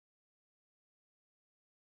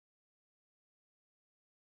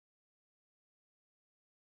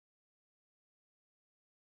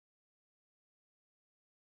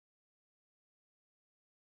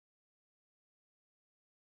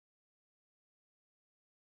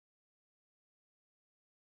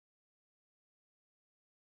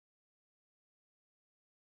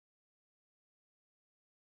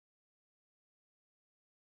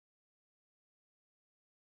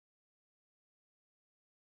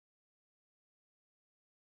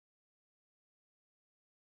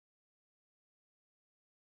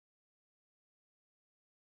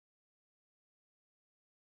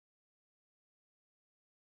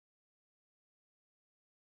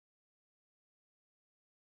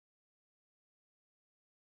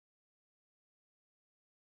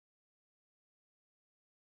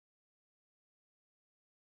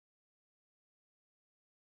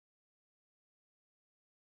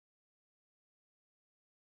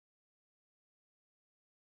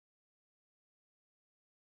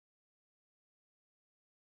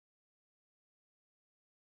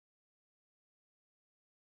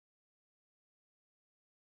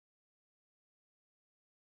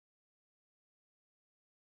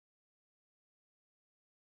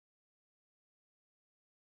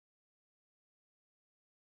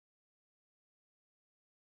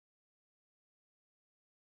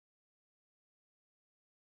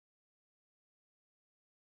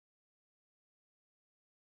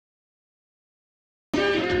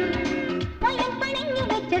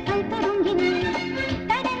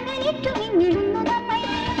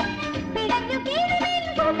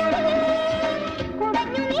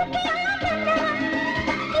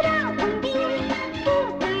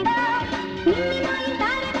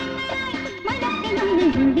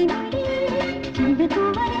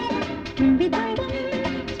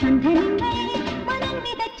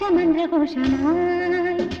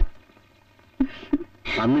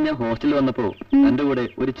 അന്ന് ഞാൻ ഹോസ്റ്റലിൽ വന്നപ്പോ എന്റെ കൂടെ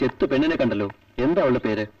ഒരു ചെത്തു പെണ്ണിനെ കണ്ടല്ലോ. എന്താ അവളുടെ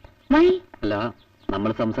പേര്? അല്ല,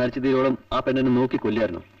 നമ്മൾ സംസാരിച്ച തീരോളം ആ പെണ്ണിനെ നോക്കി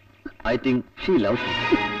കൊല്ലായിരുന്നു. I think she loves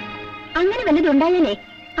me. അങ്ങനെ വല്ലതും ഉണ്ടായാലേ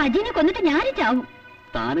അജിനെ കൊന്നിട്ട് ഞാനും ചാവും.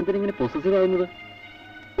 താനെന്തിനിങ്ങനെ പൊസസീവ് ആവുന്നത്?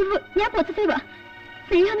 ഞാൻ പൊസസീവാ.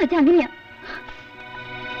 സ്നേഹം വെച്ചാ അങ്ങനെയാ.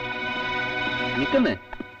 നിക്കുന്നേ,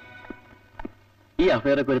 ഈ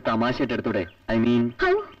അഫയറൊക്കെ ഒരു തമാശയായിട്ട് എടുത്തൂടെ? ഐ മീൻ,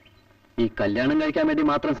 ഈ കല്യാണം കഴിക്കാൻ വേണ്ടി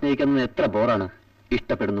മാത്രം സ്നേഹിക്കുന്നത് എത്ര ബോറാണ്.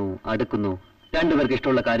 ഇഷ്ടപ്പെടുന്നു, അടുക്കുന്നു, രണ്ടുപേർക്ക്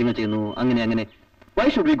ഇഷ്ടമുള്ള കാര്യങ്ങൾ ചെയ്യുന്നു, അങ്ങനെ അങ്ങനെ. Why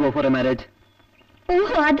should we go for A marriage?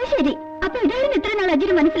 ഓഹോ, അത് ശരി. അപ്പൊ ഇതായിരുന്നു ഇത്ര നാൾ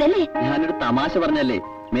അജിന് മനസ്സിലല്ലേ? ഞാനൊരു തമാശ പറഞ്ഞല്ലേ.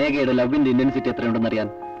 മേഘയുടെ ലവിന്റെ ഇന്റൻസിറ്റി എത്രയുണ്ടെന്ന് അറിയാൻ.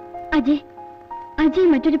 അജയ്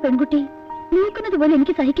മറ്റൊരു പെൺകുട്ടി നോക്കുന്നത് പോലെ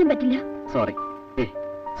എനിക്ക് സഹിക്കാൻ പറ്റില്ല. സോറി.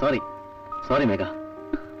 സോറി മേഘ.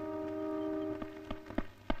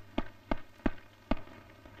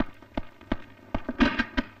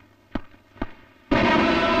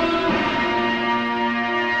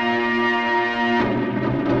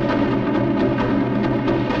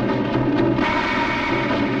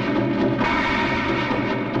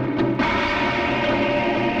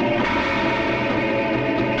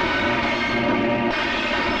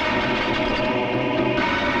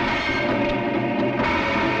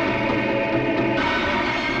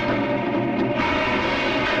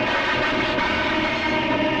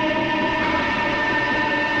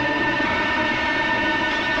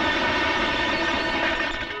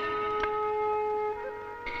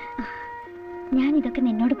 ഞാൻ ഇതൊക്കെ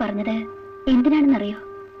നിന്നോട് പറഞ്ഞത് എന്തിനാണെന്നറിയോ?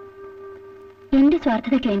 എന്റെ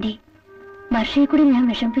സ്വാർത്ഥതയ്ക്ക് വേണ്ടി വർഷയെ കൂടി ഞാൻ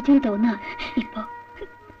വിഷമിപ്പിച്ചെന്ന് തോന്നാ ഇപ്പോ.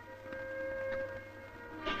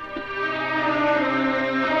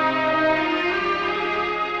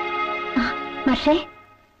 വർഷേ,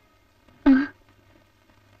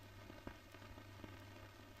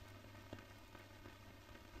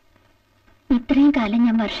 ഇത്രയും കാലം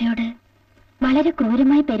ഞാൻ വർഷയോട് വളരെ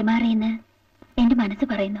ക്രൂരമായി പെരുമാറിയെന്ന് എന്റെ മനസ്സ്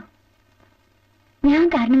പറയുന്നു. ഞാൻ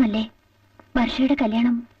കാരണമല്ലേ വർഷയുടെ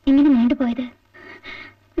കല്യാണം ഇങ്ങനെ നീണ്ടുപോയത്.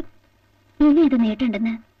 ഇനി ഇത്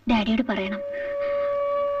നീട്ടുണ്ടെന്ന് ഡാഡിയോട് പറയണം.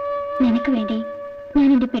 നിനക്ക് വേണ്ടി ഞാൻ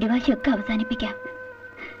എന്റെ പിടിവാശിയൊക്കെ അവസാനിപ്പിക്കാം.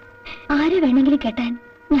 ആരെ വേണമെങ്കിലും കെട്ടാൻ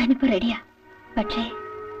ഞാനിപ്പോ റെഡിയാ. പക്ഷേ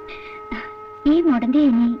ഈ മുടന്തിയെ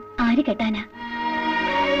ഇനി ആര് കെട്ടാനാ?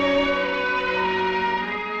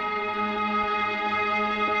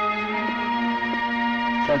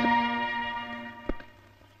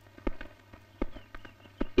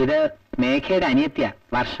 ഇത് മേഘയുടെ അനിയത്തിയ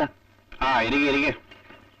വർഷ. ഇരിക്കെ.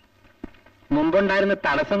 മുമ്പുണ്ടായിരുന്ന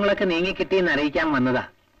തടസ്സങ്ങളൊക്കെ നീങ്ങിക്കിട്ടിയെന്ന് അറിയിക്കാൻ വന്നതാ.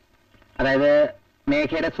 അതായത്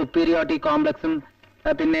മേഘയുടെ സുപ്പീരിയോറിറ്റി കോംപ്ലക്സും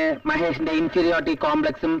പിന്നെ മഹേഷിന്റെ ഇൻഫീരിയോറിറ്റി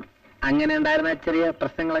കോംപ്ലക്സും അങ്ങനെ ഉണ്ടായിരുന്ന ചെറിയ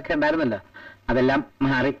പ്രശ്നങ്ങളൊക്കെ ഉണ്ടായിരുന്നല്ലോ, അതെല്ലാം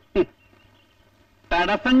മാറി.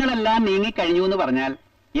 തടസ്സങ്ങളെല്ലാം നീങ്ങിക്കഴിഞ്ഞു എന്ന് പറഞ്ഞാൽ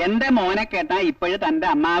എന്റെ മോനെ കേട്ടാ ഇപ്പോഴും തന്റെ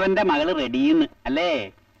അമ്മാവന്റെ മകള് റെഡിയെന്ന് അല്ലേ?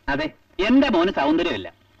 അതെ. എന്റെ മോന് സൗന്ദര്യമില്ല,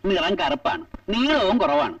 നിറം കറുപ്പാണ്, നീളവും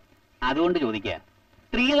കുറവാണ്. അതുകൊണ്ട് ചോദിക്കുക,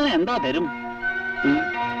 സ്ത്രീധനം എന്തോ തരും?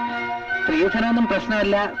 സ്ത്രീധനമൊന്നും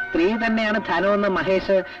പ്രശ്നമല്ല, സ്ത്രീ തന്നെയാണ് ധനമെന്ന്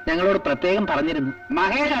മഹേഷ് ഞങ്ങളോട് പ്രത്യേകം പറഞ്ഞിരുന്നു.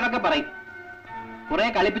 മഹേഷ് അതൊക്കെ പറയും. കുറെ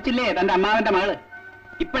കളിപ്പിച്ചില്ലേ തന്റെ അമ്മാവന്റെ മകള്.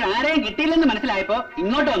 ഇപ്പോഴാരെയും കിട്ടിയില്ലെന്ന് മനസ്സിലായപ്പോ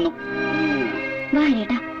ഇങ്ങോട്ട് വന്നു.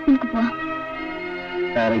 നമുക്ക് പോവാം.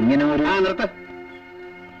 ഇങ്ങനെ ഒരു നിർത്ത്.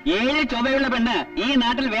 7 ചൊവ്വയുള്ള പെണ്ണ് ഈ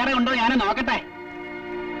നാട്ടിൽ വേറെ ഉണ്ടോ ഞാനും നോക്കട്ടെ.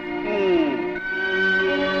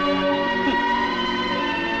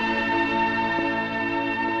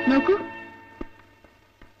 നോക്കൂ,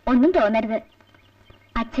 ഒന്നും തോന്നരുത്.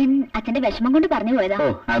 അച്ഛന്റെ വിഷമം കൊണ്ട് പറഞ്ഞു പോയതാ. ഓ,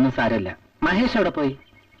 അതൊന്നും സാരമില്ല. മഹേഷ് എവിടെ പോയി?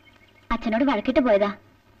 അച്ഛനോട് വഴക്കിട്ട് പോയതാ.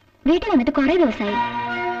 വീട്ടിൽ വന്നിട്ട് കുറെ ദിവസമായി.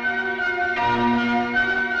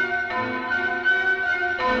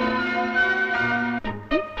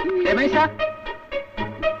 രമേശ,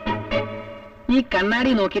 ഈ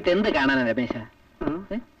കണ്ണാടി നോക്കിയിട്ട് എന്ത് കാണാനാ രമേശ?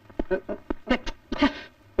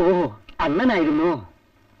 ഓ, അണ്ണനായിരുന്നോ?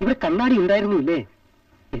 ഇവിടെ കണ്ണാടി ഉണ്ടായിരുന്നു ഇല്ലേ?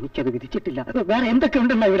 എനിക്കത് വിധിച്ചിട്ടില്ല. വേറെ എന്തൊക്കെ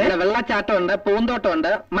ഉണ്ടെന്നാ ഇവിടെ? വെള്ളച്ചാട്ടമുണ്ട്,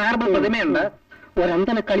 പൂന്തോട്ടമുണ്ട്, മാർബിൾ പ്രതിമയുണ്ട്.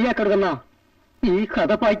 ഒരന്തനെ കളിയാക്കരുതെന്ന ഈ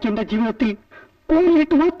കഥ പായ്ക്കെന്റെ ജീവിതത്തിൽ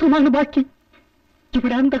ഓടിയിട്ട് മാത്രമാണ് ബാക്കി.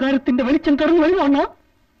 ഇവിടെ അന്ധകാരത്തിന്റെ വെളിച്ചം കടന്നു വരുവാണോ?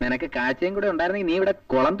 നിനക്ക് കാഴ്ചയും കൂടെ ഉണ്ടായിരുന്നെങ്കിൽ നീ ഇവിടെ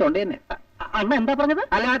കുളം തൊണ്ടി തന്നെ. അണ്ണ എന്താ പറഞ്ഞത്?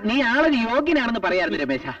 അല്ല, നീ ആളൊരു യോഗ്യനാണെന്ന് പറയാറുണ്ട്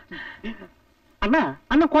രമേശ.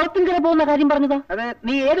 അണ്ണ കുളത്തിൻകര പോകുന്ന കാര്യം പറഞ്ഞതാ? അത്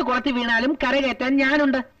നീ ഏത് കുളത്തിൽ വീണാലും കരകയറ്റാൻ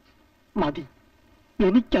ഞാനുണ്ട്. മതി,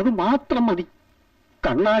 എനിക്കത് മാത്രം മതി.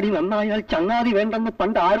 കണ്ണാടി നന്നായാൽ ചങ്ങാതി വേണ്ടെന്ന്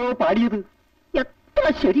പണ്ട് ആരോ പാടിയത് എത്ര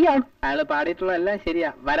ശരിയാണ്. അയാള് പാടിയിട്ടുള്ളതെല്ലാം ശരിയാ.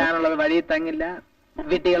 വരാനുള്ളത് വഴി തങ്ങില്ല,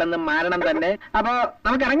 വിട്ടികളെന്ന് മാരണം തന്നെ. അപ്പൊ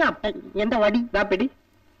നമുക്ക് ഇറങ്ങാം. എന്റെ വടി ദാ പിടി.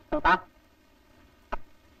 ആ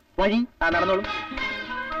വഴി നടന്നോളൂ.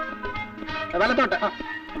 വലത്തോട്ട്,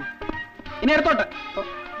 ഇനി ഇടത്തോട്ട്,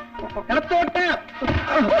 ഇടത്തോട്ട്.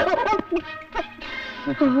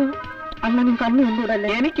 അണ്ണനും കണ്ണു കണ്ടൂടല്ലേ?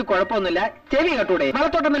 എനിക്ക് കുഴപ്പമൊന്നുമില്ല. ചെവി കേട്ടൂടെ?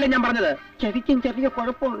 വലത്തോട്ടെന്നല്ലേ ഞാൻ പറഞ്ഞത്? ചെവിക്കും ചെറിയ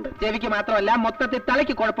കുഴപ്പമുണ്ട്. ചെവിക്ക് മാത്രമല്ല, മൊത്തത്തിൽ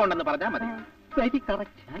തലയ്ക്ക് കുഴപ്പമുണ്ടെന്ന് പറഞ്ഞാൽ മതി. Very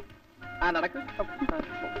correct. ആ നടക്ക്.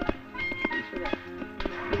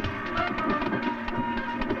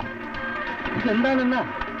 എന്താണെന്നാ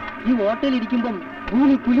ഈ ഹോട്ടലിൽ ഇരിക്കുമ്പം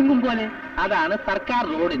ഭൂമി കുലുങ്ങും പോലെ. അതാണ് സർക്കാർ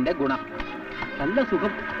റോഡിന്റെ ഗുണം. നല്ല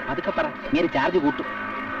സുഖം. അതൊക്കെ പറ, ഇങ്ങനെ ചാർജ് കൂട്ടും.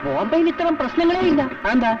 ബോംബെയിൽ ഇത്തരം പ്രശ്നങ്ങളേ ഇല്ല.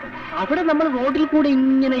 എന്താ? അവിടെ നമ്മൾ റോഡിൽ കൂടെ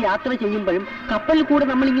ഇങ്ങനെ യാത്ര ചെയ്യുമ്പോഴും കപ്പലിൽ കൂടെ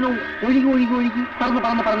നമ്മൾ ഇങ്ങനെ ഒഴുകി ഒഴുകി ഒഴുകി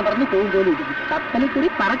പറന്ന് പോകും പോലെ ഇരിക്കും. കപ്പലിൽ കൂടി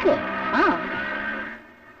പറക്കുക. ആ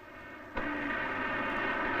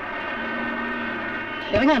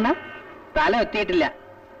ഇറങ്ങാ. തല എത്തിയിട്ടില്ല.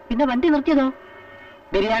 പിന്നെ വണ്ടി നിർത്തിയതോ?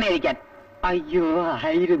 ബിരിയാണി കഴിക്കാൻ. അയ്യോ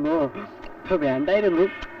ആയിരുന്നു, വേണ്ടായിരുന്നു.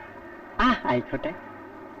 ആ ആയിക്കോട്ടെ,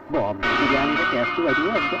 ബോംബെ ബിരിയാണിയുടെ ടേസ്റ്റ്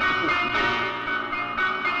വരുമോ എന്തോ.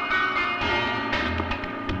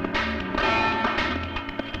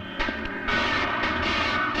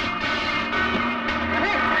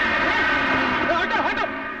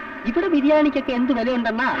 ഇവിടെ ബിരിയാണിക്കൊക്കെ എന്ത്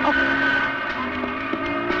വിലയുണ്ടെന്നാ?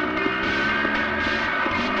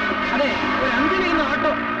 അതെ, ഒരു അഞ്ചിന്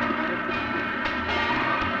ഓട്ടോ.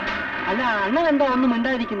 അല്ല, അണ്ണൻ എന്താ ഒന്നും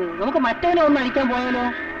മിണ്ടാതിരിക്കുന്നത്? നമുക്ക് മറ്റവനെ ഒന്ന് അടിക്കാൻ പോയാലോ?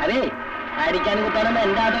 അതെ, അടിക്കാനും കുത്താനൊന്നും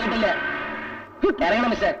എന്റെ ആട്ടോ കിട്ടില്ല. ഇറങ്ങണം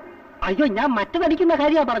മിസ്റ്റർ. അയ്യോ, ഞാൻ മറ്റതടിക്കുന്ന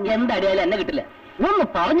കാര്യമാ പറഞ്ഞു. എന്തടിയാലും എന്നെ കിട്ടില്ല. ഒന്ന്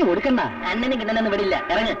പറഞ്ഞു കൊടുക്കണ്ട. അണ്ണനെ കിട്ടണമെന്ന് വിടില്ല.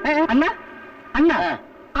 ഇറങ്ങ. അണ്ണ അണ്ണ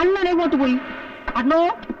അണ്ണൻ എങ്ങോട്ട് പോയി? അണ്ണോ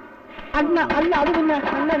അണ്ണ അല്ല, അത് പിന്നെ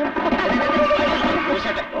അണ്ണനും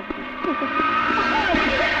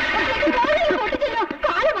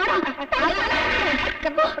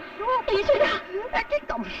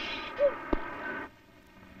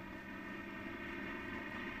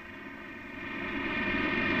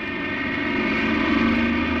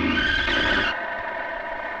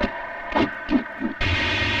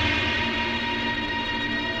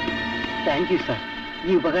താങ്ക് യു സാർ.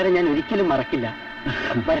 ഈ ഉപകാരം ഞാൻ ഒരിക്കലും മറക്കില്ല.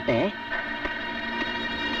 വരട്ടെ.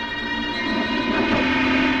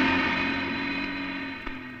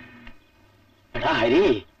 എടാ ഹരി,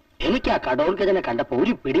 എനിക്ക് ആ കടോൾ ഗജനെ കണ്ടപ്പോ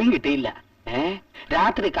ഒരു പിടിയും കിട്ടിയില്ല.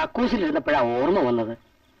 രാത്രി കക്കൂസിലിരുന്നപ്പോഴാ ഓർമ്മ വന്നത്.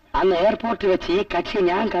 അന്ന് എയർപോർട്ടിൽ വെച്ച് ഈ കക്ഷി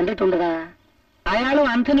ഞാൻ കണ്ടിട്ടുണ്ടതാ. അയാളും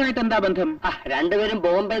അന്ധനുമായിട്ട് എന്താ ബന്ധം? രണ്ടുപേരും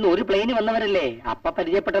ബോംബെന്ന് ഒരു പ്ലെയിന് വന്നവരല്ലേ, അപ്പ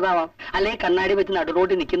പരിചയപ്പെട്ടതാവാം. അല്ലെ കണ്ണാടി വെച്ച്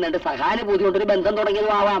നടുറോട്ടിൽ നിൽക്കുന്നുണ്ട്, സഹാനുഭൂതി കൊണ്ടൊരു ബന്ധം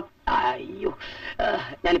തുടങ്ങിയതും ആവാം. അയ്യോ,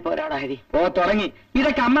 ഞാനിപ്പോ ഒരാടാ ഹരി. ഓ, തുടങ്ങി.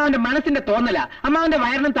 ഇതൊക്കെ അമ്മാവന്റെ മനസ്സിന്റെ തോന്നല. അമ്മാവന്റെ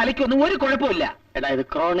വയറിനും തലയ്ക്കൊന്നും ഒരു കുഴപ്പമില്ല. എടാ, ഇത്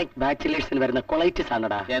ക്രോണിക് ബാച്ചിലേഴ്സിന് വരുന്ന കൊളൈറ്റിസ്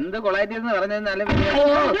ആണടാ. എന്ത് കൊളൈറ്റിസ് എന്ന് പറഞ്ഞാലും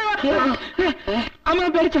അമ്മ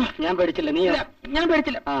പേടിച്ചോ? ഞാൻ പേടിച്ചില്ല. നീ? ഞാൻ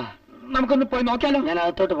പേടിച്ചില്ല. നമുക്കൊന്ന് പോയി നോക്കിയാലോ? ഞാൻ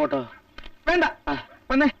അകത്തോട്ട് പോട്ടോ? വേണ്ട,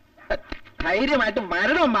 വന്നേ. ധൈര്യമായിട്ട്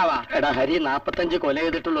മരണം അമ്മാവാ. എടാ ഹരി, 45 കൊല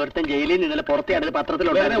ചെയ്തിട്ടുള്ള ഒരുത്തൻ ജയിലിൽ നിന്നലെ പുറത്തെടുത്ത്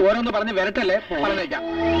പത്രത്തിലുണ്ട്. ഓരോന്ന് പറഞ്ഞ് വരട്ടല്ലേ, പറഞ്ഞേക്കാം.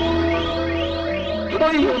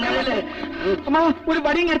 അമ്മ, ഒരു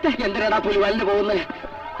വടിയും എടുത്ത്. എന്തിനാടാ പുലിവാലിന് പോകുന്നത്?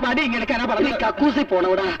 വടി ഇങ്ങെടുക്കാനാ പറഞ്ഞു. കക്കൂസി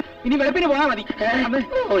പോണവിടാ. ഇനി വെളുപ്പിന് പോയാ മതി.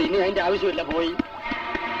 ഓ, ഇനി അതിന്റെ ആവശ്യമില്ല. പോയി.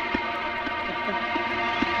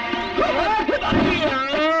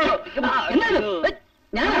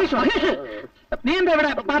 നീ എന്താ ഇവിടെ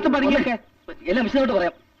പാത്ത് പതുങ്ങിയൊക്കെ? എല്ലാം വിശദമായിട്ട്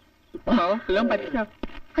പറയാം.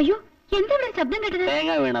 അയ്യോ, എന്താ ഇവിടെ ശബ്ദം കേട്ടത്?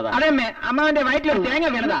 തേങ്ങ വീണതാ. അതെമ്മേ, അമ്മാവന്റെ വയറ്റിലൊരു തേങ്ങ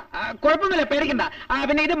വീണതാ. കുഴപ്പമൊന്നുമില്ല, പേടിക്കണ്ട.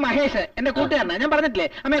 പിന്നെ ഇത് മഹേഷ്, എന്റെ കൂട്ടുകാരനാ. ഞാൻ പറഞ്ഞിട്ടില്ലേ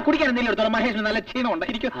അമ്മേ, കുടിക്കാൻ എന്തെങ്കിലും എടുത്തോളാം. മഹേഷിന് നല്ല ക്ഷീണമുണ്ട്.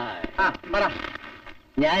 ഇരിക്കും.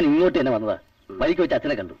 ഞാൻ ഇങ്ങോട്ട് തന്നെ വന്നതാ. വഴിക്ക് വെച്ച്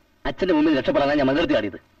അച്ഛനെ കണ്ടു. അച്ഛന്റെ മുമ്പിൽ രക്ഷപ്പെടാനാണ് ഞാൻ മകർത്തി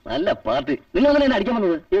ആടിയത്. നല്ല പാർട്ടി. നിങ്ങൾ അങ്ങനെ എന്നെ അടിക്കാൻ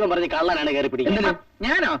വന്നത്? ഇവൻ പറഞ്ഞ് കള്ളനാണ് കയറി പിടിക്കുന്നത്.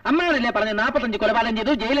 ഞാനോ? അമ്മാവനല്ലേ പറഞ്ഞ് 45 കൊലപാതകം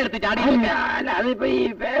ചെയ്തു, ജയിലെടുത്ത് ചാടി. അതിപ്പോ ഈ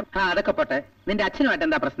അതൊക്കെ പോട്ടെ. നിന്റെ അച്ഛനുമായിട്ട്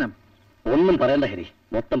എന്താ പ്രശ്നം? ഒന്നും പറയണ്ട ഹരി,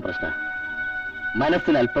 മൊത്തം പ്രശ്നം.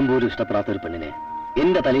 മനസ്സിന് അല്പം പോലും ഇഷ്ടപ്പെടാത്ത ഒരു പെണ്ണിനെ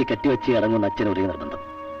എന്റെ തലയിൽ കെട്ടിവെച്ച് ഇറങ്ങുന്ന അച്ഛന് ഒരേ നിർബന്ധം.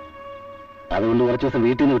 അതുകൊണ്ട് കുറച്ചു ദിവസം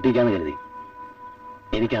വീട്ടിൽ നിന്ന് വിട്ടിരിക്കാന്ന് കരുതി.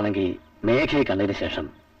 എനിക്കാണെങ്കിൽ മേഘയെ കണ്ടതിന് ശേഷം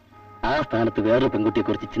ആ സ്ഥാനത്ത് വേറൊരു പെൺകുട്ടിയെ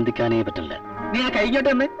കുറിച്ച് ചിന്തിക്കാനേ പറ്റില്ല. നീ ആ കൈ ഇങ്ങോട്ട്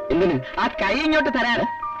വന്ന്. എന്തിന്? ആ കൈ ഇങ്ങോട്ട് തരാറ്.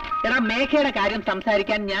 എടാ, മേഘയുടെ കാര്യം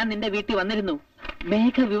സംസാരിക്കാൻ ഞാൻ നിന്റെ വീട്ടിൽ വന്നിരുന്നു.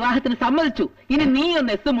 മേഘ വിവാഹത്തിന് സമ്മതിച്ചു. ഇനി നീ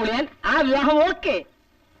ഒന്ന് എസ് മൂളിയാൽ ആ വിവാഹം ഓക്കെ.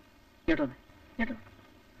 കേട്ടോ കേട്ടോ.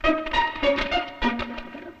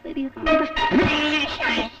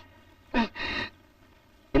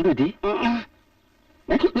 എന്തു പറ്റി?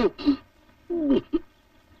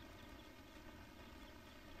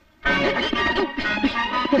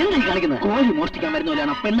 കാണിക്കുന്നത് കോഴി മോഷ്ടിക്കാൻ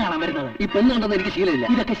വരുന്നവരാണ് പെണ്ണ് കാണാൻ വരുന്നത്. ഈ പെണ്ണ് കണ്ടെന്ന് എനിക്ക് ശീലമില്ല.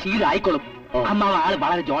 ഇതൊക്കെ ശീലം ആയിക്കോളും. അമ്മാവ് ആള്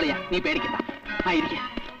വളരെ ജോളിയാ, നീ പേടിക്കണ്ട.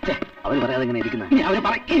 അവര് പറയാതെ ഇങ്ങനെ ഇരിക്കുന്ന അവര്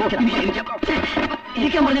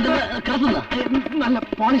ഇരിക്കാൻ പറഞ്ഞിട്ട് കിടത്തുന്ന നല്ല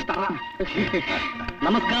പോളിഷ് തറ.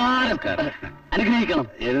 നമസ്കാരം. അനുഗ്രഹിക്കണം.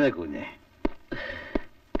 കുഞ്ഞെ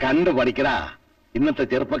കണ്ടു പഠിക്കടാ. ഇന്നത്തെ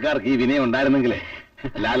ചെറുപ്പക്കാർക്ക് ഈ വിനയം ഉണ്ടായിരുന്നെങ്കിലേ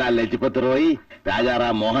ലാലാ ലജ്പത് റോയ്,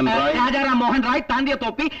 രാജാറാം മോഹൻ റായ്, താന്തിയ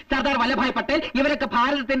തോപ്പി, സർദാർ വല്ലഭായ് പട്ടേൽ, ഇവരൊക്കെ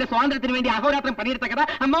ഭാരതത്തിന്റെ സ്വാതന്ത്ര്യത്തിന് വേണ്ടി അഹോരാത്രം പണിയെടുത്ത കഥ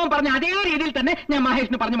അമ്മാവൻ പറഞ്ഞ അതേ രീതിയിൽ തന്നെ ഞാൻ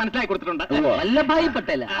മഹേഷിന് പറഞ്ഞ് മനസ്സിലാക്കി കൊടുത്തിട്ടുണ്ട്. വല്ലഭായ്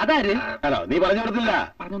പട്ടേൽ അതാര്? നീ പറഞ്ഞു കൊടുത്തില്ല.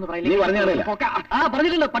 നീ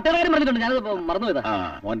പറഞ്ഞിട്ടുണ്ട്. പട്ടേലാരും പറഞ്ഞിട്ടുണ്ട്. ഞാനത് മറന്നുപോയതാ.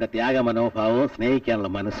 മോന്റെ ത്യാഗ മനോഭാവവും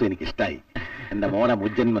സ്നേഹിക്കാനുള്ള മനസ്സും എനിക്ക് ഇഷ്ടായി. എന്റെ മോനെ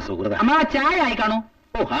മുജ്ജന്മ സുഹൃത. അമ്മാവ ചായ ആയി കാണോ?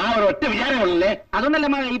 ആ ഒരു ഒറ്റ വിചാരമുള്ളേ. അതൊന്നല്ല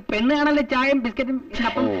അമ്മ, ഈ പെണ്ണ് കാണല്ലേ ചായയും ബിസ്ക്കറ്റും.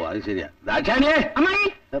 ഓ, അത് ശരിയാ. ദാക്ഷാണിയെ അമ്മായി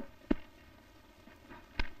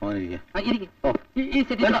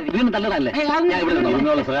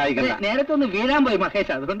നേരത്തെ ഒന്ന് വീഴാൻ പോയി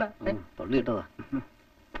മഹേഷ്, അതുകൊണ്ടാ തൊള്ളിയിട്ടതാ.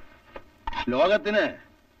 ലോകത്തിന്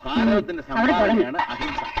ഭാരതത്തിന്റെ സംഭാവനയാണ്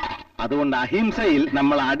അഹിംസ. അതുകൊണ്ട് അഹിംസയിൽ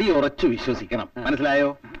നമ്മൾ അടിയുറച്ചു വിശ്വസിക്കണം. മനസ്സിലായോ?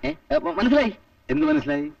 മനസ്സിലായി. എന്ത്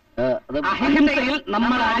മനസ്സിലായി? അഹിംസയിൽ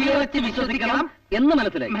നമ്മൾ അടിയുറച്ച് വിശ്വസിക്കണം എന്ന്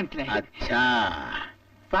മനസ്സിലായി. അച്ഛാ,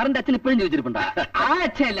 സാറിന്റെ അച്ഛൻ ഇപ്പോഴും ചോദിച്ചിട്ടുണ്ടോ? ആ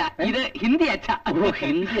അച്ഛല്ല, ഇത് ഹിന്ദി അച്ഛ.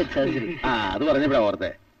 ഹിന്ദി അച്ഛ. അത് പറഞ്ഞപ്പോഴാ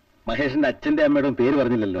ഓർത്തെ. മഹേഷിന്റെ അച്ഛന്റെ അമ്മയുടെ പേര്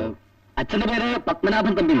പറഞ്ഞില്ലല്ലോ. അച്ഛന്റെ പേര്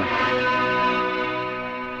പത്മനാഭൻ തമ്പി.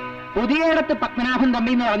 പുതിയയിടത്ത് പത്മനാഭൻ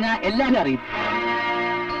തമ്പി എന്ന് പറഞ്ഞാൽ എല്ലാരും അറിയും.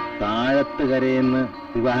 താഴത്ത് കരയെന്ന്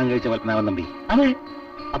വിവാഹം കഴിച്ച പത്മനാഭൻ തമ്പി. അതെ.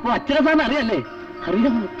 അപ്പൊ അച്ഛനെ സാറിന് അറിയാല്ലേ?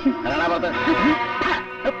 അറിയാം.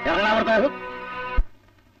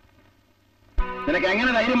 നിനക്ക്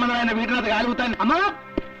എങ്ങനെ ധൈര്യം വന്നതാ എന്റെ വീട്ടിനകത്ത് കാലുകുത്താൻ? അമ്മ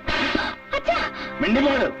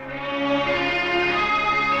മിണ്ടിപ്പോട്.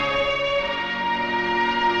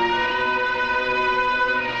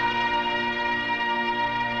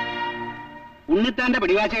 ഉണ്ണിത്താന്റെ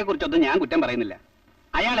പിടിവാശയെ കുറിച്ചൊന്നും ഞാൻ കുറ്റം പറയുന്നില്ല.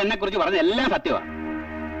 അയാൾ എന്നെ കുറിച്ച് പറഞ്ഞ എല്ലാം സത്യമാണ്.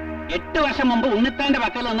 8 വർഷം മുമ്പ് ഉണ്ണിത്താന്റെ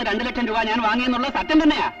പക്കൽ നിന്ന് 2 ലക്ഷം രൂപ ഞാൻ വാങ്ങിയെന്നുള്ള സത്യം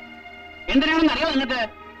തന്നെയാ. എന്തിനാണെന്ന് അറിയോ നിങ്ങൾക്ക്?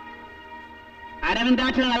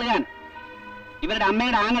 അരവിന്ദാക്ഷന് നൽകാൻ. ഇവരുടെ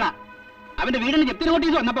അമ്മയുടെ ആങ്ങള അവന്റെ വീടിന് ജപ്തി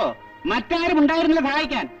നോട്ടീസ് വന്നപ്പോ മറ്റാരും ഉണ്ടായിരുന്നില്ല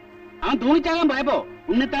സഹായിക്കാൻ. അവൻ തൂങ്ങിച്ചാകാൻ പോയപ്പോ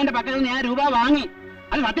ഉണ്ണിത്താന്റെ പക്കൽ നിന്ന് ഞാൻ രൂപ വാങ്ങി.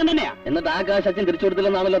 അത് സത്യം തന്നെയാ. എന്നിട്ട് ആ കാശ് അച്ഛൻ തിരിച്ചു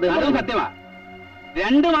കൊടുത്തില്ലെന്നാണല്ലോ. അതും സത്യമാ.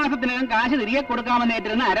 2 മാസത്തിനകം കാശ് തിരികെ കൊടുക്കാമെന്ന്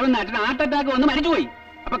ഏറ്റിരുന്ന അരവിന്ദാക്ഷന് ഹാർട്ട് അറ്റാക്ക് വന്ന് മരിച്ചുപോയി.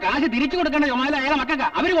 അപ്പൊ കാശ് തിരിച്ചു കൊടുക്കേണ്ട ചുമതല അയാളെ മക്കൾക്കാ.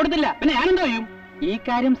 അവര് കൊടുത്തില്ല. പിന്നെ ഞാനെന്തോ ചെയ്യും? ഈ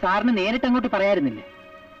കാര്യം സാറിന് നേരിട്ട് അങ്ങോട്ട് പറയാറുന്നില്ലേ?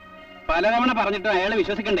 പലതവണ പറഞ്ഞിട്ടും അയാളെ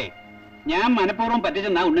വിശ്വസിക്കണ്ടേ? ഞാൻ മനഃപൂർവ്വം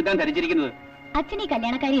പറ്റിച്ചെന്നാ ഉണ്ണിത്താൻ ധരിച്ചിരിക്കുന്നത്. അച്ഛന് ഈ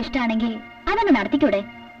കല്യാണക്കാരി ഇഷ്ടമാണെങ്കിൽ അതങ്ങ് നടത്തിക്കൂടെ?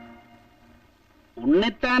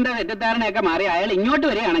 ഉണ്ണിത്താന്റെ തെറ്റിദ്ധാരണയൊക്കെ മാറി അയാൾ ഇങ്ങോട്ട്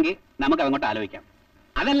വരികയാണെങ്കിൽ നമുക്ക് അങ്ങോട്ട് ആലോചിക്കാം.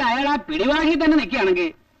 അതല്ല, അയാൾ ആ പിടിവാങ്ങി തന്നെ നിൽക്കുകയാണെങ്കിൽ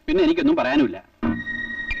പിന്നെ എനിക്കൊന്നും പറയാനുമില്ല.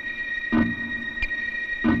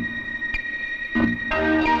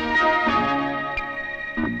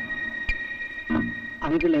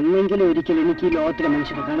 അങ്കിൾ എന്നെങ്കിലും ഒരിക്കൽ എനിക്ക് ഈ ലോകത്തിലെ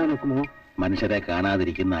മനുഷ്യരെ കാണാൻ നോക്കുമോ? മനുഷ്യരെ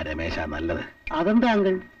കാണാതിരിക്കുന്ന രമേശ നല്ലത്. അതെന്താ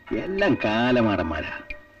അങ്കിൾ? എല്ലാം കാലമാടന്മാരാ.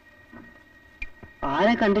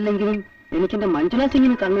 ആരെ കണ്ടില്ലെങ്കിലും എനിക്കെന്റെ മഞ്ജുള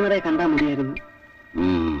സിംഗിന് കണ്ണുനിറയെ കണ്ടാൽ മതിയായിരുന്നു.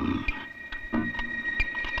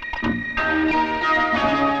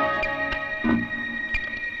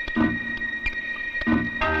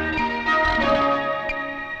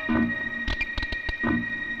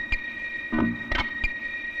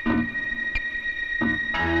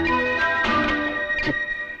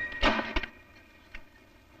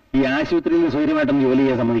 ഈ ആശുപത്രിയിൽ സ്വൈര്യമായിട്ടൊന്ന് ജോലി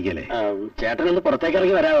ചെയ്യാൻ സമ്മതിക്കല്ലേ? ചേട്ടനൊന്ന് പുറത്തേക്ക്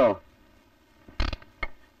ഇറങ്ങി വരാമോ?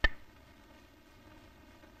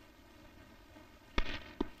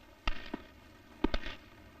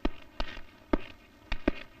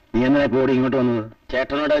 നീ എന്നാ പോടി ഇങ്ങോട്ട് വന്നത്?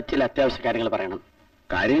 ചേട്ടനോട് ചില അത്യാവശ്യ കാര്യങ്ങൾ പറയണം.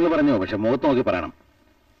 കാര്യങ്ങൾ പറഞ്ഞോ, പക്ഷെ മുഖത്ത് നോക്കി പറയണം.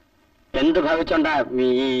 എന്ത് ഭാവിച്ചോണ്ടാ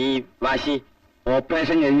ഈ വാശി?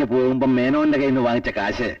 ഓപ്പറേഷൻ കഴിഞ്ഞ് പോകുമ്പോ മേനോന്റെ കയ്യിൽ നിന്ന് വാങ്ങിച്ച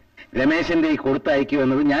കാശ് രമേശന്റെ ഈ കൊടുത്തയക്കൂ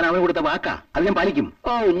എന്നത് ഞാൻ അവന് കൊടുത്ത വാക്കാ. അത് ഞാൻ പാലിക്കും.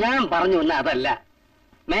 ഓ, ഞാൻ പറഞ്ഞു വന്ന അതല്ല,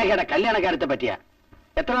 മേഘയുടെ കല്യാണക്കാര്യത്തെ പറ്റിയാ.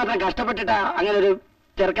 എത്രമാത്രം കഷ്ടപ്പെട്ടിട്ടാ അങ്ങനെ ഒരു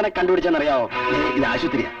ചെറുക്കനെ കണ്ടുപിടിച്ചെന്നറിയാവോ? ഇത്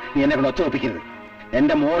ആശുപത്രിയാ. നീ എന്നെ കൊണ്ട് ഒച്ച ഒപ്പിക്കരുത്.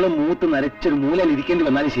 എന്റെ മോള് മൂത്ത് നരച്ചൊരു മൂലയിൽ ഇരിക്കേണ്ടി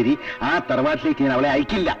വന്നാലും ശരി, ആ തറവാട്ടിലേക്ക് ഞാൻ അവളെ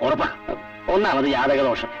അയക്കില്ല, ഉറപ്പാ. ഒന്നാമത്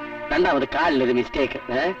ജാതകദോഷം, രണ്ടാമത് കാലിലൊരു മിസ്റ്റേക്ക്.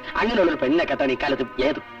 അങ്ങനെയുള്ളൊരു പെണ്ണിനെ കെട്ടാൻ ഈ കാലത്ത്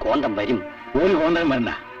ഏത് കോന്തം വരും? ഒരു കോന്തം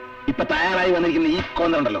വരണ്ട. ഇപ്പൊ തയ്യാറായി വന്നിരിക്കുന്ന ഈ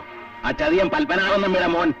കോന്തം ഉണ്ടല്ലോ, ആ ചതിയൻ പൽപ്പനാവൻ നമ്മയുടെ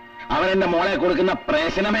മോൻ, അവൻ എന്റെ മോളെ കൊടുക്കുന്ന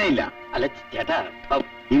പ്രശ്നമേ ഇല്ല. അല്ല ചേട്ടാ,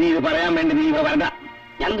 ഇനി ഇത് പറയാൻ വേണ്ടി നീ ഇവിടെ വരണ്ട.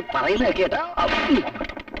 ഞാൻ പറയുന്നത് കേട്ടാ.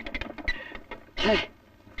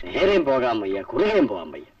 നേരെയും പോകാൻ വയ്യ, കുറുകയും പോകാൻ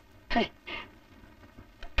വയ്യ.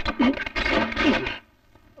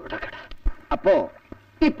 അപ്പോ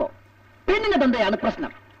ഇപ്പോ പെണ്ണിന്റെ തന്തയാണ്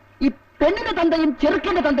പ്രശ്നം. ഈ പെണ്ണിന്റെ തന്തയും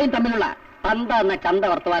ചെറുക്കന്റെ തന്തയും തമ്മിലുള്ള തന്ത എന്ന ചന്ത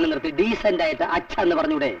വർത്തമാനം നിർത്തി ഡീസന്റ് ആയിട്ട് അച്ഛ എന്ന്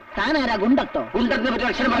പറഞ്ഞൂടെ? താനാരാ ഗുണ്ടത്തോ? ഗുണ്ടത്തിനെ പറ്റി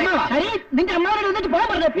അക്ഷരം നിന്റെ അമ്മാവനോട് എന്നിട്ട് പോകാൻ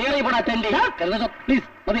പറഞ്ഞു.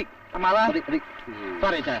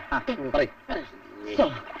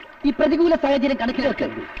 ഈ പ്രതികൂല സാഹചര്യം കണക്കിലെടുത്ത്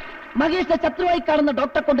മഹേഷിനെ ശത്രുവായി കാണുന്ന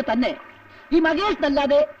ഡോക്ടറെ കൊണ്ട് തന്നെ ഈ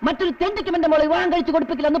മഹേഷിനല്ലാതെ മറ്റൊരു തെണ്ടിക്കും എന്റെ മോളെ വിവാഹം കഴിച്ചു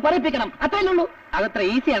കൊടുപ്പിക്കില്ലെന്ന് പറയിപ്പിക്കണം. അത്രയല്ലുള്ളൂ. അതത്ര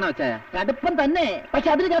ഈസിയാണോ? കടുപ്പം തന്നെ. പക്ഷെ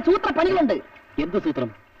അതിന് ചില സൂത്രപ്പണികളുണ്ട്. എന്ത് സൂത്രം?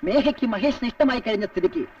 മേഘയ്ക്ക് മഹേഷിന് ഇഷ്ടമായി കഴിഞ്ഞ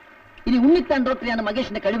സ്ഥിതിക്ക് ഇനി ഉണ്ണിത്താൻ ഡോക്ടറെയാണ്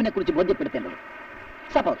മഹേഷിന്റെ കഴിവിനെ കുറിച്ച് ബോധ്യപ്പെടുത്തേണ്ടത്.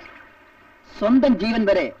 സപ്പോസ് സ്വന്തം ജീവൻ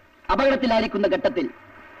വരെ അപകടത്തിലായിരിക്കുന്ന ഘട്ടത്തിൽ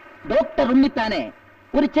ഡോക്ടർ ഉണ്ണിത്താനെ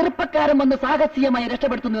ഒരു ചെറുപ്പക്കാരൻ വന്ന് സാഹസികമായി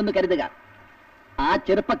രക്ഷപ്പെടുത്തുന്നു എന്ന് കരുതുക. ആ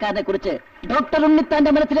ചെറുപ്പക്കാരനെ കുറിച്ച് ഡോക്ടർ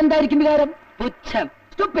ഉണ്ണിത്താന്റെ മനസ്സിൽ എന്തായിരിക്കും വികാരം? പുച്ഛം,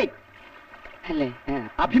 സ്റ്റുപ്പിഡ് അല്ലേ?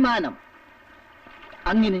 അഭിമാനം.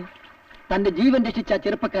 അങ്ങനെ തന്റെ ജീവൻ രക്ഷിച്ച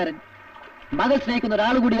ചെറുപ്പക്കാരൻ മകൾ സ്നേഹിക്കുന്ന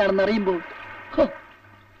ഒരാൾ കൂടിയാണെന്ന് അറിയുമ്പോൾ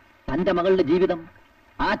തന്റെ മകളുടെ ജീവിതം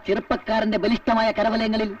ആ ചെറുപ്പക്കാരന്റെ ബലിഷ്ഠമായ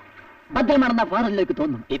കരവലയങ്ങളിൽ ഭദ്രമാണെന്ന ഫാറിലേക്ക്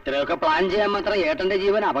തോന്നും. ഇത്രയൊക്കെ പ്ലാൻ ചെയ്യാൻ മാത്രം ഏട്ടന്റെ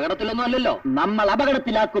ജീവൻ അപകടത്തിലൊന്നും അല്ലല്ലോ. നമ്മൾ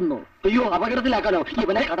അപകടത്തിലാക്കുന്നു. അയ്യോ, അപകടത്തിലാക്കാനോ?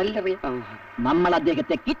 ഇവനെ കടലിലെറിയാം. നമ്മൾ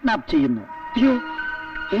അദ്ദേഹത്തെ കിഡ്നാപ്പ് ചെയ്യുന്നു. അയ്യോ,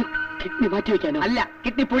 കിഡ്നി മാറ്റി വെക്കാനോ? അല്ല,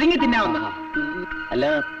 കിഡ്നി പുഴുങ്ങി തിന്നാവുന്ന. അല്ല,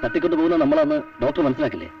 തട്ടിക്കൊണ്ട് പോകുന്ന നമ്മളന്ന് ഡോക്ടർ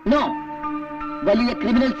മനസ്സിലാക്കില്ലേ? നോ, വലിയ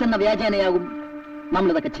ക്രിമിനൽസ് എന്ന വ്യാജേനയാകും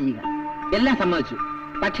നമ്മളിതൊക്കെ ചെയ്യുക. എല്ലാം സമ്മതിച്ചു.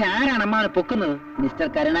 പക്ഷെ ആരാണ് അമ്മാനെ പൊക്കുന്നത്? മിസ്റ്റർ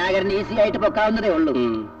കരുണാകരൻ ഈസി ആയിട്ട് പൊക്കാവുന്നതേ ഉള്ളൂ.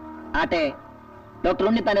 ആട്ടെ, ഡോക്ടർ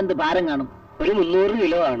ഉണ്ണിത്താൻ എന്ത് ഭാരം കാണും? ഒരു 300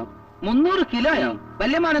 കിലോ ആണ്. 300 കിലോയോ?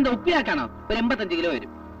 വല്യമാനെന്താ ഉപ്പിയാക്കാണോ? ഒരു 85 കിലോ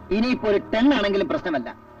വരും. ഇനിയിപ്പോ ഒരു 10 ആണെങ്കിലും പ്രശ്നമല്ല.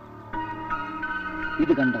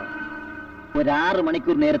 ഇത് കണ്ടോ, ഒരു 6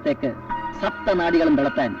 മണിക്കൂർ നേരത്തേക്ക് സപ്തനാടികളും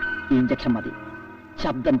തളർത്താൻ ഈ ഇഞ്ചക്ഷൻ മതി.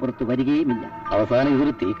 ശബ്ദം പുറത്തു വരികയുമില്ല. അവസാനം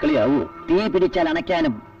ഇതൊരു തീക്കളിയാവോ? തീ പിടിച്ചാൽ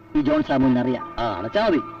അണയ്ക്കാനും ഈ ജോൺ സാമുവിന് അറിയാം. അണച്ചാ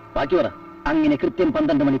മതി, ബാക്കി പറ. അങ്ങനെ കൃത്യം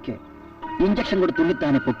 12 മണിക്ക് ഇഞ്ചക്ഷൻ കൊടുത്ത്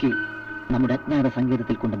ഉണ്ണിത്താനെ പൊക്കി നമ്മുടെ അജ്ഞാത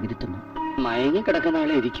സംഗീതത്തിൽ കൊണ്ടുവന്നിരുത്തുന്നു. മയങ്ങി കിടക്കുന്ന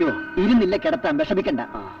ആളെ ഇരിക്കുവോ? ഇരുന്നില്ല, കിടത്താൻ വിഷമിക്കണ്ട.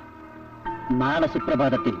 നാളെ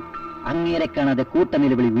സുപ്രഭാതത്തിൽ അങ്ങേരെ കാണാതെ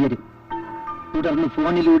കൂട്ടനിലവിളി ഉയരും. തുടർന്ന്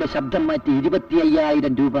ഫോണിലൂടെ ശബ്ദം മാറ്റി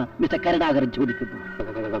 25,000 രൂപ മിസ്റ്റർ കരുണാകരൻ ചോദിക്കുന്നു.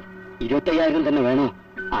 25,000 തന്നെ വേണോ?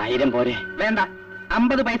 1000 പോരെ? വേണ്ട,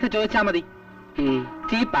 50 പൈസ ചോദിച്ചാ മതി.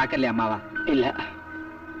 ചീപ്പാക്കല്ലേ അമ്മാവ? ഇല്ല,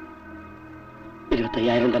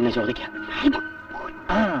 25,000 തന്നെ ചോദിക്കാം.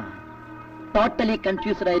 ടോട്ടലി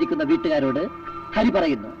കൺഫ്യൂസ്ഡ് ആയിരിക്കുന്ന വീട്ടുകാരോട് ഹരി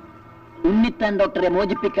പറയുന്നു, ഉണ്ണിത്താൻ ഡോക്ടറെ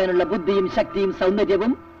മോചിപ്പിക്കാനുള്ള ബുദ്ധിയും ശക്തിയും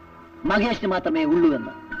സൗന്ദര്യവും മഹേഷിന് മാത്രമേ ഉള്ളൂ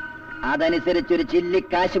എന്ന്. അതനുസരിച്ച് ഒരു ചില്ലി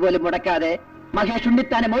കാശ് പോലും മുടക്കാതെ മഹേഷ്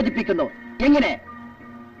ഉണ്ണിത്താനെ മോചിപ്പിക്കുന്നു. എങ്ങനെ?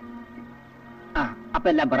 അപ്പൊ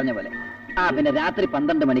എല്ലാം പറഞ്ഞ പോലെ. പിന്നെ രാത്രി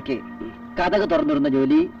 12 മണിക്ക് കഥക് തുറന്നിടുന്ന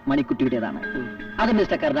ജോലി മണിക്കുട്ടിയുടേതാണ്. അത്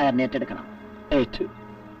മിസ്റ്റർ കരുണാകരൻ ഏറ്റെടുക്കണം.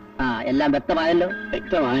 എല്ലാം വ്യക്തമായല്ലോ?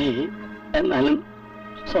 വ്യക്തമായി. എന്നാലും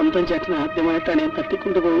സ്വന്തം ചേട്ടൻ ആദ്യമായിട്ടാണ് ഞാൻ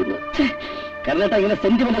തട്ടിക്കൊണ്ടുപോകുന്നത്. കരുണേട്ട ഇങ്ങനെ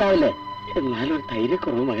സെന്റിമെന്റൽ ആവില്ലേ? എന്നാലും ഒരു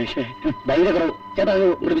ധൈര്യക്കുറവ് മഹേഷേ. ധൈര്യക്കുറവ് ചേട്ടാ,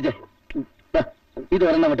 പിടിപ്പിച്ചേ. ഇത്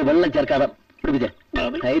പറഞ്ഞ മറ്റേ വെള്ളം ചേർക്കാതെ പിടിപ്പിച്ചേ.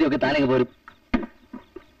 ധൈര്യമൊക്കെ താനങ്ങ് പോരും.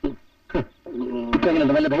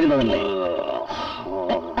 എങ്ങനെയുണ്ട്? നല്ല ധൈര്യം തോന്നല്ലേ?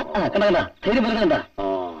 കണ്ട ധൈര്യം വരുന്നുണ്ടാ?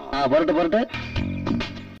 പോരട്ടെ പോരട്ടെ.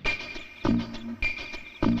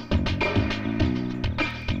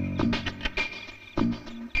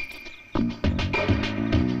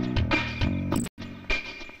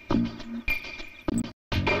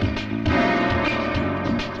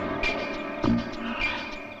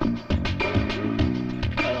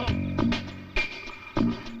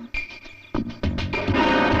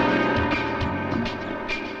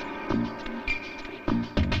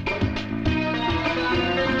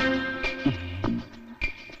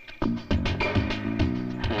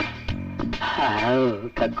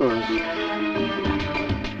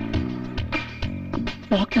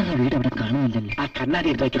 ഡോക്ടറുടെ വീട് അവിടെ കാണുന്നില്ലല്ലോ. ആ കണ്ണാടി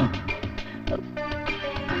എടുത്ത് വയ്ക്കണം.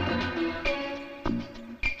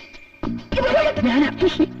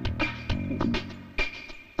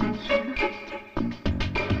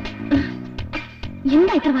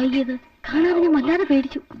 എന്താ ഇത്ര വൈകിയത്? കാണാതെ ഞാൻ വല്ലാതെ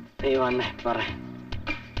പേടിച്ചു.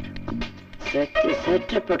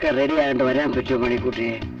 സെറ്റപ്പ് ഒക്കെ റെഡി ആയിട്ട് വരാൻ പറ്റുമോ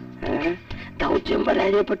മണിക്കൂട്ടിയെ? ദൗത്യം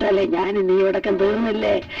പരാജയപ്പെട്ടാലേ ഞാൻ നീ അടക്കം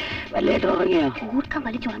തീർന്നില്ലേ? വല്ലേട്ട് ഉറങ്ങിയോ? കൂർക്കം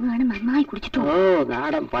വലിച്ചുറങ്ങാണ്. നന്നായി കുടിച്ചിട്ടോ?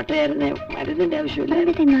 നാടൻ പട്ടയായിരുന്നേ, മരുന്നിന്റെ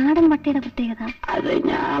ആവശ്യമില്ല. നാടൻ പട്ടയുടെ പ്രത്യേകത അത്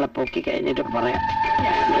ഞാളെ പൊക്കി കഴിഞ്ഞിട്ട് പറയാം.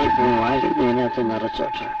 ഞാനിപ്പോ മരുന്നിനകത്ത്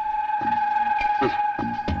നിറച്ചോട്ടെ.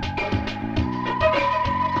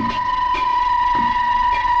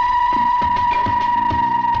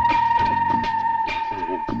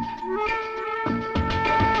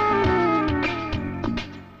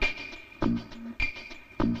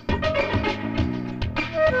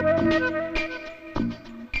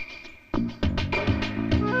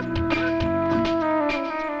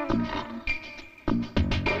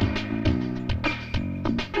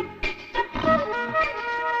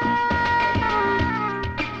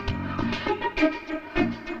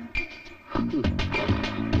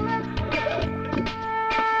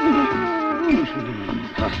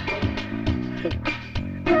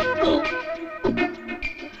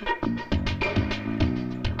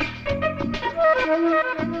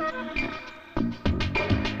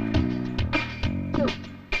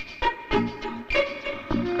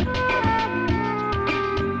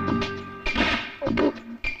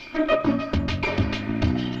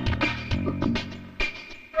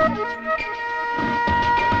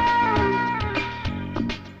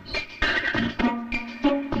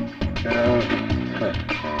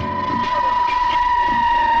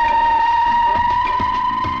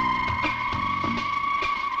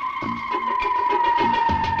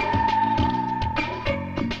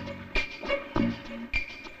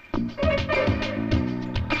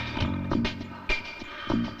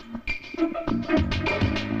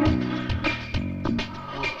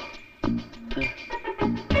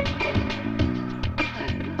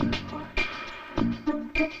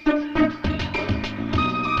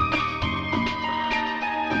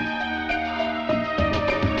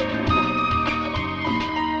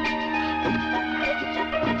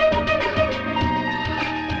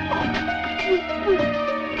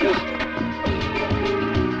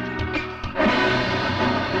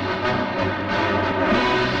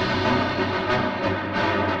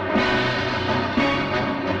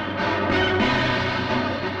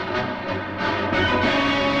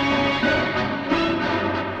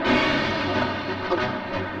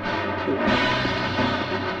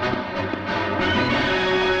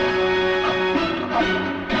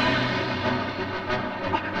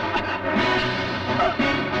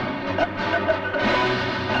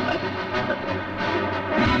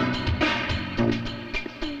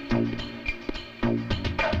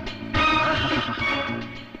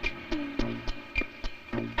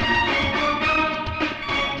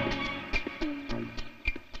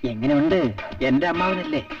 എന്റെ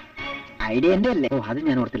അമ്മാവനല്ലേ? ഐഡിയ എന്റെ അല്ലേ? ഓ, അത്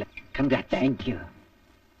ഞാൻ ഓർത്തില്ല. കൺഗ്രാറ്റ്. Thank you.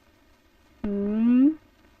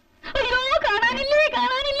 അയ്യോ, കാണാനില്ലേ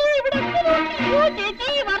കാണാനില്ലേ ഇവിടെ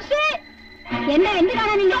ചേച്ചി വർഷേ. എന്ത്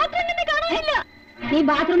കാണാനില്ല? കാണാനില്ല. നീ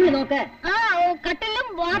ബാത്റൂമിൽ നോക്ക്. ആ, കട്ടിലും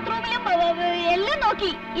ബാത്റൂമിലും എല്ലാം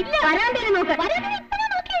നോക്കി. ഇല്ല, വരാന്തയിൽ നോക്ക്.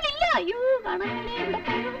 നോക്കിയില്ല. അയ്യോ, കാണാനില്ലേ ഇവിടെ.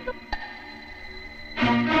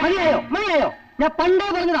 മതിയായോ? ഞാൻ പണ്ടേ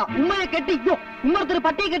പറഞ്ഞതാ ഉമ്മയെ കെട്ടിക്കോ. ഉമ്മർത്തൊരു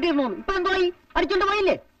പട്ടിയെ കെട്ടിയിരുന്നോ? ഇപ്പൊ എന്തായി? അടിച്ചോണ്ട്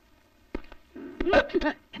പോയില്ലേ?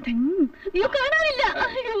 അയ്യോ, കാണാനില്ല.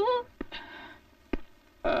 അയ്യോ,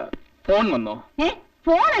 ഫോൺ വന്നോ?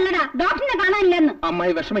 ഫോൺ അല്ലടാ, ഡോക്ടറിനെ കാണാനില്ലെന്ന്.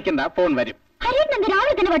 അമ്മായി വിഷമിക്കണ്ട, ഫോൺ വരും. ഹരിയേട്ടൻ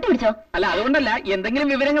രാവിലെ തന്നെ വട്ടി പിടിച്ചോ? അല്ല, അതുകൊണ്ടല്ല, എന്തെങ്കിലും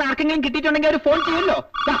വിവരങ്ങൾ ആർക്കെങ്കിലും കിട്ടിയിട്ടുണ്ടെങ്കിൽ അവർ ഫോൺ ചെയ്യുമല്ലോ.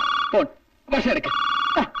 ഫോൺ പക്ഷെ എടുക്ക.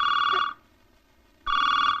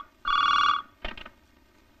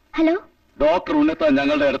 ഹലോ, ഡോക്ടർ ഉണ്ണിത്താൻ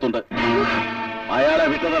ഞങ്ങളുടെ അടുത്തുണ്ട്. അയാളെ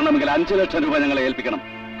വിട്ടുതരണമെങ്കിൽ 5 ലക്ഷം രൂപ ഞങ്ങളെ ഏൽപ്പിക്കണം.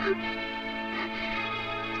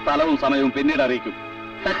 സ്ഥലവും സമയവും പിന്നീട് അറിയിക്കും.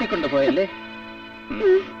 തട്ടിക്കൊണ്ടുപോയല്ലേ?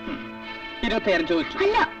 25,000 ചോദിച്ചു.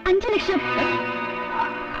 അല്ല, 5 ലക്ഷം.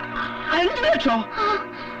 5 ലക്ഷോ?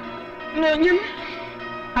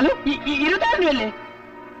 ഹലോ, 20,000 രൂപയല്ലേ?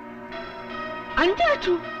 5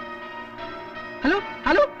 ലക്ഷം?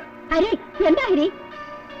 ഹലോ ഹരി, എന്താ ഹരി?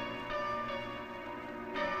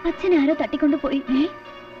 അച്ഛനെ ആരോ തട്ടിക്കൊണ്ടുപോയി.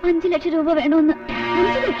 5 ലക്ഷം രൂപ വേണമെന്ന്.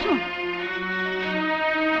 5 ലക്ഷം?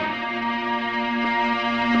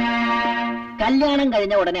 കല്യാണം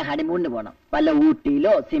കഴിഞ്ഞ ഉടനെ ഹണിമൂണിന് പോകണം. വല്ല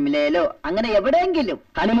ഊട്ടിയിലോ സിംലയിലോ അങ്ങനെ എവിടെയെങ്കിലും.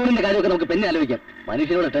 ഹണിമൂണിന്റെ കാര്യമൊക്കെ നമുക്ക് പിന്നെ ആലോചിക്കാം.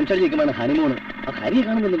 മനുഷ്യനോട് ടെൻഷൻ അടിക്കുമ്പോഴാണ് ഹണിമൂൺ. ആ ഹരിയെ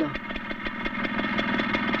കാണുന്നില്ലല്ലോ.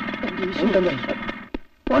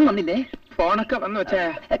 ഫോൺ വന്നില്ലേ? ഫോണൊക്കെ വന്നു വെച്ചാ.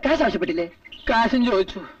 കാശ് ആവശ്യപ്പെട്ടില്ലേ? കാശും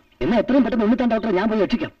ചോദിച്ചു. എന്നാ എത്രയും പെട്ടെന്ന് ഉണ്ണിത്താൻ ഡോക്ടറെ ഞാൻ പോയി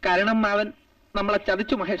രക്ഷിക്കാം. കാരണം അവൻ നമ്മളെ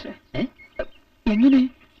ചതിച്ചു മഹേഷേ. എങ്ങനെ?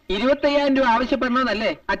 25,000 രൂപ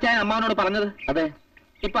ആവശ്യപ്പെടണമെന്നല്ലേ അച്ഛൻ അമ്മാവനോട് പറഞ്ഞത്? അതെ.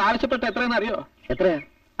 ഇപ്പൊ ആവശ്യപ്പെട്ട എത്രയെന്ന് അറിയോ? എത്രയാ?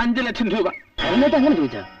 5 ലക്ഷം രൂപ. എന്നിട്ട് അങ്ങനെ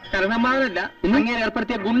ചോദിച്ചാ? കാരണം അമ്മാവനല്ല, അങ്ങനെ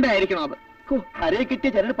ഏർപ്പെടുത്തിയ ഗുണ്ടായിരിക്കണം അത്. അരയെ കിട്ടിയ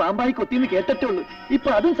ചിലർ പാമ്പായി കൊത്തിന്ന് കേട്ടിട്ടേ ഉള്ളൂ. ഇപ്പൊ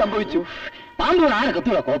അതും സംഭവിച്ചു. പാമ്പ് ആരെ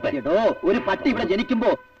കൊത്തിയുള്ള കോപ്പോ? ഒരു പട്ടി ഇവിടെ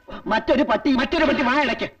ജനിക്കുമ്പോ മറ്റൊരു പട്ടി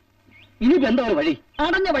വായടയ്ക്ക്. ഇനിയിപ്പോ എന്താ ഒരു വഴി?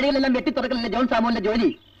 അടഞ്ഞ വഴികളെല്ലാം വെട്ടിത്തുറക്കലല്ലേ ജോൺ സാമോന്റെ ജോലി.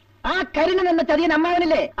 ആ കരുണൻ എന്ന ചതിയൻ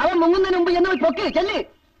അമ്മാവനല്ലേ? അവൻ മുങ്ങുന്നതിന് മുമ്പ് എന്ന് പൊക്ക് ചെല്ല്.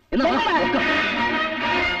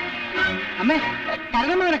 അമ്മേ,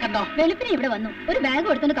 കരണമാവനെ കണ്ടോ? വെളുപ്പിന് ഇവിടെ വന്നു. ഒരു ബാഗ്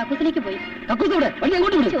കൊടുത്തോണ്ട് കക്കൂസിലേക്ക് പോയി. കക്കൂസൂടെ വഴി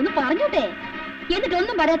അങ്ങോട്ട് വിളിച്ചു. ഒന്ന് പറഞ്ഞോട്ടെ.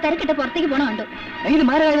 എന്നിട്ടൊന്നും പറയാ തിരക്കിട്ട് പുറത്തേക്ക് പോണ കണ്ടു. അതിന്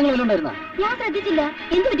മാരകാര്യങ്ങൾ വല്ലതും ഉണ്ടായിരുന്നാ? ഞാൻ ശ്രദ്ധിച്ചില്ല.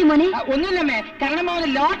 എന്ത് പറ്റി മോനെ? ഒന്നുമില്ലമ്മേ, കരണമാവന്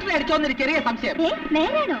ലോട്ടറി അടിച്ചോന്നൊരു ചെറിയ സംശയം.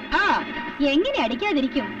 നേരാണോ? എങ്ങനെ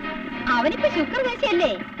അടിക്കാതിരിക്കും? അവനിപ്പോ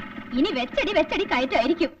ശുക്രദശയല്ലേ. ഇനി വെച്ചടി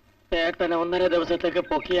കയറ്റായിരിക്കും. ചേട്ടനെ 1.5 ദിവസത്തേക്ക്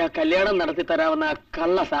പൊക്കി ആ കല്യാണം നടത്തി തരാമെന്ന ആ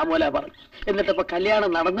കള്ള സാമൂല പറഞ്ഞു. എന്നിട്ടിപ്പോ കല്യാണം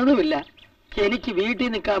നടന്നതുമില്ല. എനിക്ക് വീട്ടിൽ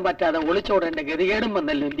നിൽക്കാൻ പറ്റാതെ ഒളിച്ചോടേണ്ട ഗതികേടും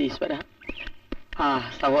വന്നല്ലോ എന്റെ ഈശ്വര. ആ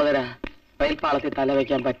സഹോദര, റെയിൽപാളത്തിൽ തല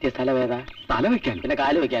വെക്കാൻ പറ്റിയ സ്ഥലം ഏതാ? തല വെക്കാൻ? പിന്നെ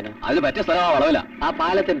കാല് വെക്കാനോ? അത് പറ്റിയ സ്ഥലം വളവില്ല. ആ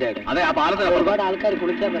പാലത്തിന്റെ അതെ, ആ പാലത്തിന് ഒരുപാട് ആൾക്കാർ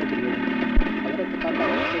കുളിക്കാൻ പറ്റില്ല.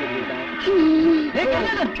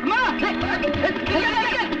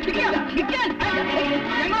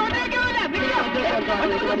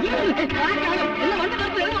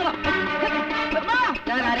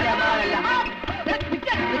 ഞാൻ ആരുടെ അമ്മാവനല്ല.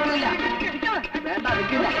 വേണ്ട,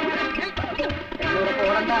 വിൽക്കില്ല. എന്നോട്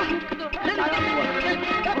പോകണ്ട.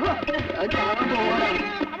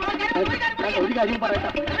 ഒരു കാര്യം പറയട്ടെ.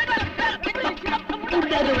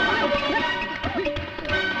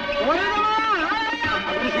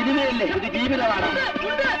 അതൊരു സിനിമയല്ലേ, ഇത് ജീവിതമാണ്.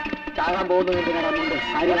 ചാകാൻ പോകുന്നത് എന്തിനാണ്?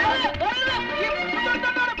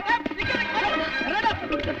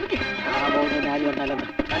 ചാകാൻ പോകുന്നതിന് ആരും ഉണ്ടല്ലോ.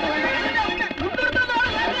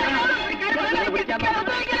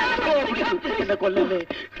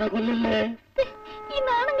 കൊല്ലല്ലേ. ഈ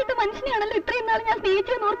നാണം കിട്ട മനുഷ്യനെയാണല്ലോ ഇത്രയും നാൾ ഞാൻ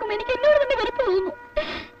സ്നേഹിച്ചെന്ന് ഓർക്കുമ്പോ എനിക്ക് എന്നോട് തന്നെ വെറുപ്പ് തോന്നുന്നു.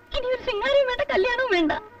 ഇനി ഒരു ശൃംഗാരവും വേണ്ട, കല്യാണവും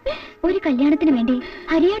വേണ്ട. ഒരു കല്യാണത്തിന് വേണ്ടി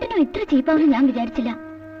ഹരിയേട്ടനോ ഇത്ര ചീപ്പാവെന്ന് ഞാൻ വിചാരിച്ചില്ല.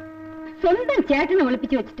 സ്വന്തം ചേട്ടനെ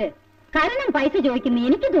ഒളിപ്പിച്ചു വെച്ചിട്ട് കാരണം പൈസ ചോദിക്കുന്ന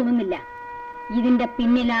എനിക്ക് തോന്നുന്നില്ല. ഇതിന്റെ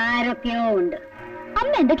പിന്നിൽ ആരൊക്കെയോ ഉണ്ട്.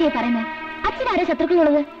 അമ്മ എന്തൊക്കെയാ പറയുന്നത്? അച്ഛനാരാ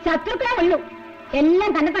ശത്രുക്കളുള്ളത്? ശത്രുക്കളേ ഉള്ളൂ.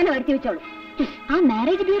 എല്ലാം തന്നെ വരുത്തി വെച്ചോളൂ. ആ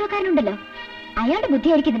മാരേജ് ബ്യൂറോക്കാരനുണ്ടല്ലോ, അയാളുടെ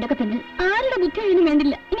ബുദ്ധിയായിരിക്കും ഇതിന്റെ ഒക്കെ പിന്നിൽ. ആരുടെ ബുദ്ധി ഇതിനും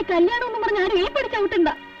വേണ്ടില്ല. ഇനി കല്യാണം ഒന്നും പറഞ്ഞ ആരും ഏർപ്പെടുത്തവിട്ടണ്ട.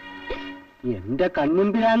 എന്റെ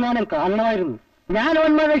കൺമുമ്പിലാങ്ങാനും കാണണമായിരുന്നു. ഞാൻ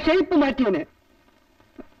അവന്മാരെ ഷേപ്പ് മാറ്റിയവന്.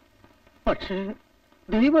 പക്ഷേ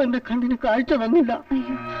ദൈവം എന്റെ കണ്ണിന് കാഴ്ച തന്നില്ല.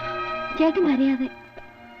 അയ്യോ, ചേട്ടൻ കരയാതെ.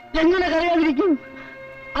 എങ്ങനെ കരയാതിരിക്കും?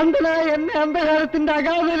 അന്ധനായ എന്നെ അന്ധകാരത്തിന്റെ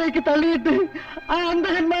അഗാധതയിലേക്ക് തള്ളിയിട്ട് ആ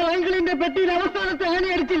അന്ധകന്മാർ അങ്കിളിന്റെ പെട്ടിയിൽ അവസാനത്തെ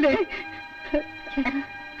ആനയടിച്ചില്ലേ?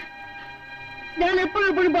 ഞാൻ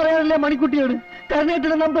എപ്പോഴും പറയാറില്ലേ മണിക്കുട്ടിയോട്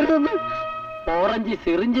കരുണേട്ടനെ നമ്പരുതെന്ന്? ഓറഞ്ച്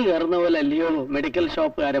സിറിഞ്ച് കയറുന്ന പോലെ അല്ലയോ മെഡിക്കൽ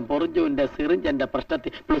ഷോപ്പുകാരൻ പൊറിഞ്ചുവിന്റെ സിറിഞ്ച്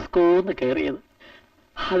പ്രശ്നത്തിൽ പ്ലസ്കോന്ന് കയറിയത്.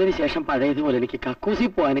 അതിനുശേഷം പഴയതുപോലെ എനിക്ക് കക്കൂസി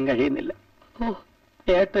പോകാനും കഴിയുന്നില്ല. ഓ,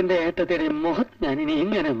 ഏട്ടന്റെ ഏട്ടത്തിന്റെ മുഖത്ത് ഞാൻ ഇനി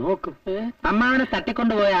എങ്ങനെ നോക്കും? അമ്മാവനെ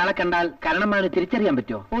തട്ടിക്കൊണ്ടുപോയ ആളെ കണ്ടാൽ കരണമാവന് തിരിച്ചറിയാൻ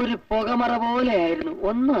പറ്റുമോ? ഒരു പുകമറ പോലെയായിരുന്നു,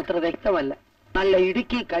 ഒന്നും അത്ര വ്യക്തമല്ല. നല്ല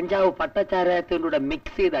ഇടുക്കി കഞ്ചാവ് പട്ടച്ചാരത്തിലൂടെ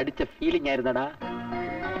മിക്സ് ചെയ്ത് അടിച്ച ഫീലിംഗ് ആയിരുന്നടാ.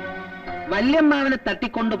 വല്യമ്മാവനെ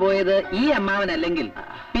തട്ടിക്കൊണ്ടുപോയത് ഈ അമ്മാവനല്ലെങ്കിൽ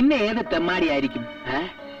പിന്നെ ഏത് തെമ്മാടിയായിരിക്കും?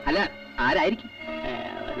 അല്ല, ആരായിരിക്കും?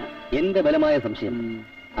 എന്റെ ബലമായ സംശയം,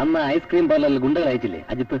 അന്ന് ഐസ്ക്രീം പാർലറിൽ ഗുണ്ടകൾ അയച്ചില്ലേ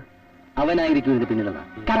അജിത്ത്, അവനായിരിക്കും ഇതിന് പിന്നിലെന്നാ.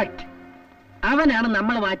 കറക്റ്റ്. അവനാണ്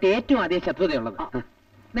നമ്മൾ മാറ്റി ഏറ്റവും അധികം ശത്രുതയുള്ളത്.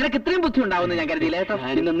 നിനക്ക് ഇത്രയും ബുദ്ധി ഉണ്ടാവുമെന്ന് ഞാൻ കരുതിയില്ല കേട്ടോ.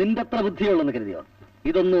 പിന്നെ നിന്റെ അത്ര ബുദ്ധിയുള്ളെന്ന് കരുതിയോ?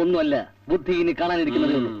 ഇതൊന്നും ഒന്നുമല്ല, ബുദ്ധി ഇനി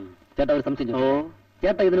കാണാനിരിക്കുന്നതേ ഉള്ളൂ. ചേട്ടാ ഒരു സംശയം.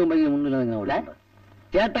 ചേട്ടാ ഇതിനു മുമ്പ്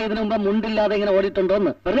ചേട്ടാ ഇതിനു മുമ്പ് മുണ്ടില്ലാതെ ഇങ്ങനെ ഓടിയിട്ടുണ്ടോ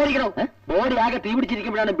എന്ന്? വെറുതെ ഇരിക്കണോ? ബോഡി ആകെ തീ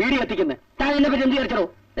പിടിച്ചിരിക്കുമ്പോഴാണ് ബീഡി കത്തിക്കുന്നത്. താൻ എന്നെ പറ്റി എന്ത് വിചാരിച്ചോ?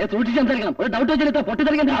 സൂക്ഷിച്ച് സംസാരിക്കണം. ഒരു ഡൗട്ട് വെച്ചിട്ട്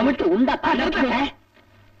പൊട്ടിത്തെറിക്കാൻ അവിട്ട് ഉണ്ടാ.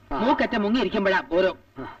 മൂക്കറ്റ മുങ്ങിയിരിക്കുമ്പോഴാ ഓരോ.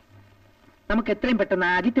 നമുക്ക് എത്രയും പെട്ടെന്ന്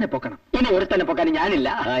അജിത്തിനെ പൊക്കണം. ഇനി ഒരു തന്നെ പൊക്കാനും ഞാനില്ല.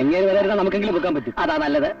 ഇങ്ങനെ വരാതെ നമുക്കെങ്കിലും പൊക്കാൻ പറ്റും. അതാ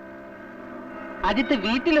നല്ലത്. അജിത്ത്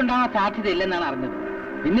വീട്ടിലുണ്ടാവാൻ സാധ്യതയില്ലെന്നാണ് അറിഞ്ഞത്.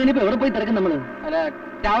 പിന്നെ ഇനിയിപ്പോ എവിടെ പോയി തിരക്കും നമ്മള്? അല്ല,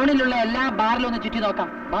 ടൗണിലുള്ള എല്ലാ ബാറിലും ഒന്ന് ചുറ്റി നോക്കാം.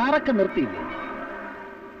 ബാറൊക്കെ നിർത്തിയില്ലേ?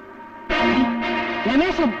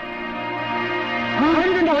 രമേശം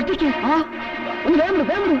ഒറ്റയ്ക്ക് ഒന്ന് വേമ്പു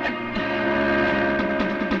വേമ്പു.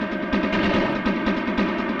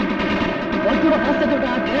 കുറച്ചുകൂടെ ഫാസ്റ്റ്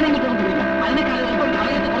ആ ട്രെയിനിങ് തോന്നിപ്പിടിക്കാം. അതിനേക്കാൾ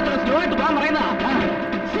കുറച്ചുകൂടെ സ്ലോ ആയിട്ട് പോകാൻ പറയുന്നതാ.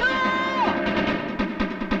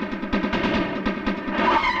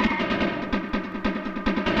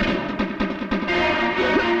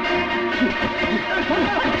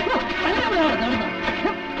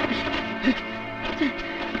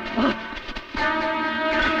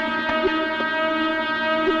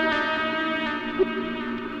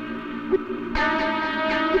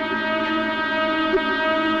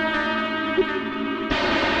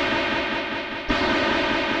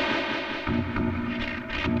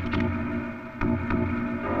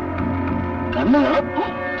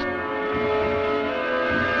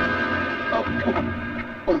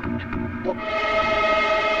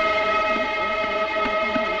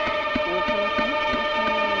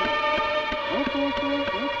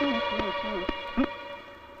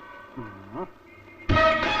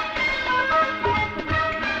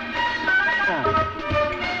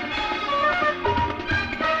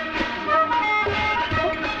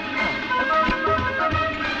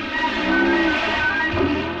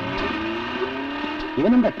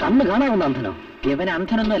 ഇവനെന്താ കണ്ണ് കാണാവുന്ന അന്ധനോ? ഇവൻ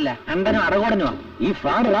അന്ധനൊന്നുമല്ല, അന്ധനോ അടകോടനുമാ. ഈ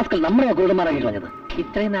ഫ്രാഡ് റാസ്കൽ നമ്മളെ കൂടന്മാരാക്കി കളഞ്ഞത്.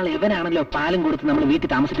 ഇത്രയും നാൾ ഇവനാണല്ലോ പാലും കൊടുത്ത് നമ്മൾ വീട്ടിൽ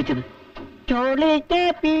താമസിപ്പിച്ചത്.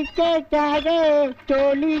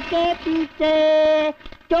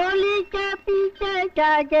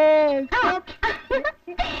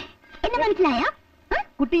 എന്നെ മനസ്സിലായോ?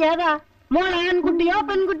 കുട്ടി ഏതാ? മോളാൻകുട്ടിയോ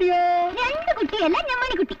പെൺകുട്ടിയോ? രണ്ട് കുട്ടിയല്ല,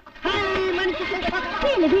 ഞമ്മണിക്കുട്ടി.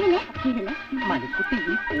 മണിക്കുട്ടി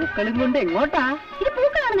ഈ പൂക്കളും കൊണ്ട് എങ്ങോട്ടാ? ഇത്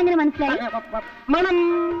പൂക്കളാണെന്ന് എങ്ങനെ മനസ്സിലായി? മണം.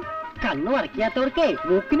 കണ്ണു വറക്കിയാത്തവർക്കേ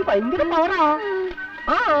മൂക്കിന് ഭയങ്കര പവറാ.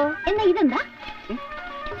 എന്നാ ഇതെന്താ?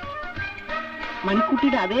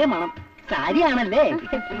 മണിക്കുട്ടിയുടെ അതേ മണം. സാരിയാണല്ലേ?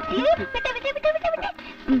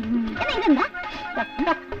 എന്നാ ഇതെന്താ?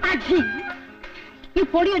 ഈ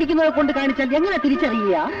പൊടി അടിക്കുന്നവരെ കൊണ്ട് കാണിച്ചാൽ എങ്ങനെ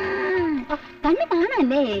തിരിച്ചറിയുക? കണ്ണ്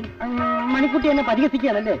കാണാല്ലേ? മണിക്കുട്ടി എന്നെ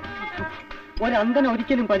പരിഹസിക്കുകയാണല്ലേ? ഒരന്തനെ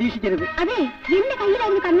ഒരിക്കലും പരീക്ഷിക്കരുത്. അതെ, എന്റെ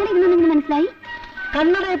കയ്യിലായിരുന്നു കണ്ണട ഇരുന്നെന്ന് മനസ്സിലായി.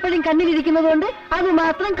 കണ്ണട എപ്പോഴും കണ്ണിലിരിക്കുന്നത് കൊണ്ട് അത്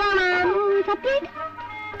മാത്രം കാണാം. സത്യം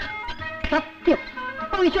സത്യം.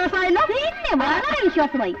 വിശ്വാസമായില്ല? പിന്നെ വളരെ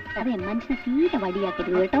വിശ്വാസമായി. അതെ, മനുഷ്യനെ തീരെ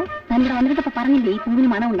വടിയാക്കരുത് കേട്ടോ. നമ്മുടെ വന്നിട്ടപ്പോ പറഞ്ഞില്ലേ ഈ പൂവിന്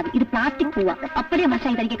മണം ഉണ്ടെന്ന്. ഇത് പ്ലാസ്റ്റിക് പൂവാ. അപ്പഴേ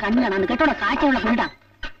മനുഷ്യ തനിക്ക് കണ്ണ് കാണാന്ന് കേട്ടോടാ. കാഴ്ചയുള്ള പൂണ്ടാ.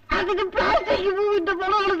 അതിന് പ്ലാസ്റ്റിക് പൂവിന്റെ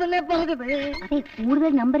പണമാണെന്നല്ലേ പറഞ്ഞത്? അതെ,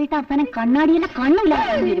 കൂടുതൽ നമ്പർ ഇട്ട അവസാനം കണ്ണാടിയല്ല കണ്ണുമില്ല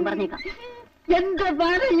വരും പറഞ്ഞേക്കാം. എന്റെ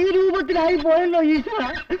ഭാര്യ ഈ രൂപത്തിലായി പോയല്ലോ ഈശ്വര.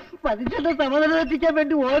 മനുഷ്യന്റെ സമാധാനം എത്തിക്കാൻ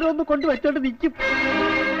വേണ്ടി ഓരോന്ന് കൊണ്ട് വെച്ചോണ്ട് നിൽക്കും.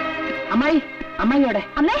 അമ്മായി, അമ്മായിയോടെ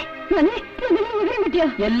അമ്മേ കിട്ടിയോ?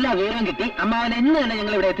 എല്ലാ വിവരവും കിട്ടി. അമ്മാവൻ എന്ന് തന്നെ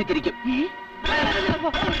ഞങ്ങൾ ഇവിടെ എത്തിച്ചിരിക്കും.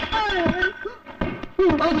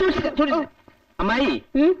 അമ്മായി,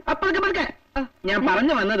 അപ്പഴക്കെ ഞാൻ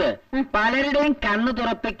പറഞ്ഞു വന്നത്, പലരുടെയും കണ്ണു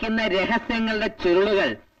തുറപ്പിക്കുന്ന രഹസ്യങ്ങളുടെ ചുരുളുകൾ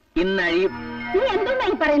ഇന്നഴിയും. നീ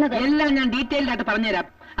എന്തുണ്ടായി പറയുന്നത്? എല്ലാം ഞാൻ ഡീറ്റെയിൽഡ് ആയിട്ട് പറഞ്ഞുതരാം.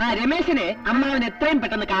 ആ രമേശനെ അമ്മാവൻ എത്രയും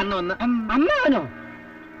പെട്ടെന്ന് കാണണമെന്ന്. അമ്മാവനോ?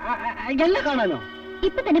 എല്ലാം കാണാനോ?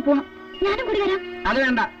 ഇപ്പൊ തന്നെ പോവാം. ഞാനും കൂടി വരാം. അത്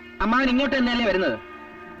വേണ്ട, അമ്മാവൻ ഇങ്ങോട്ട് തന്നെയല്ലേ വരുന്നത്.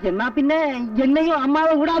 എന്നാ പിന്നെ എന്നെയോ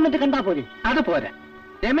അമ്മാവെ കൂടെ വന്നിട്ട് കണ്ടാ പോരെ? അത് പോരാ.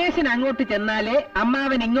 രമേശൻ അങ്ങോട്ട് ചെന്നാലേ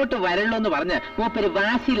അമ്മാവൻ ഇങ്ങോട്ട് വരുള്ളൂ എന്ന് പറഞ്ഞ് മൂപ്പര്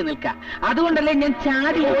വാശിയിൽ നിൽക്കാം. അതുകൊണ്ടല്ലേ ഞാൻ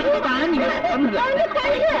ചാടി പാഞ്ഞു വന്നത്.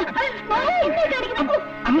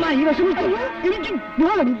 അമ്മ ഈ വിഷമിച്ചു. എനിക്ക്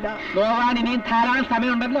നോവാൻ ഇനിയും ധാരാളം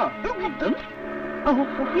സമയമുണ്ടല്ലോ.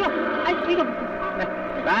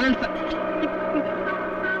 ബാലൻസ്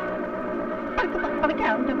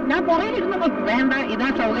ഞാൻ പുറകിലിരുന്നു. വേണ്ട, ഇതാ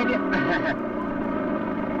സൗകര്യം.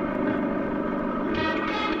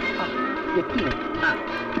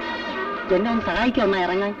 എന്നെ ഒന്ന് സഹായിക്കാം ഒന്ന്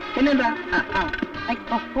ഇറങ്ങാൻ. പിന്നെന്താ?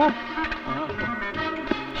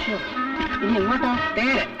 ഇനി എങ്ങോട്ടാ?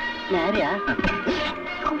 നേരെ. നേരെയാ?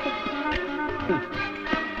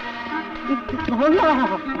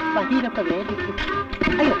 വഴിയിലൊക്കെ വേദിക്കും.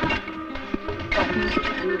 അയ്യോ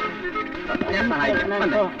ഞാൻ സഹായിക്കാം.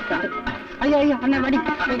 അയ്യോ അയ്യോ അണ്ണ വടി.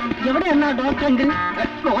 എവിടെ എന്നാ ഡോക്ടറെങ്കിൽ?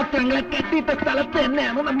 ഡോക്ടറെങ്കിലെ കെട്ടിയിട്ട സ്ഥലത്ത്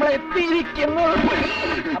തന്നെയാണ് നമ്മൾ എത്തിയിരിക്കുന്നത്.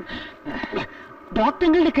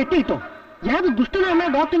 ഡോക്ടറെങ്കിലിനെ കെട്ടിയിട്ടോ? ഏത് ദുഷ്ടനാണ്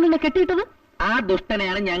ഡോക്ടറെങ്കിലിനെ കെട്ടിയിട്ടത്? ആ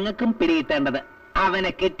ദുഷ്ടനെയാണ് ഞങ്ങൾക്കും പിടികിട്ടേണ്ടത്.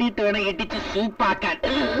 അവനെ കെട്ടിയിട്ട് വേണം ഇടിച്ച് സൂപ്പാക്കാൻ.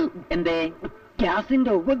 എന്തേ?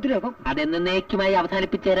 ഗ്യാസിന്റെ ഉപദ്രവം അതെന്നേക്കുമായി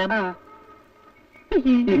അവസാനിപ്പിച്ചേരാം.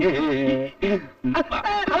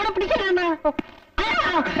 അവിടെ പിടിച്ചേരാ.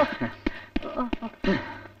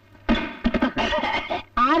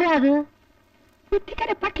 ആരാത്?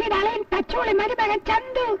 കുത്തിക്കര പക്ഷിയുടെ അളയൻ തച്ചോളി മരുമകൻ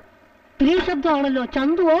ചന്തു. സ്ത്രീ ശബ്ദമാണല്ലോ.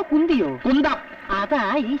 ചന്തുവോ കുന്തിയോ? കുന്തം. അതാ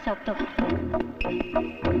ഈ ശബ്ദം.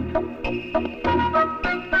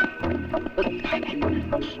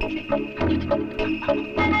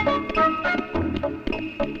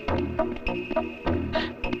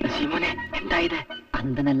 ശിവനെ എന്താ ഇത്?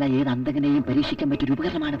 അന്ധനല്ല ഏത് അന്ധകനെയും പരീക്ഷിക്കാൻ പറ്റിയൊരു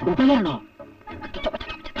ഉപകരണമാണത്. ഉപകരണോ?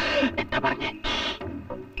 എന്താ പറഞ്ഞേ?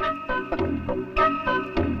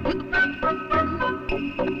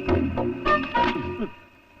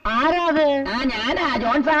 ആരാത്? ഞാനാ,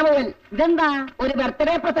 ജോൺ സാമുവൽ. ഇതെന്താ? ഒരു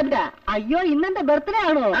ബർത്ത്ഡേ പ്രസന്റാ. അയ്യോ, ഇന്നെന്റെ ബർത്ത്ഡേ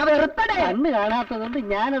ആണോ? ആ ബർത്ത്ഡേ അന്ന് കാണാത്തതുകൊണ്ട്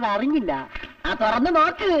ഞാനത് അറിഞ്ഞില്ല. ആ തുറന്ന്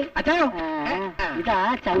നോക്ക്. ഇതാ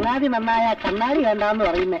ചങ്ങാതി നന്നായ കണ്ണാടി വേണ്ടാന്ന്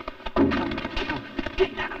പറയുന്നേ.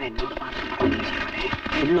 എന്നോട് മാത്രം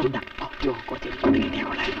എള്ളുണ്ട. അയ്യോ കുറച്ച്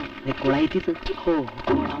കൊളൈറ്റിസ്. ഓ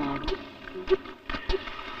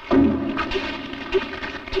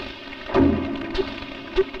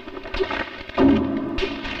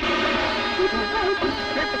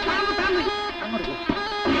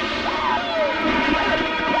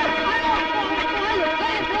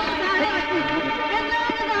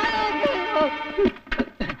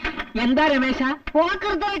എന്താ രമേശ?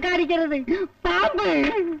 പോക്കർത്തനെ കാണിക്കരുത്. പാമ്പ്.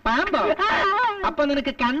 പാമ്പോ? അപ്പൊ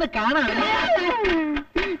നിനക്ക് കണ്ണ് കാണാം.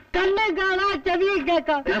 കണ്ണ് കാണാ, ചെവിയെ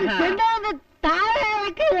കേൾക്കാം. താഴെ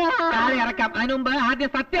ഇറക്കാം. അതിനു മുമ്പ് ആദ്യം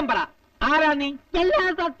സത്യം പറ. ആരാ നീ? എല്ലാ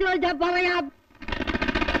സത്യവും ഞാൻ പറയാം.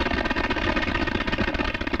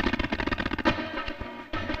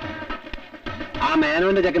 ആ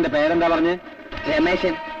മേനോന്റെ ചെക്കന്റെ പേരെന്താ പറഞ്ഞ്?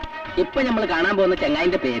 രമേശൻ. ഇപ്പൊ നമ്മൾ കാണാൻ പോകുന്ന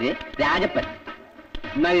ചെങ്ങായിന്റെ പേര് രാജപ്പൻ.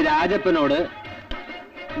 എന്നാ ഈ രാജപ്പനോട്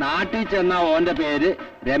നാട്ടിൽ ചെന്ന ഓന്റെ പേര്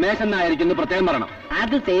രമേശൻ എന്നായിരിക്കുന്നു പ്രത്യേകം പറയണം.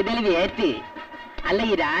 അത് ചെയ്തതിൽ ഏറ്റ്. അല്ല,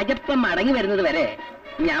 ഈ രാജപ്പൻ മടങ്ങി വരുന്നത് വരെ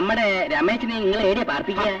നമ്മുടെ രമേശനെ നിങ്ങൾ ഏടിയ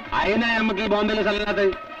പാർപ്പിക്കുക. അതിനാ നമുക്ക് ഈ ബോംബെയിലെ സ്ഥലത്ത്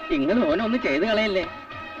നിങ്ങൾ ഓനൊന്ന് ചെയ്ത് കളയല്ലേ.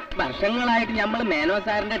 വർഷങ്ങളായിട്ട് നമ്മൾ മേനോ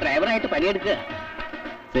സാറിന്റെ ഡ്രൈവറായിട്ട് പണിയെടുക്കുക.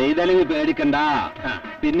 ചെയ്തല്ലെങ്കിൽ പേടിക്കണ്ട.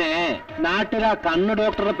 പിന്നെ നാട്ടിലെ കണ്ണു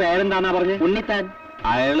ഡോക്ടറുടെ പേരെന്താന്നാ പറഞ്ഞ്? ഉണ്ണിത്താൻ.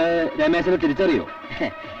 അയാള് രമേശനെ തിരിച്ചറിയോ?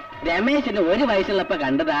 രമേശന് 1 വയസ്സുള്ളപ്പോ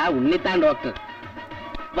കണ്ടതാ ഉണ്ണിത്താൻ ഡോക്ടർ.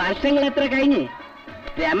 വർഷങ്ങൾ എത്ര കഴിഞ്ഞ്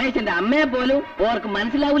രമേശന്റെ അമ്മയെ പോലും ഓർക്ക്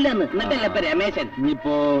മനസ്സിലാവില്ലെന്ന്. എന്നിട്ടല്ലേ ഇപ്പൊ രമേശൻ.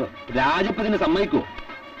 ഇനിയിപ്പോ രാജപ്പതിന് സമ്മതിക്കോ?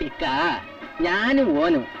 ഇക്ക, ഞാനും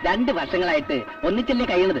ഓനും 2 വർഷങ്ങളായിട്ട് ഒന്നിച്ചല്ലേ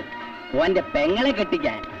കഴിയണത്. ഓന്റെ പെങ്ങളെ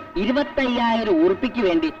കെട്ടിക്കാൻ 25,000 ഉറുപ്പിക്ക്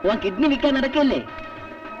വേണ്ടി ഓൻ കിഡ്നി വിൽക്കാൻ നടക്കല്ലേ.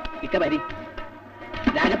 ഇക്ക വരി.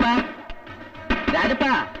 രാജപ്പാ,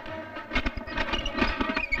 രാജപ്പാ,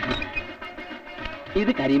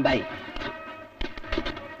 ഇത് കരീംബായി.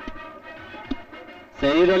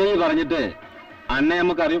 ചെയ്തളി പറഞ്ഞിട്ട് അന്നെ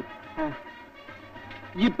നമുക്കറിയും.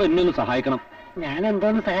 ഈ പെണ്ണൊന്ന് സഹായിക്കണം. ഞാൻ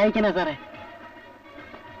എന്തോന്ന് സഹായിക്കണ സാറേ?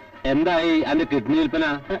 എന്തായി അന്റെ കിഡ്നി വിൽപ്പന?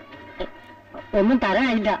 ഒന്നും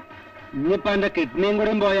തരാനില്ല. ഇനിയിപ്പോ എന്റെ കിഡ്നിയും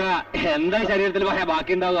കൂടിയും പോയാ എന്താ ശരീരത്തിൽ പോയാ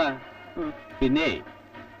ബാക്കി ഉണ്ടാവുക? പിന്നെ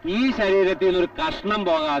ഈ ശരീരത്തിൽ നിന്നൊരു കഷ്ണം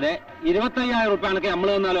പോകാതെ 25,000 റുപ്യ കണക്ക്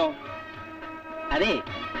നമ്മള് തന്നാലോ? അതെ,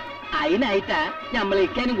 അതിനായിട്ടാ നമ്മൾ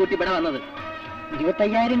ഇക്കാനും കൂട്ടി ഇവിടെ വന്നത്.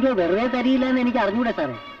 25,000 രൂപ വെറുതെ തരിയില്ല എന്ന് എനിക്ക് അറിഞ്ഞൂടെ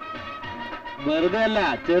സാറേ? വെറുതെ അല്ല,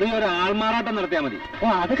 ചെറിയൊരു ആൾമാറാട്ടം നടത്തിയാൽ മതി. ഓ,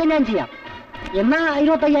 അതൊക്കെ ഞാൻ ചെയ്യാം. എന്നാ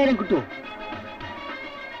 25,000 കിട്ടുമോ?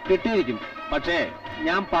 കിട്ടിയിരിക്കും. പക്ഷേ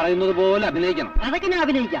ഞാൻ പറയുന്നത് പോലെ അഭിനയിക്കണം. അതൊക്കെ ഞാൻ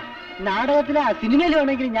അഭിനയിക്കാം. നാടകത്തിലാ സിനിമയിൽ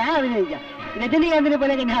വേണമെങ്കിൽ ഞാൻ അഭിനയിക്കാം. രജനീകാന്തിനെ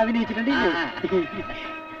പോലെ ഞാൻ അഭിനയിച്ചിട്ടുണ്ട്.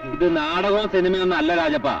 ഇത് നാടകവും സിനിമയൊന്നും അല്ല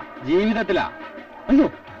രാജപ്പ, ജീവിതത്തിലാ. അയ്യോ,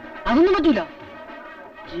 അതൊന്നും പറ്റൂല.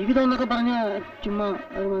 ജീവിതം എന്നൊക്കെ പറഞ്ഞ ചുമ്മാ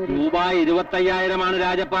രൂപ 25,000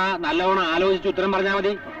 രാജപ്പ. നല്ലവണ്ണം ആലോചിച്ച് ഉത്തരം പറഞ്ഞാ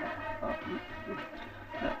മതി.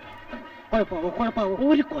 ഒരു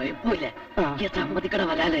കുഴപ്പമില്ല, സമ്മതിക്കണ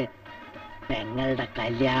വരാതെ. പെങ്ങളുടെ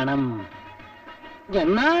കല്യാണം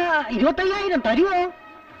എന്നാ 25,000 തരുമോ?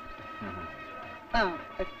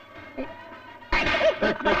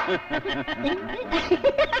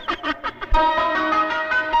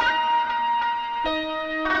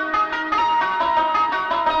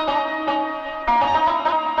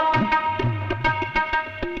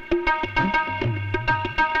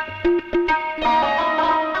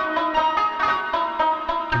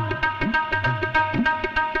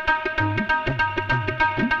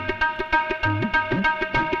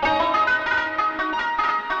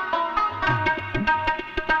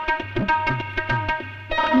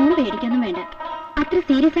 പേടിക്കൊന്നും വേണ്ട. അത്ര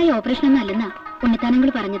സീരിയസ് ആയ ഓപ്പറേഷൻ ഒന്നും അല്ലെന്നാ ഉണ്ണിത്താനങ്ങൾ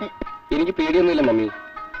പറഞ്ഞത്. എനിക്ക് പേടിയൊന്നുമില്ല മമ്മി.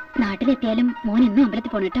 നാട്ടിലെത്തിയാലും മോൻ എന്നും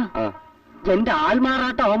അമ്പലത്തിൽ പോണട്ടോ. എന്റെ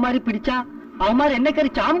ആൾമാറാട്ടം അവന്മാര് പിടിച്ച അവന്മാർ എന്നെ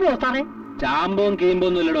കയറി ചാമ്പോ സാറേ? ചാമ്പവും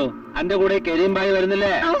കീമ്പൊന്നും ഇല്ലടോ. എന്റെ കൂടെ കരിയമ്പായി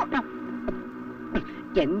വരുന്നില്ലേ?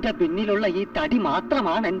 എന്റെ പിന്നിലുള്ള ഈ തടി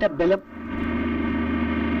മാത്രമാണ് എന്റെ ബലം.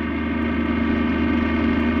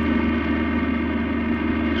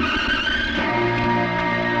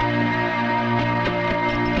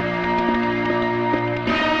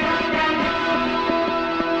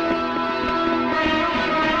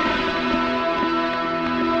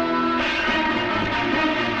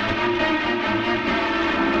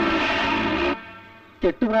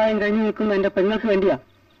 കെട്ടുപ്രായം കഴിഞ്ഞു നിൽക്കുന്ന എന്റെ പെങ്ങൾക്ക് വേണ്ടിയാ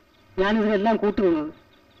ഞാനിതിനെല്ലാം കൂട്ടുനിന്നത്.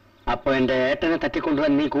 അപ്പൊ എന്റെ ഏട്ടനെ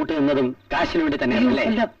തട്ടിക്കൊണ്ടുവന്ന് നീ കൂട്ടുനിന്നതും കാശിന് വേണ്ടി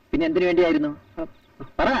തന്നെയല്ലേ? പിന്നെ എന്തിനു വേണ്ടിയായിരുന്നു?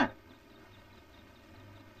 പറ.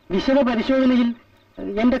 വിശദ പരിശോധനയിൽ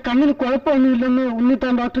എന്റെ കണ്ണിന് കുഴപ്പമൊന്നുമില്ലെന്ന്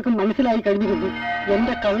ഉണ്ണിത്താൻ ഡോക്ടർക്ക് മനസ്സിലായി കഴിഞ്ഞിരുന്നു.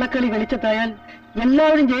 എന്റെ കള്ളക്കളി വെളിച്ചത്തായാൽ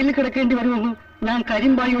എല്ലാവരും ജയിലിൽ കിടക്കേണ്ടി വരുമെന്ന് ഞാൻ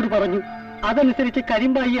കരിമ്പായിയോട് പറഞ്ഞു. അതനുസരിച്ച്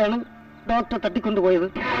കരിമ്പായിയാണ് ഡോക്ടർ തട്ടിക്കൊണ്ടുപോയത്.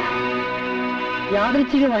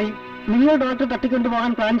 യാദൃച്ഛികമായി നിങ്ങൾ ഡോക്ടർ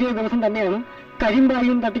തട്ടിക്കൊണ്ടുപോകാൻ പ്ലാൻ ചെയ്ത ദിവസം തന്നെയാണ്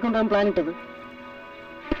കരിമ്പായും തട്ടിക്കൊണ്ടുപോകാൻ പ്ലാൻ ഇട്ടത്.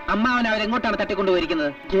 അമ്മ അവൻ അവരെങ്ങോട്ടാണ് തട്ടിക്കൊണ്ടുപോയിരിക്കുന്നത്?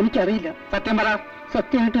 എനിക്കറിയില്ല. സത്യം പറ.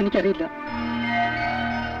 സത്യമായിട്ടും എനിക്കറിയില്ല.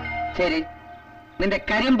 ശരി, നിന്റെ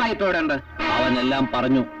കരിമ്പായി ഇപ്പൊ എവിടെ ഉണ്ട്? അവനെല്ലാം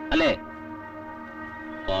പറഞ്ഞു അല്ലേ?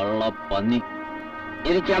 കള്ളപ്പന്നി.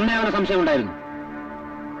 എനിക്ക് അന്നേ അവനെ സംശയം ഉണ്ടായിരുന്നു.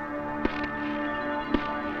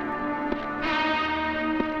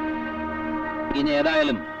 ഇനി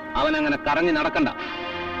ഏതായാലും അവനങ്ങനെ കറങ്ങി നടക്കണ്ട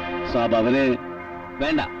സാബ്. അവന്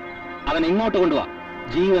വേണ്ട, അവൻ ഇങ്ങോട്ട് കൊണ്ടുപോവാ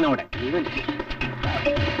ജീവനോടെ.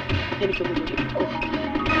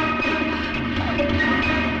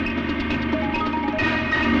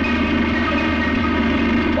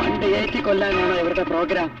 പണ്ട് ഏറ്റി കൊല്ലാനാണ് ഇവിടുത്തെ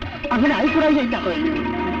പ്രോഗ്രാം. അങ്ങനെ ആയിക്കൂടായില്ല.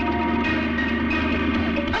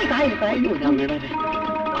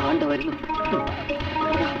 ആണ്ട് വരുന്നു.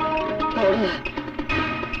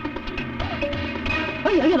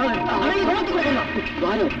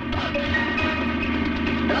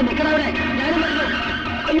 നിക്കണവിടെ, ഞാനും വരുന്നു.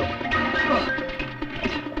 അയ്യോ,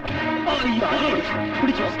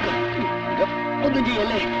 പിടിച്ചോ. ഒന്നും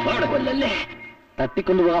ചെയ്യല്ലേ, കൊല്ലല്ലേ.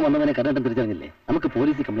 തട്ടിക്കൊണ്ടുപോകാൻ വന്നവനെ കണ്ടിട്ട് തിരിച്ചറിഞ്ഞില്ലേ? നമുക്ക്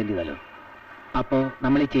പോലീസിൽ കംപ്ലൈന്റ് ചെയ്താലോ? അപ്പോ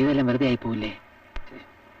നമ്മൾ ഈ ചെയ്തെല്ലാം വെറുതെ ആയി പോവില്ലേ?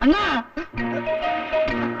 അണ്ണാ,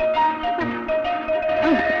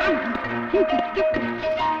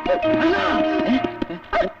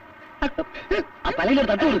 ആ തലയിലൊരു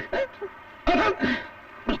തട്ടോട്.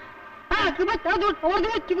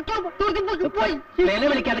 നില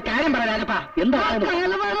വിളിക്കാതെ കാര്യം പറയാനപ്പാ. എന്താ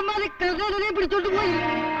പിടിച്ചോണ്ട് പോയി.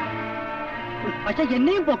 പക്ഷെ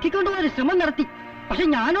എന്നെയും പൊക്കിക്കൊണ്ടുപോയ ശ്രമം നടത്തി. പക്ഷെ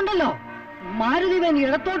ഞാനുണ്ടല്ലോ, മാരുതിവൻ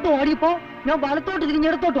ഇടത്തോട്ട് ഓടിയപ്പോ ഞാൻ വലത്തോട്ട് തിരിഞ്ഞ്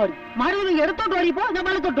ഇടത്തോട്ട് ഓടി. മാരുതിവൻ ഇടത്തോട്ട് ഓടിയപ്പോ ഞാൻ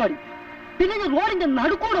വലത്തോട്ട് ഓടി. പിന്നെ ഞാൻ റോഡിന്റെ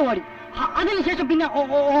നടുക്കൂടെ ഓടി. അതിനുശേഷം പിന്നെ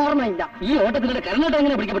ഓർമ്മയില്ല. ഈ ഓട്ടത്തിലൂടെ കരഞ്ഞോട്ട്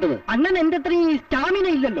എങ്ങനെ പിടിക്കപ്പെട്ടത്? അണ്ണൻ എന്റെ അത്രയും സ്റ്റാമിന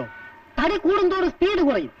ഇല്ലല്ലോ. തടി കൂടുന്തോറും സ്പീഡ്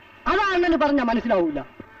കുറയും. അതാ അണ്ണന് പറഞ്ഞാൽ മനസ്സിലാവൂല.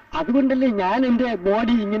 അതുകൊണ്ടല്ലേ ഞാൻ എന്റെ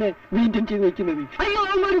ബോഡി ഇങ്ങനെ മെയിൻറ്റെയിൻ ചെയ്ത് വെക്കുന്നത്. അയ്യോ,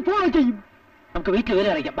 അവന്മാര് ഫോളോ ചെയ്യും. നമുക്ക് വീട്ടിൽ വരെ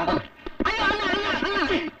അറിയിക്കാം.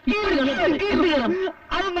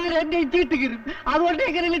 അവന്മാര് എന്റെ ചീട്ട് കീറും. അതുകൊണ്ട്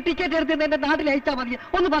എങ്ങനെ ടിക്കറ്റ് എടുത്ത് എന്റെ നാട്ടിൽ അയച്ചാൽ മതി.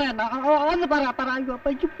 ഒന്ന് പറയണ്ട, ഒന്ന് പറയോ.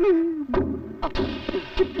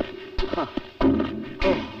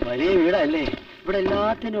 വലിയ വീടല്ലേ? ഇവിടെ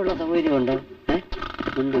എല്ലാത്തിനുള്ള സൗകര്യമുണ്ടോ?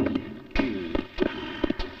 ഒന്നുമില്ലേ?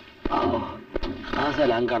 ആ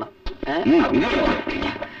സ്ഥലം കാണാം.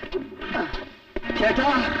 ചേട്ടാ,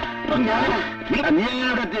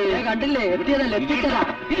 കണ്ടില്ലേ? എത്തിയതല്ലേ? എത്തിച്ചതാ.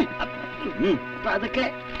 അതൊക്കെ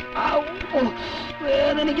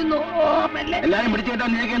വേദനിക്കുന്നു. എല്ലാരും പിടിച്ചേട്ടാ.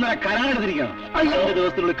 നീക്കുന്ന കരാർ എടുത്തിരിക്കണം. 5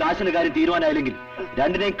 ദിവസത്തിനുള്ളിൽ കാശിന്റെ കാര്യം തീരുമാനമായില്ലെങ്കിൽ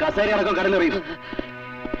രണ്ടിനെയും കസേര അടക്കം കടലെറിയും.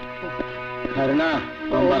 കരുണ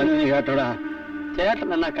പറഞ്ഞു നീ കേട്ടോടാ. ചേട്ടൻ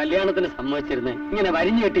എന്നാ കല്യാണത്തിന് സമ്മതിച്ചിരുന്നേ? ഇങ്ങനെ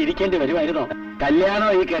വരിഞ്ഞു കെട്ടി ഇരിക്കേണ്ടി വരുമായിരുന്നോ? കല്യാണോ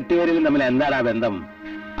ഈ കെട്ടുപേരിലും തമ്മിൽ എന്താടാ ബന്ധം?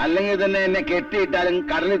 അല്ലെങ്കിൽ തന്നെ എന്നെ കെട്ടിയിട്ടാലും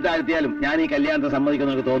കടലിൽ താഴ്ത്തിയാലും ഞാൻ ഈ കല്യാണത്തെ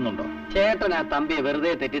സമ്മതിക്കുന്നവർക്ക് തോന്നുന്നുണ്ടോ? ചേട്ടൻ ആ തമ്പിയെ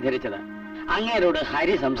വെറുതെ തെറ്റിദ്ധരിച്ചതാ. അങ്ങേരോട്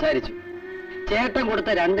ഹരി സംസാരിച്ചു. ചേട്ടൻ കൊടുത്ത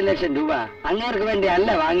 2 ലക്ഷം രൂപ അങ്ങേർക്ക് വേണ്ടി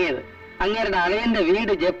അല്ല വാങ്ങിയത്. അങ്ങേരുടെ അളിയന്റെ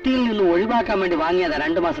വീട് ജപ്തിയിൽ നിന്ന് ഒഴിവാക്കാൻ വേണ്ടി വാങ്ങിയതാ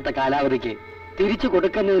 2 മാസത്തെ കാലാവധിക്ക്. തിരിച്ചു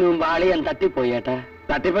കൊടുക്കുന്നതിന് മുമ്പ് അളിയൻ തട്ടിപ്പോയി ഏട്ടാ.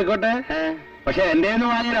 തട്ടിപ്പോയിക്കോട്ടെ, പക്ഷെ എന്റെ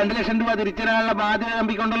വാങ്ങിയ 2 ലക്ഷം രൂപ തിരിച്ചറിയാനുള്ള ബാധ്യത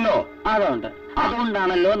നമ്പിക്കൊണ്ടല്ലോ.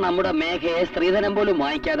 അതുകൊണ്ടാണല്ലോ നമ്മുടെ മേഘയെ സ്ത്രീധനം പോലും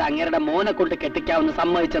വാങ്ങിക്കാതെ അങ്ങേരുടെ മോനെ കൊണ്ട് കെട്ടിക്കാവുന്ന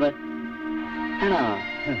സമ്മതിച്ചത്. ആണോ?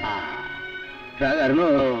 കരുണോ,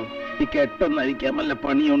 ഈ കെട്ടൊന്നും അഴിക്കാൻ വല്ല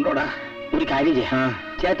പണിയുണ്ടോടാ? ഒരു കാര്യം ചെയ്യാം,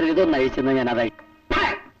 ചേട്ടൻ ഇതൊന്നും അഴിച്ചെന്ന് ഞാൻ അതായി.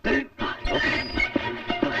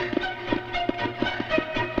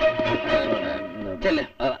 ചെല്ല്,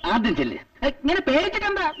 ആദ്യം ചെല്ല്. ഇങ്ങനെ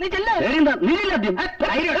പേടിച്ചിട്ടെന്താ? നീ ചെല്ല്. നീല്ല ആദ്യം.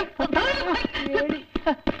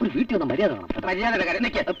 ഒരു വീട്ടിൽ വന്ന മര്യാദ വേണം. മര്യാദ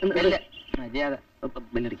മര്യാദ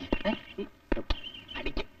ബെല്ലടിക്ക്.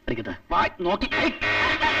 അടിക്കട്ടെ. നോക്കി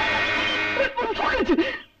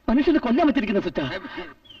മനുഷ്യനെ കൊല്ലാൻ വെച്ചിരിക്കുന്ന സ്വിച്ചാ.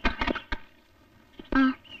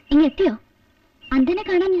 എത്തിയോ? അന്തനെ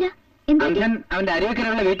കാണാനില്ല. അന്തൻ അവന്റെ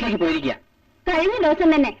അരുവക്കരയുള്ള വീട്ടിലേക്ക് പോയിരിക്കുക. കഴിഞ്ഞ ദിവസം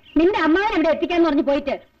തന്നെ നിന്റെ അമ്മാവൻ അവിടെ എത്തിക്കാന്ന് പറഞ്ഞു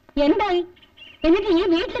പോയിട്ട് എന്തായി? എന്നിട്ട് ഈ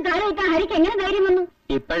വീട്ടിൽ കാലം ഹരിക്ക് എങ്ങനെ ധൈര്യം വന്നു?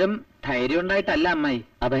 ഇപ്പോഴും ധൈര്യം ഉണ്ടായിട്ടല്ല അമ്മായി.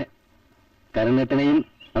 അതെ, കരുണേട്ടനെയും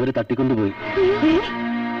അവര് തട്ടിക്കൊണ്ടുപോയി.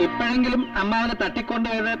 ഇപ്പോഴെങ്കിലും അമ്മാവനെ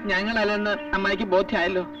തട്ടിക്കൊണ്ടുപോയത് ഞങ്ങളല്ലെന്ന് അമ്മായിക്ക്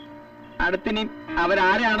ബോധ്യമായല്ലോ. അടുത്തിനി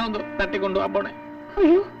അവരാരെയാണോ തട്ടിക്കൊണ്ടുപോകാൻ പോണേ.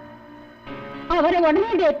 അവരെ ഉടനെ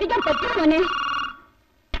ഇവിടെ എത്തിക്കാൻ പറ്റുമോ മോനെ?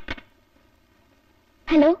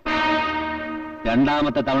 ഹലോ,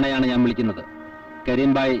 2ാമത്തെ തവണയാണ് ഞാൻ വിളിക്കുന്നത്.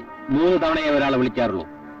 കരീംബായി 3 തവണയെ ഒരാളെ വിളിക്കാറുള്ളൂ.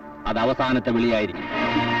 അത് അവസാനത്തെ വിളിയായിരിക്കും.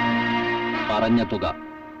 പറഞ്ഞ തുക,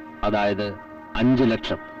 അതായത് 5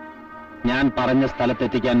 ലക്ഷം ഞാൻ പറഞ്ഞ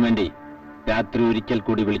സ്ഥലത്തെത്തിക്കാൻ വേണ്ടി രാത്രി ഒരിക്കൽ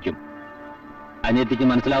കൂടി വിളിക്കും. അനിയത്തിക്ക്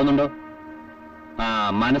മനസ്സിലാവുന്നുണ്ടോ?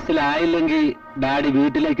 മനസ്സിലായില്ലെങ്കിൽ ഡാഡി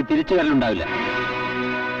വീട്ടിലേക്ക് തിരിച്ചു വരലുണ്ടാവില്ല.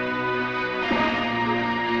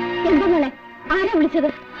 എന്താ മോളെ, ആരാ വിളിച്ചത്?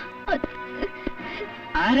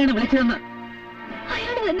 ആരാണ് വിളിച്ചതെന്ന്?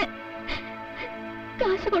 അയാള് തന്നെ.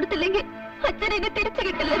 കാശ് കൊടുത്തില്ലെങ്കിൽ അച്ഛനെ തിരിച്ചു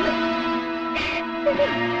കിട്ടില്ലെന്ന്.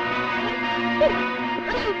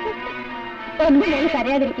 എന്റെ മോള്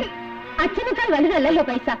കരയാതിരിക്കും. അച്ഛനേക്കാൾ വലുതല്ലല്ലോ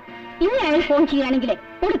പൈസ. ഇനി അയാൾ ഫോൺ ചെയ്യുകയാണെങ്കിലേ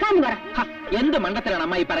കൊടുക്കാന്ന് പറ. എന്ത് മണ്ടത്തിലാണ്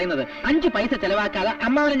അമ്മായി പറയുന്നത്? 5 പൈസ ചെലവാക്കാതെ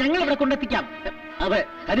അമ്മാവനെ ഞങ്ങൾ ഇവിടെ കൊണ്ടെത്തിക്കാം. അതെ,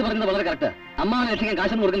 ഹരി പറയുന്നത് വളരെ കറക്റ്റ്. അമ്മാവനെ രക്ഷിക്കാൻ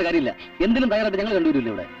കാശൊന്നും കൊടുക്കേണ്ട കാര്യമില്ല. എന്തിനും തയ്യാറായിട്ട് ഞങ്ങൾ കണ്ടുവരില്ല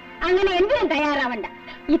ഇവിടെ. അങ്ങനെ എന്തിനും തയ്യാറാവണ്ട.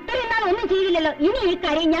 ഇത്രയും നാൾ ഒന്നും ചെയ്തില്ലല്ലോ. ഇനി ഈ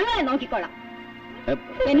കാര്യം ഞങ്ങളെ നോക്കിക്കോളാം.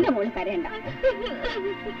 എന്റെ മോള് കരയണ്ട.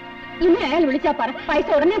 ഇനി അയാൾ വിളിച്ചാ പറ, പൈസ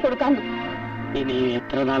ഉടനെ കൊടുക്കാന്ന്. ഇനി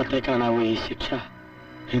എത്ര നാളത്തേക്കാണാവോ ഈ ശിക്ഷ?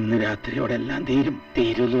 ഇന്ന് രാത്രിയോടെല്ലാം തീരും.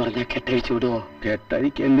 തീരുമെന്ന് പറഞ്ഞാൽ കെട്ടഴിച്ചു വിടുവോ?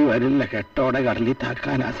 കെട്ടഴിക്കേണ്ടി വരില്ല. കെട്ടോടെ കടലിൽ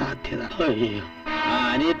താക്കാനാ സാധ്യത.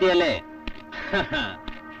 അനിയത്തിയല്ലേ?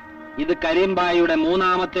 ഇത് കരീംബായിയുടെ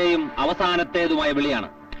 3ാമത്തെയും അവസാനത്തേതുമായ വിളിയാണ്.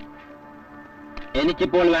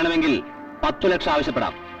 എനിക്കിപ്പോൾ വേണമെങ്കിൽ 10 ലക്ഷം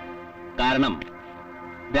ആവശ്യപ്പെടാം. കാരണം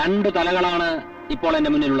 2 തലകളാണ് ഇപ്പോൾ എന്റെ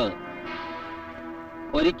മുന്നിലുള്ളത്.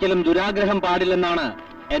 ഒരിക്കലും ദുരാഗ്രഹം പാടില്ലെന്നാണ്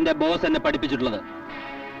എന്റെ ബോസ് എന്നെ പഠിപ്പിച്ചിട്ടുള്ളത്.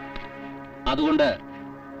 അതുകൊണ്ട്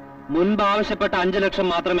മുൻപ് ആവശ്യപ്പെട്ട 5 ലക്ഷം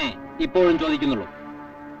മാത്രമേ ഇപ്പോഴും ചോദിക്കുന്നുള്ളൂ.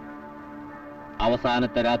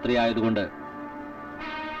 അവസാനത്തെ രാത്രി ആയതുകൊണ്ട്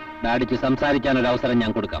ഡാഡിക്ക് സംസാരിക്കാൻ ഒരു അവസരം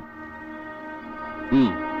ഞാൻ കൊടുക്കാം.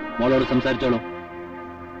 മോളോട് സംസാരിച്ചോളൂ.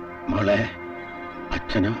 മോളെ,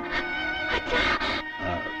 അച്ഛനോ?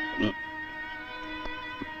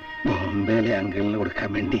 ബോംബെയിലെ അങ്കിളിന് കൊടുക്കാൻ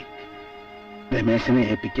വേണ്ടി രമേശനെ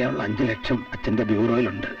ഏൽപ്പിക്കാനുള്ള 5 ലക്ഷം അച്ഛന്റെ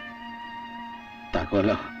ബ്യൂറോയിലുണ്ട്.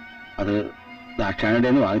 താക്കോലോ അത് ദാക്ഷായണിയുടെ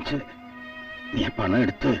നിന്ന് വാങ്ങിച്ച് നീ ആ പണം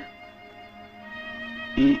എടുത്ത്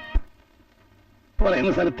ഈ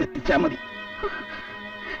പറയുന്ന സ്ഥലത്ത് എത്തിച്ചാ മതി.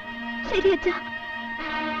 ശരി അച്ഛാ.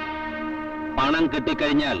 പണം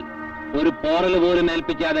കിട്ടിക്കഴിഞ്ഞാൽ ഒരു പോറൽ പോലും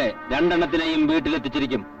ഏൽപ്പിക്കാതെ 2 എണ്ണത്തിനെയും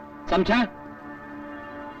വീട്ടിലെത്തിച്ചിരിക്കും. സംശ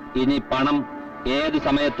ഇനി പണം ഏത്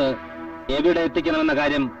സമയത്ത് എവിടെ എത്തിക്കണമെന്ന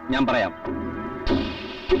കാര്യം ഞാൻ പറയാം.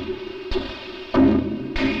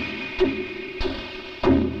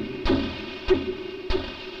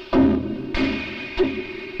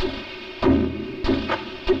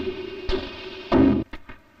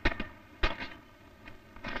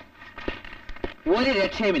 ഒരു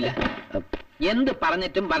രക്ഷയുമില്ല. എന്ത്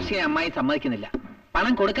പറഞ്ഞിട്ടും വർഷയെ അമ്മായി സമ്മതിക്കുന്നില്ല.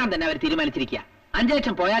 പണം കൊടുക്കാൻ തന്നെ അവർ തീരുമാനിച്ചിരിക്കുക. 5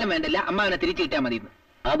 ലക്ഷം പോയാലും വേണ്ടില്ല, അമ്മാവനെ തിരിച്ചു കിട്ടാൻ മതി.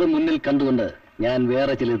 അത് മുന്നിൽ കണ്ടുകൊണ്ട് ഞാൻ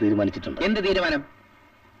വേറെ ചിലത് തീരുമാനിച്ചിട്ടുണ്ട്. എന്ത് തീരുമാനം?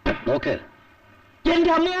 നോക്ക്.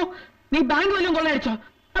 എന്റെ അമ്മോ, നീ ബാങ്ക് വല്ലതും കൊള്ളയടിച്ചോ?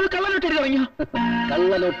 അത് കള്ളലോട്ടടി തുടങ്ങിയോ?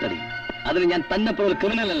 കള്ളലോട്ടടി? അതിന് ഞാൻ തന്നെ പോലെ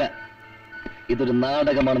ക്രിമിനൽ അല്ല. ഇതൊരു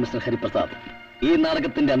നാടകമാണ് മിസ്റ്റർ ഹരിപ്രസാദ്. ഈ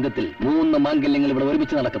നാടകത്തിന്റെ അന്ത്യത്തിൽ 3 മാംഗല്യങ്ങൾ ഇവിടെ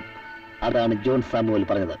ഒരുമിച്ച് നടക്കും. അതാണ് ജോൺ സാമുവൽ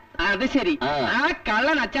പറഞ്ഞത്. അത് ശരി. ആ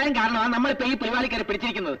കള്ളൻ അച്ചായൻ കാരണമാണ് നമ്മളിപ്പോ ഈ പരിപാടിക്കാരെ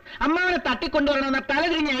പിടിച്ചിരിക്കുന്നത്. അമ്മാവനെ തട്ടിക്കൊണ്ടുവരണമെന്ന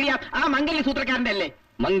തലതിരിഞ്ഞ ഐഡിയ ആ മംഗല്യ സൂത്രക്കാരന്റെ അല്ലേ?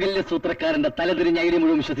 മംഗല്യ സൂത്രക്കാരന്റെ തലതിരിഞ്ഞ ഐഡിയ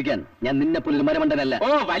മുഴുവൻ വിശ്വസിക്കാൻ ഞാൻ നിന്നെ പോലൊരു മരമണ്ടനല്ല. ഓ,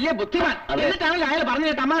 വലിയ ബുദ്ധിമാൻ. എന്നിട്ടാണല്ലോ അയാൾ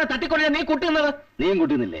പറഞ്ഞിട്ട് അമ്മാവനെ തട്ടിക്കൊണ്ടുവരാൻ നീ കൂട്ടുന്നത്. നീയും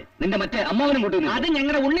കൂട്ടുന്നില്ലേ? നിന്റെ മറ്റേ അമ്മാവനും കൂട്ടുന്നില്ല. അത്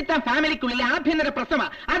ഞങ്ങളുടെ ഉണ്ണിത്താൻ ഫാമിലിക്കുള്ളിലെ ആഭ്യന്തര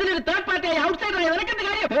പ്രശ്നമാണ്. അതിനൊരു തേർഡ് പാർട്ടിയായി ഔട്ട്സൈഡർ നിനക്കെന്ത്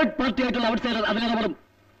കാര്യം? തേർഡ് പാർട്ടി ആയിട്ടുള്ള ഔട്ട്സൈഡർ അതിലിടപെടും.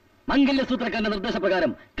 മംഗല്യ സൂത്രക്കാരന്റെ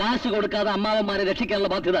നിർദ്ദേശപ്രകാരം കാശ് കൊടുക്കാതെ അമ്മാവന്മാരെ രക്ഷിക്കാനുള്ള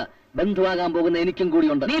ബാധ്യത ബന്ധുവാകാൻ പോകുന്ന എനിക്കും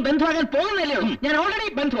കൂടിയുണ്ട്. നീ ബന്ധുവാകാൻ പോകുന്നില്ലേ? ഞാൻ ഓൾറെഡി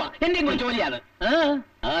ബന്ധുവാ. എന്റെയും കൂടി ജോലിയാണ്.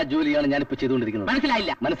 ആ ജോലിയാണ് ഞാനിപ്പോ ചെയ്തുകൊണ്ടിരിക്കുന്നത്.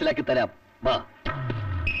 മനസ്സിലായില്ല? മനസ്സിലാക്കി തരാം. വാ.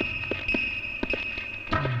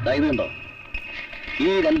 ഇതുണ്ടോ? ഈ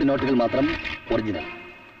 2 നോട്ടുകൾ മാത്രം ഒറിജിനൽ,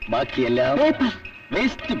 ബാക്കിയെല്ലാം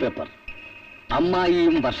വേസ്റ്റ് പേപ്പർ.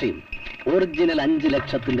 അമ്മായിയും വർഷയും ഒറിജിനൽ 5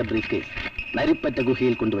 ലക്ഷത്തിന്റെ ബ്രീഫ് കേസ് നരിപ്പറ്റ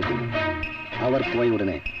ഗുഹയിൽ കൊണ്ടുവയ്ക്കുന്നു. അവർ പോയ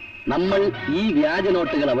ഉടനെ നമ്മൾ ഈ വ്യാജ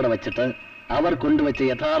നോട്ടുകൾ അവിടെ വെച്ചിട്ട് അവർ കൊണ്ടുവച്ച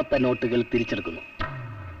യഥാർത്ഥ നോട്ടുകൾ തിരിച്ചെടുക്കുന്നു.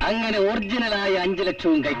 അങ്ങനെ ഒറിജിനലായ 5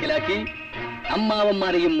 ലക്ഷവും കൈക്കലാക്കി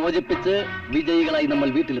അമ്മാവന്മാരെയും മോചിപ്പിച്ച് വിജയികളായി നമ്മൾ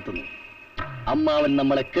വീട്ടിലെത്തുന്നു. അമ്മാവൻ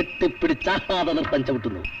നമ്മളെ കെട്ടിപ്പിടിച്ചാഹ്ലാദ നൃത്തം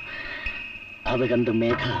ചവിട്ടുന്നു. അത് കണ്ട്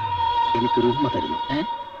മേഘ എനിക്കൊരു ഉമ്മ തരുന്നു.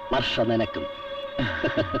 വർഷ നിനക്കും.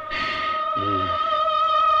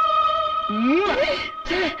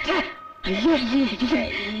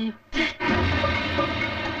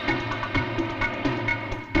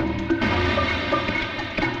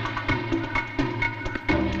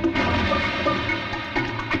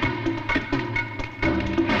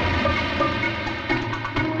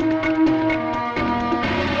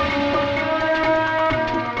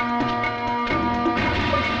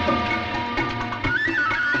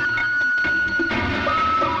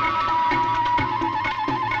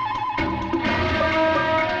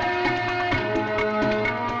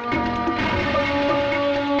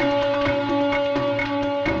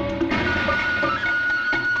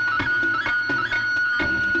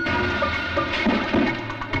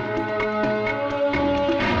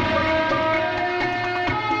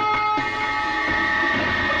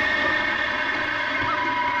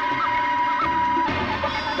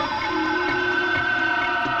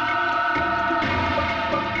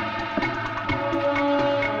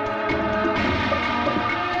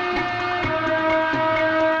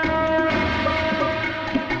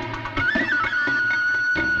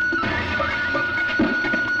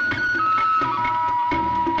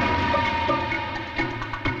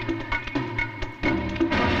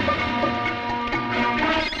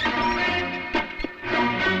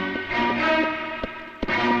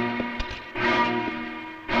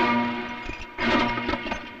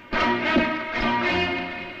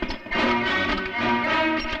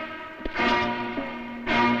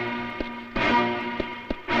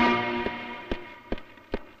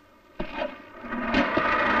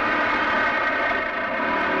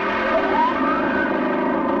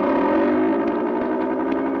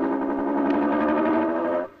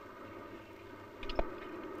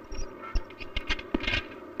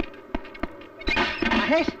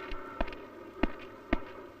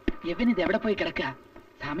 ഇവനിത് എവിടെ പോയി കിടക്കുക?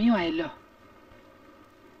 സമയമായല്ലോ.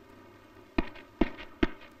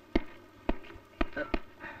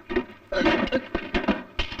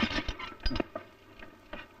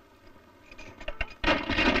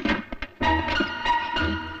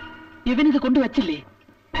 ഇവനിത് കൊണ്ടുവച്ചില്ലേ?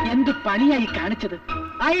 എന്ത് പണിയായി കാണിച്ചത്?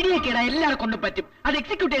 ഐഡിയ കേടാ എല്ലാവരും കൊണ്ടും പറ്റും. അത്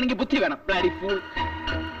എക്സിക്യൂട്ട് ചെയ്യണമെങ്കിൽ ബുദ്ധി വേണം. Bloody fool.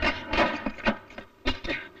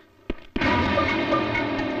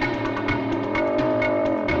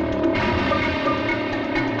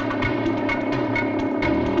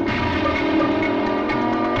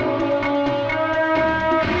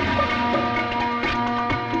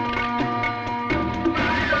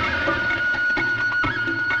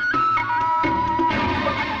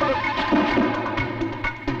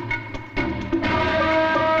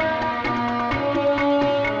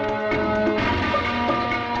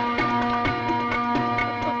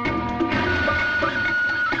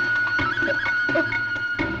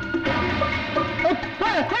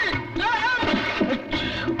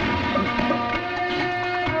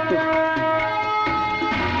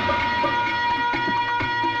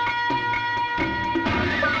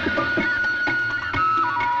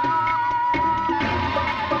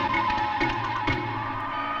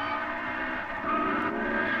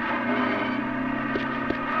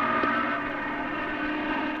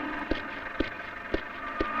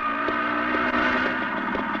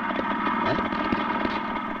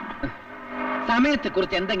 സമയത്തെ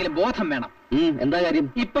കുറിച്ച് എന്തെങ്കിലും ബോധം വേണം. എന്താ കാര്യം?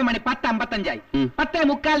 ഇപ്പൊ മണി 10:55.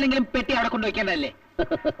 10:45 പെട്ടി അവിടെ കൊണ്ടുവയ്ക്കേണ്ടതല്ലേ?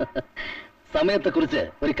 സമയത്തെക്കുറിച്ച്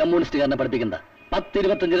ഒരു കമ്മ്യൂണിസ്റ്റുകാരനെ പഠിപ്പിക്കണ്ട.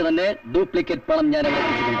 10-25 തന്നെ ഡ്യൂപ്ലിക്കേറ്റ് പണം ഞാൻ അവിടെ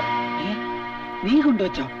എത്തിച്ചിട്ടുണ്ട്. നീ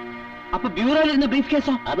കൊണ്ടുവച്ചോ? അപ്പൊ ബ്യൂറോയിലിരുന്ന ബ്രീഫ്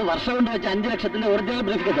കേസോ? അത് വർഷം കൊണ്ട് വെച്ച 5 ലക്ഷത്തിന്റെ ഒറിജിനൽ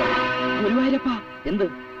ബ്രീഫ് കേസോ? ഗുരുവായൂരപ്പ, എന്ത്?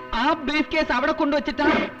 ആ ബ്രീഫ് കേസ് അവിടെ കൊണ്ടുവച്ചിട്ടാ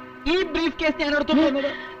ഈ ബ്രീഫ് കേസ് ഞാൻ എടുത്തു പോകുന്നത്.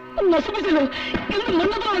 നശിപ്പിച്ചല്ലോ. എന്ത്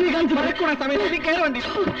മണ്ണത്താണ് നീ കാണിച്ചത്? മറക്കൂടെ സമയത്ത് നീ കയറി വണ്ടി.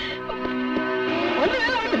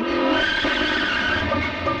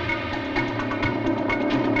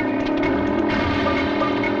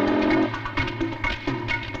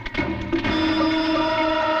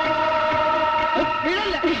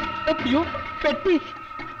 പെട്ടി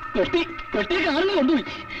പെട്ടി പെട്ടി കാണുന്നു കൊണ്ടുപോയി.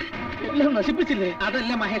 എല്ലാം നശിപ്പിച്ചില്ലേ?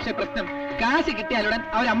 അതല്ല മഹേഷ് പ്രശ്നം. കാശ് കിട്ടിയാലുടൻ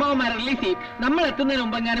അവരമ്മമാരെ റിലീസ് ചെയ്യും. നമ്മൾ എത്തുന്നതിന്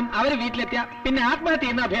മുമ്പെങ്ങാനും അവര് വീട്ടിലെത്തിയ പിന്നെ ആത്മഹത്യ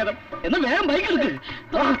ചെയ്യുന്ന ഭേദം. എന്ന് വേഗം ബൈക്ക് എടുക്ക്.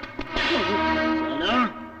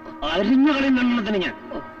 അരിഞ്ഞുകളി നന്നതിന് ഞാൻ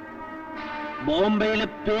ബോംബെയിലെ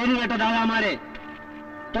പേര് കേട്ട ദാതാമാരെ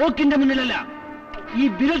തോക്കിന്റെ മുന്നിലല്ല, ഈ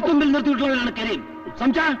വിരൽത്തുമ്പിൽ നിർത്തിയിട്ടുള്ളവരാണ് കരീം.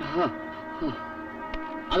 സംസാ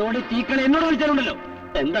അതുകൊണ്ട് തീക്കളെ എന്നോട് വിളിച്ചാലുണ്ടല്ലോ.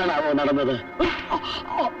 എന്താണാവോ നടന്നത്?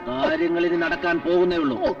 കാര്യങ്ങൾ ഇനി നടക്കാൻ പോകുന്നേ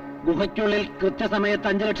ഉള്ളൂ. ഗുഹയ്ക്കുള്ളിൽ കൃത്യസമയത്ത്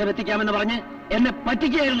 5 ലക്ഷം എത്തിക്കാമെന്ന് പറഞ്ഞ് എന്നെ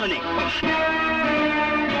പറ്റിക്കുകയായിരുന്നു അല്ലേ?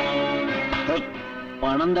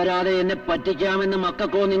 പണം തരാതെ എന്നെ പറ്റിക്കാമെന്ന്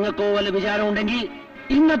മക്കൾക്കോ നിങ്ങൾക്കോ വല്ല വിചാരം ഉണ്ടെങ്കിൽ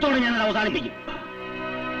ഇന്നത്തോടെ ഞാൻ അവസാനിപ്പിക്കും.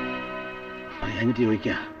 എന്നിട്ട് ചോദിക്ക,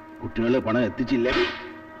 കുട്ടികള് പണം എത്തിച്ചില്ലേ?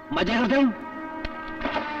 മജകൃത്യം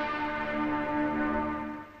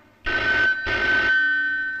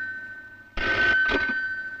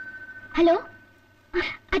ഹലോ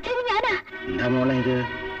അച്ഛൻ, ഞാനാ. എന്താ മോളെ ഇത്?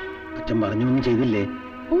 അച്ഛൻ പറഞ്ഞൊന്നും ചെയ്തില്ലേ?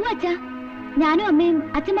 ഓ അച്ഛാ, ഞാനും അമ്മയും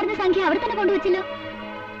അച്ഛൻ പറഞ്ഞ സംഖ്യ അവിടെ തന്നെ കൊണ്ടുവച്ചല്ലോ.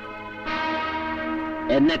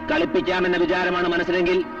 എന്നെ കളിപ്പിക്കാമെന്ന വിചാരമാണ്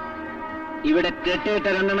മനസ്സിലെങ്കിൽ ഇവിടെ കെട്ടിയിട്ട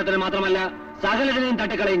 2 എണ്ണത്തിന് മാത്രമല്ല സകലത്തിനെയും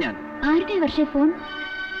തട്ടിക്കളയും ഞാൻ. ആരുടെ വർഷേ ഫോൺ?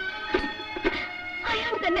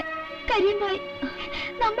 അയാൾ തന്നെ കരിയുമായി.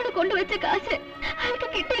 നമ്മൾ കൊണ്ടുവച്ച കാശ് അയാൾക്ക്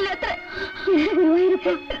കിട്ടിയില്ല അത്ര. ഗുരുവായൂരപ്പ,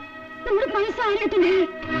 നമ്മുടെ പൈസ ആരായിട്ടുണ്ട്?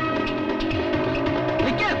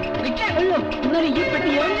 ഈ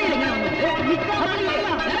പെട്ടി എവിടെയില്ല ഞാൻ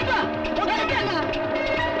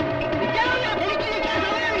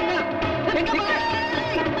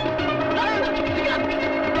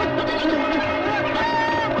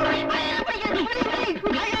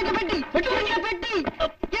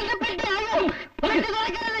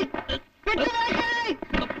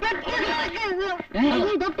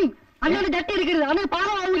അങ്ങനെ തട്ടിയെടുക്കരുത്, അങ്ങനെ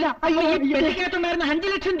പാകമാവൂല. അയ്യോ, ഈ പെട്ടിക്കകത്തുണ്ടായിരുന്ന 5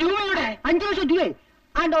 ലക്ഷം രൂപയുടെ 5 ലക്ഷം രൂപ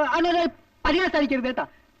അങ്ങനെ പരിഹാസായിരിക്കരുത് കേട്ടാ.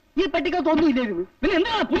 ഈ പെട്ടിക്കകത്ത് ഒന്നും ഇല്ലായിരുന്നു. പിന്നെ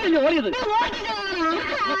എന്താണ് പുല്ലല്ലേ ഓടിയത്?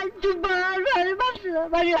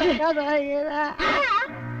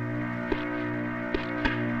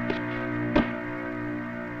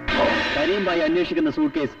 കരീംബായി അന്വേഷിക്കുന്ന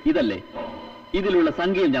സൂട്ട് കേസ് ഇതല്ലേ? ഇതിലുള്ള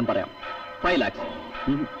സംഖ്യയും ഞാൻ പറയാം. 5 lakhs.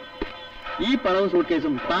 ഈ പണവും സൂട്ട്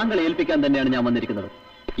കേസും താങ്കളെ ഏൽപ്പിക്കാൻ തന്നെയാണ് ഞാൻ വന്നിരിക്കുന്നത്.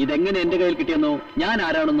 ഇതെങ്ങനെ എന്റെ കയ്യിൽ കിട്ടിയെന്നോ ഞാൻ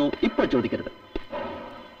ആരാണെന്നോ ഇപ്പോൾ ചോദിക്കരുത്.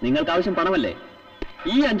 നിങ്ങൾക്ക് ആവശ്യം പണമല്ലേ?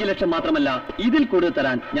 ഈ 5 ലക്ഷം മാത്രമല്ല, ഇതിൽ കൂടുതൽ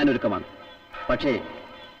തരാൻ ഞാൻ ഒരുക്കമാണ്. പക്ഷേ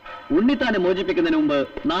ഉണ്ണിത്താനെ മോചിപ്പിക്കുന്നതിന് മുമ്പ്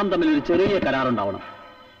നാം തമ്മിൽ ഒരു ചെറിയ കരാറുണ്ടാവണം.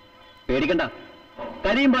 പേടിക്കണ്ട,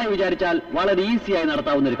 കരീംബായി വിചാരിച്ചാൽ വളരെ ഈസിയായി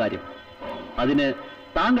നടത്താവുന്ന ഒരു കാര്യം. അതിന്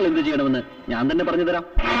താങ്കൾ എന്ത് ചെയ്യണമെന്ന് ഞാൻ തന്നെ പറഞ്ഞു തരാം.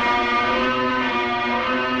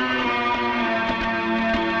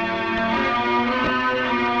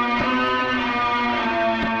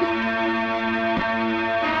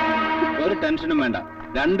 ഒരു ടെൻഷനും വേണ്ട.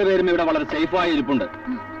 രണ്ടുപേരും ഇവിടെ വളരെ സേഫായി ഇരിപ്പുണ്ട്.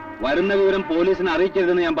 വരുന്ന വിവരം പോലീസിനെ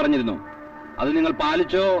അറിയിക്കരുതെന്ന് ഞാൻ പറഞ്ഞിരുന്നു. അത് നിങ്ങൾ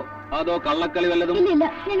പാലിച്ചോ അതോ കള്ളക്കളി വല്ലതും? ഇല്ല,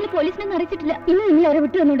 ഞങ്ങൾ പോലീസിനൊന്നും അറിയിച്ചിട്ടില്ല. ഇന്ന് നിങ്ങൾ അവരെ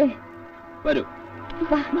വിട്ടു വന്നൂടെ? വരൂ.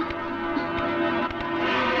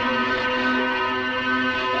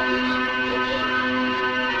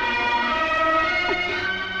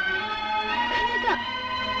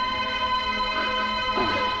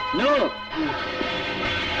 നോ,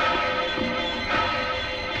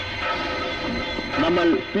 നമ്മൾ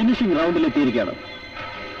finishing റൗണ്ടിലെത്തിയിരിക്കുകയാണ്.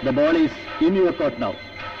 The ball is in your court now.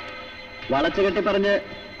 വളച്ചുകെട്ടി പറഞ്ഞ്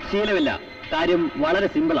ശീലമില്ല. കാര്യം വളരെ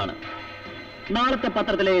സിമ്പിളാണ്. നാളത്തെ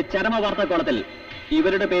പത്രത്തിലെ ചരമ വാർത്താക്കോളത്തിൽ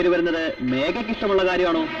ഇവരുടെ പേര് വരുന്നത് മേഘയ്ക്ക് ഇഷ്ടമുള്ള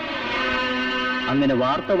കാര്യമാണോ? അങ്ങനെ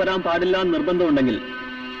വാർത്ത വരാൻ പാടില്ല എന്ന് നിർബന്ധമുണ്ടെങ്കിൽ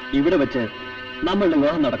ഇവിടെ വെച്ച് നമ്മളുടെ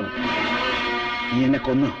വിവാഹം നടക്കണം. നീ എന്നെ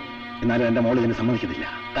കൊന്നു, എന്നാലും എന്റെ മോള് ഇതിനെ സമ്മതിക്കത്തില്ല.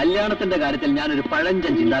 കല്യാണത്തിന്റെ കാര്യത്തിൽ ഞാനൊരു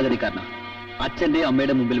പഴഞ്ചൻ ചിന്താഗതിക്കാരനാണ്. അച്ഛന്റെയും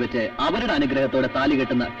അമ്മയുടെ മുമ്പിൽ വെച്ച് അവരുടെ അനുഗ്രഹത്തോടെ താലി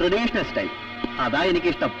കെട്ടുന്ന ട്രഡീഷണൽ സ്റ്റൈൽ, അതാ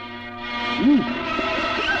എനിക്കിഷ്ടം.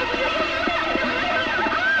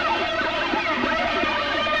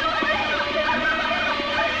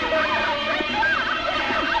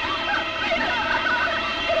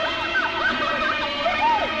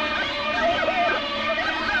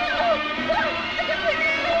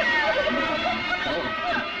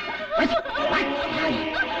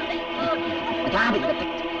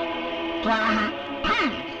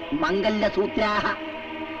 മംഗല്യസൂത്രാഹ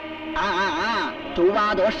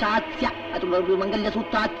ചൊവ്വാദോഷാസ്യ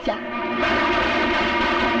മംഗല്യസൂത്രാസ്യ.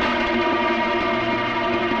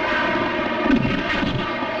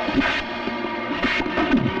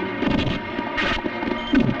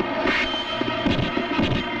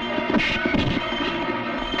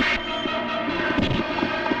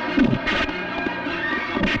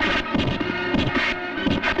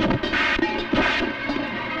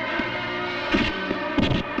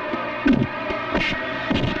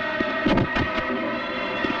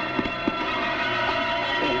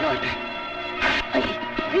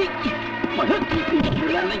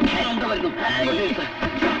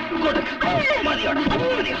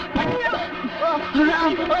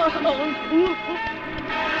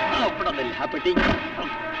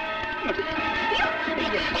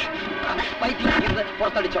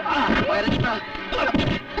 പുറത്തടിച്ചോ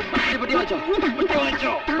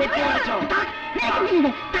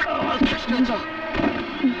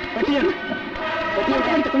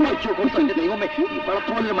കൊടുത്തു. ദൈവമേ,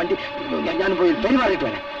 വളപ്പോലൊരു വണ്ടി ഞാൻ പോയി പെരുമാറിയിട്ട്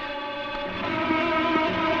വരാം.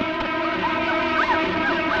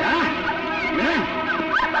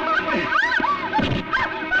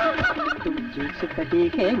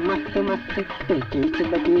 मस्त मस्त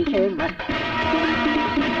बटी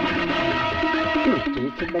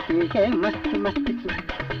है मस्त मस्त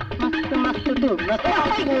मस्त मस्त मस्त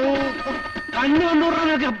കണ്ണു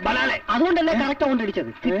കൊണ്ടുവരാനൊക്കെ ബലാലെ. അതുകൊണ്ടല്ലേ കറക്റ്റ് കൊണ്ടിടിച്ചത്.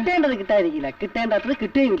 കിട്ടേണ്ടത് കിട്ടാതിരിക്കില്ല, കിട്ടേണ്ടത്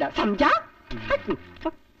കിട്ടുകയുമില്ല. സംജ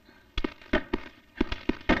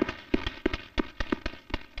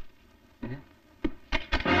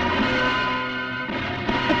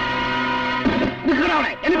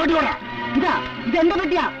ഇതാ, ഇതെന്റെ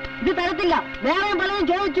പറ്റിയാ. ഇത് തരത്തില്ല. വേറെ പലതും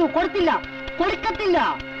ചോദിച്ചു, കൊടുത്തില്ല, കൊടുക്കത്തില്ല.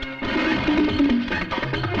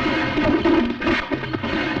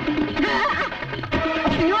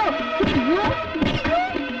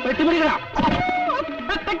 പെട്ടി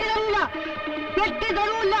തരൂല, പെട്ടി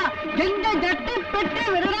തരൂല. എന്റെ ജട്ടി പെട്ടി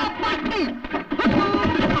വിടരാ പട്ടി.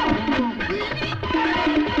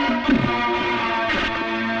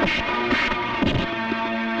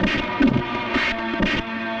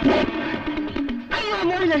 അയ്യോ,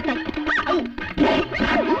 മോളിലെടുക്കാൻ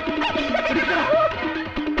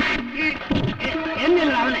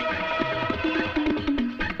എന്നല്ല അവനെ.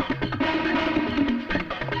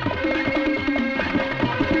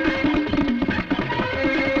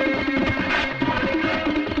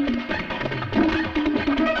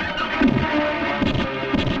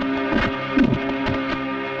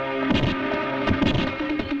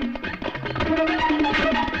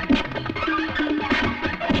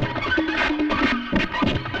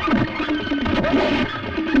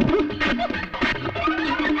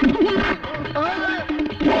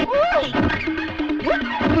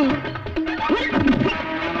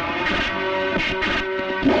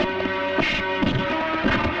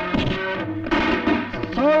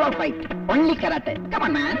 Only karate. Come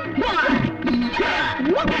on, man.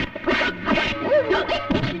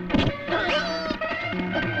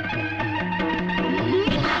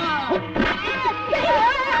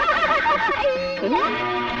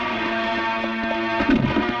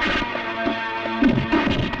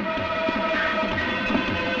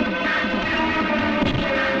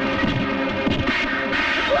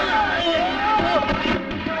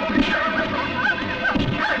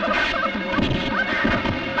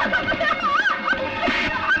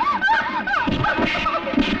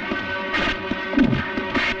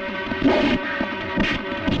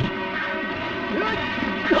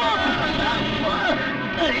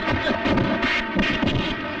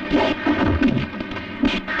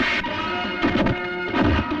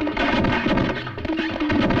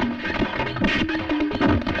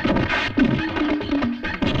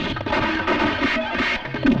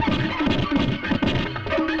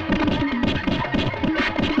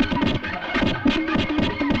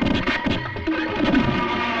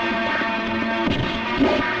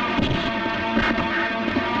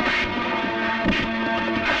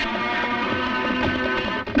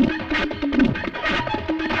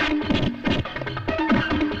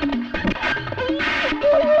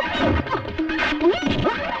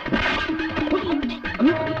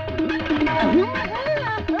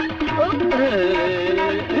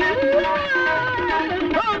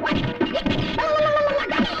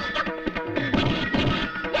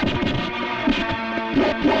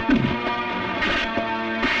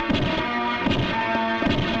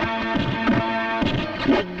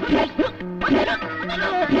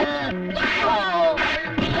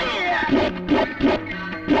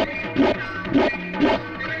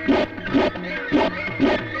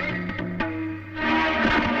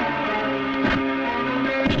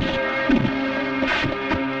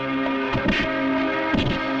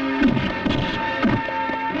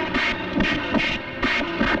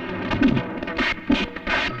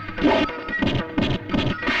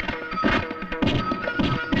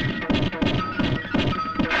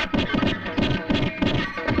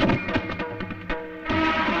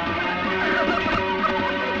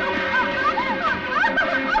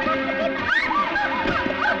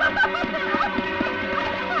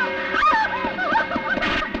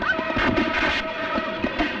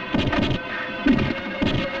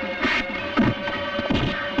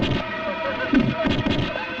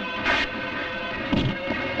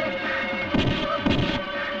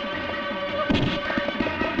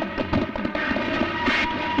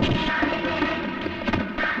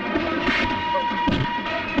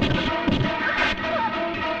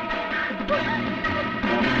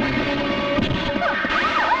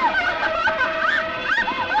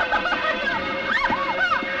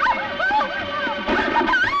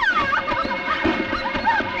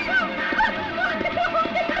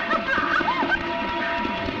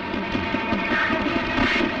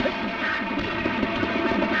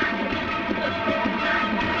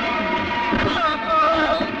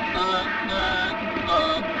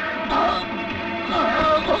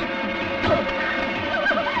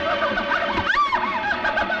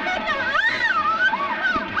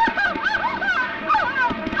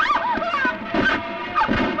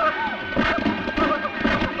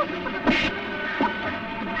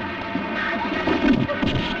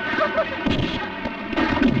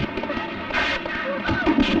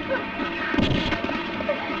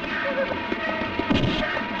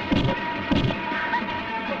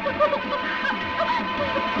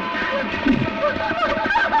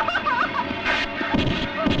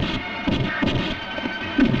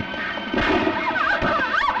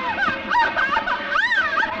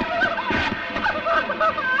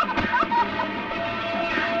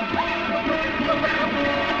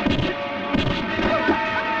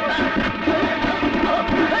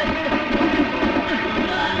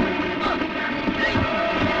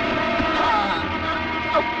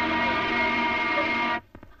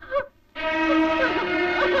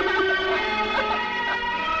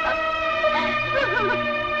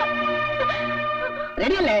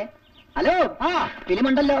 Film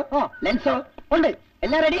ഉണ്ടല്ലോ. ലെൻസോ ഉണ്ട്.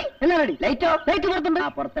 എല്ലാം റെഡി. ലൈറ്റോ? ലൈറ്റ് പുറത്തുണ്ട്.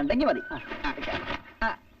 പുറത്തുണ്ടെങ്കിൽ മതി.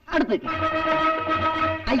 അടുത്ത്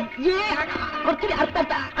അയ്യേ കുറച്ചുകൂടി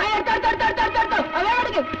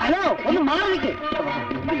ഹലോ ഒന്ന് മാറി നിൽക്ക്.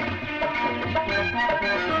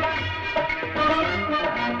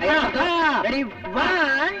 റെഡി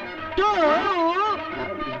 1 2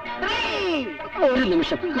 3. ഒരു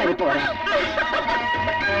നിമിഷം ഞാനിപ്പോ വരാം.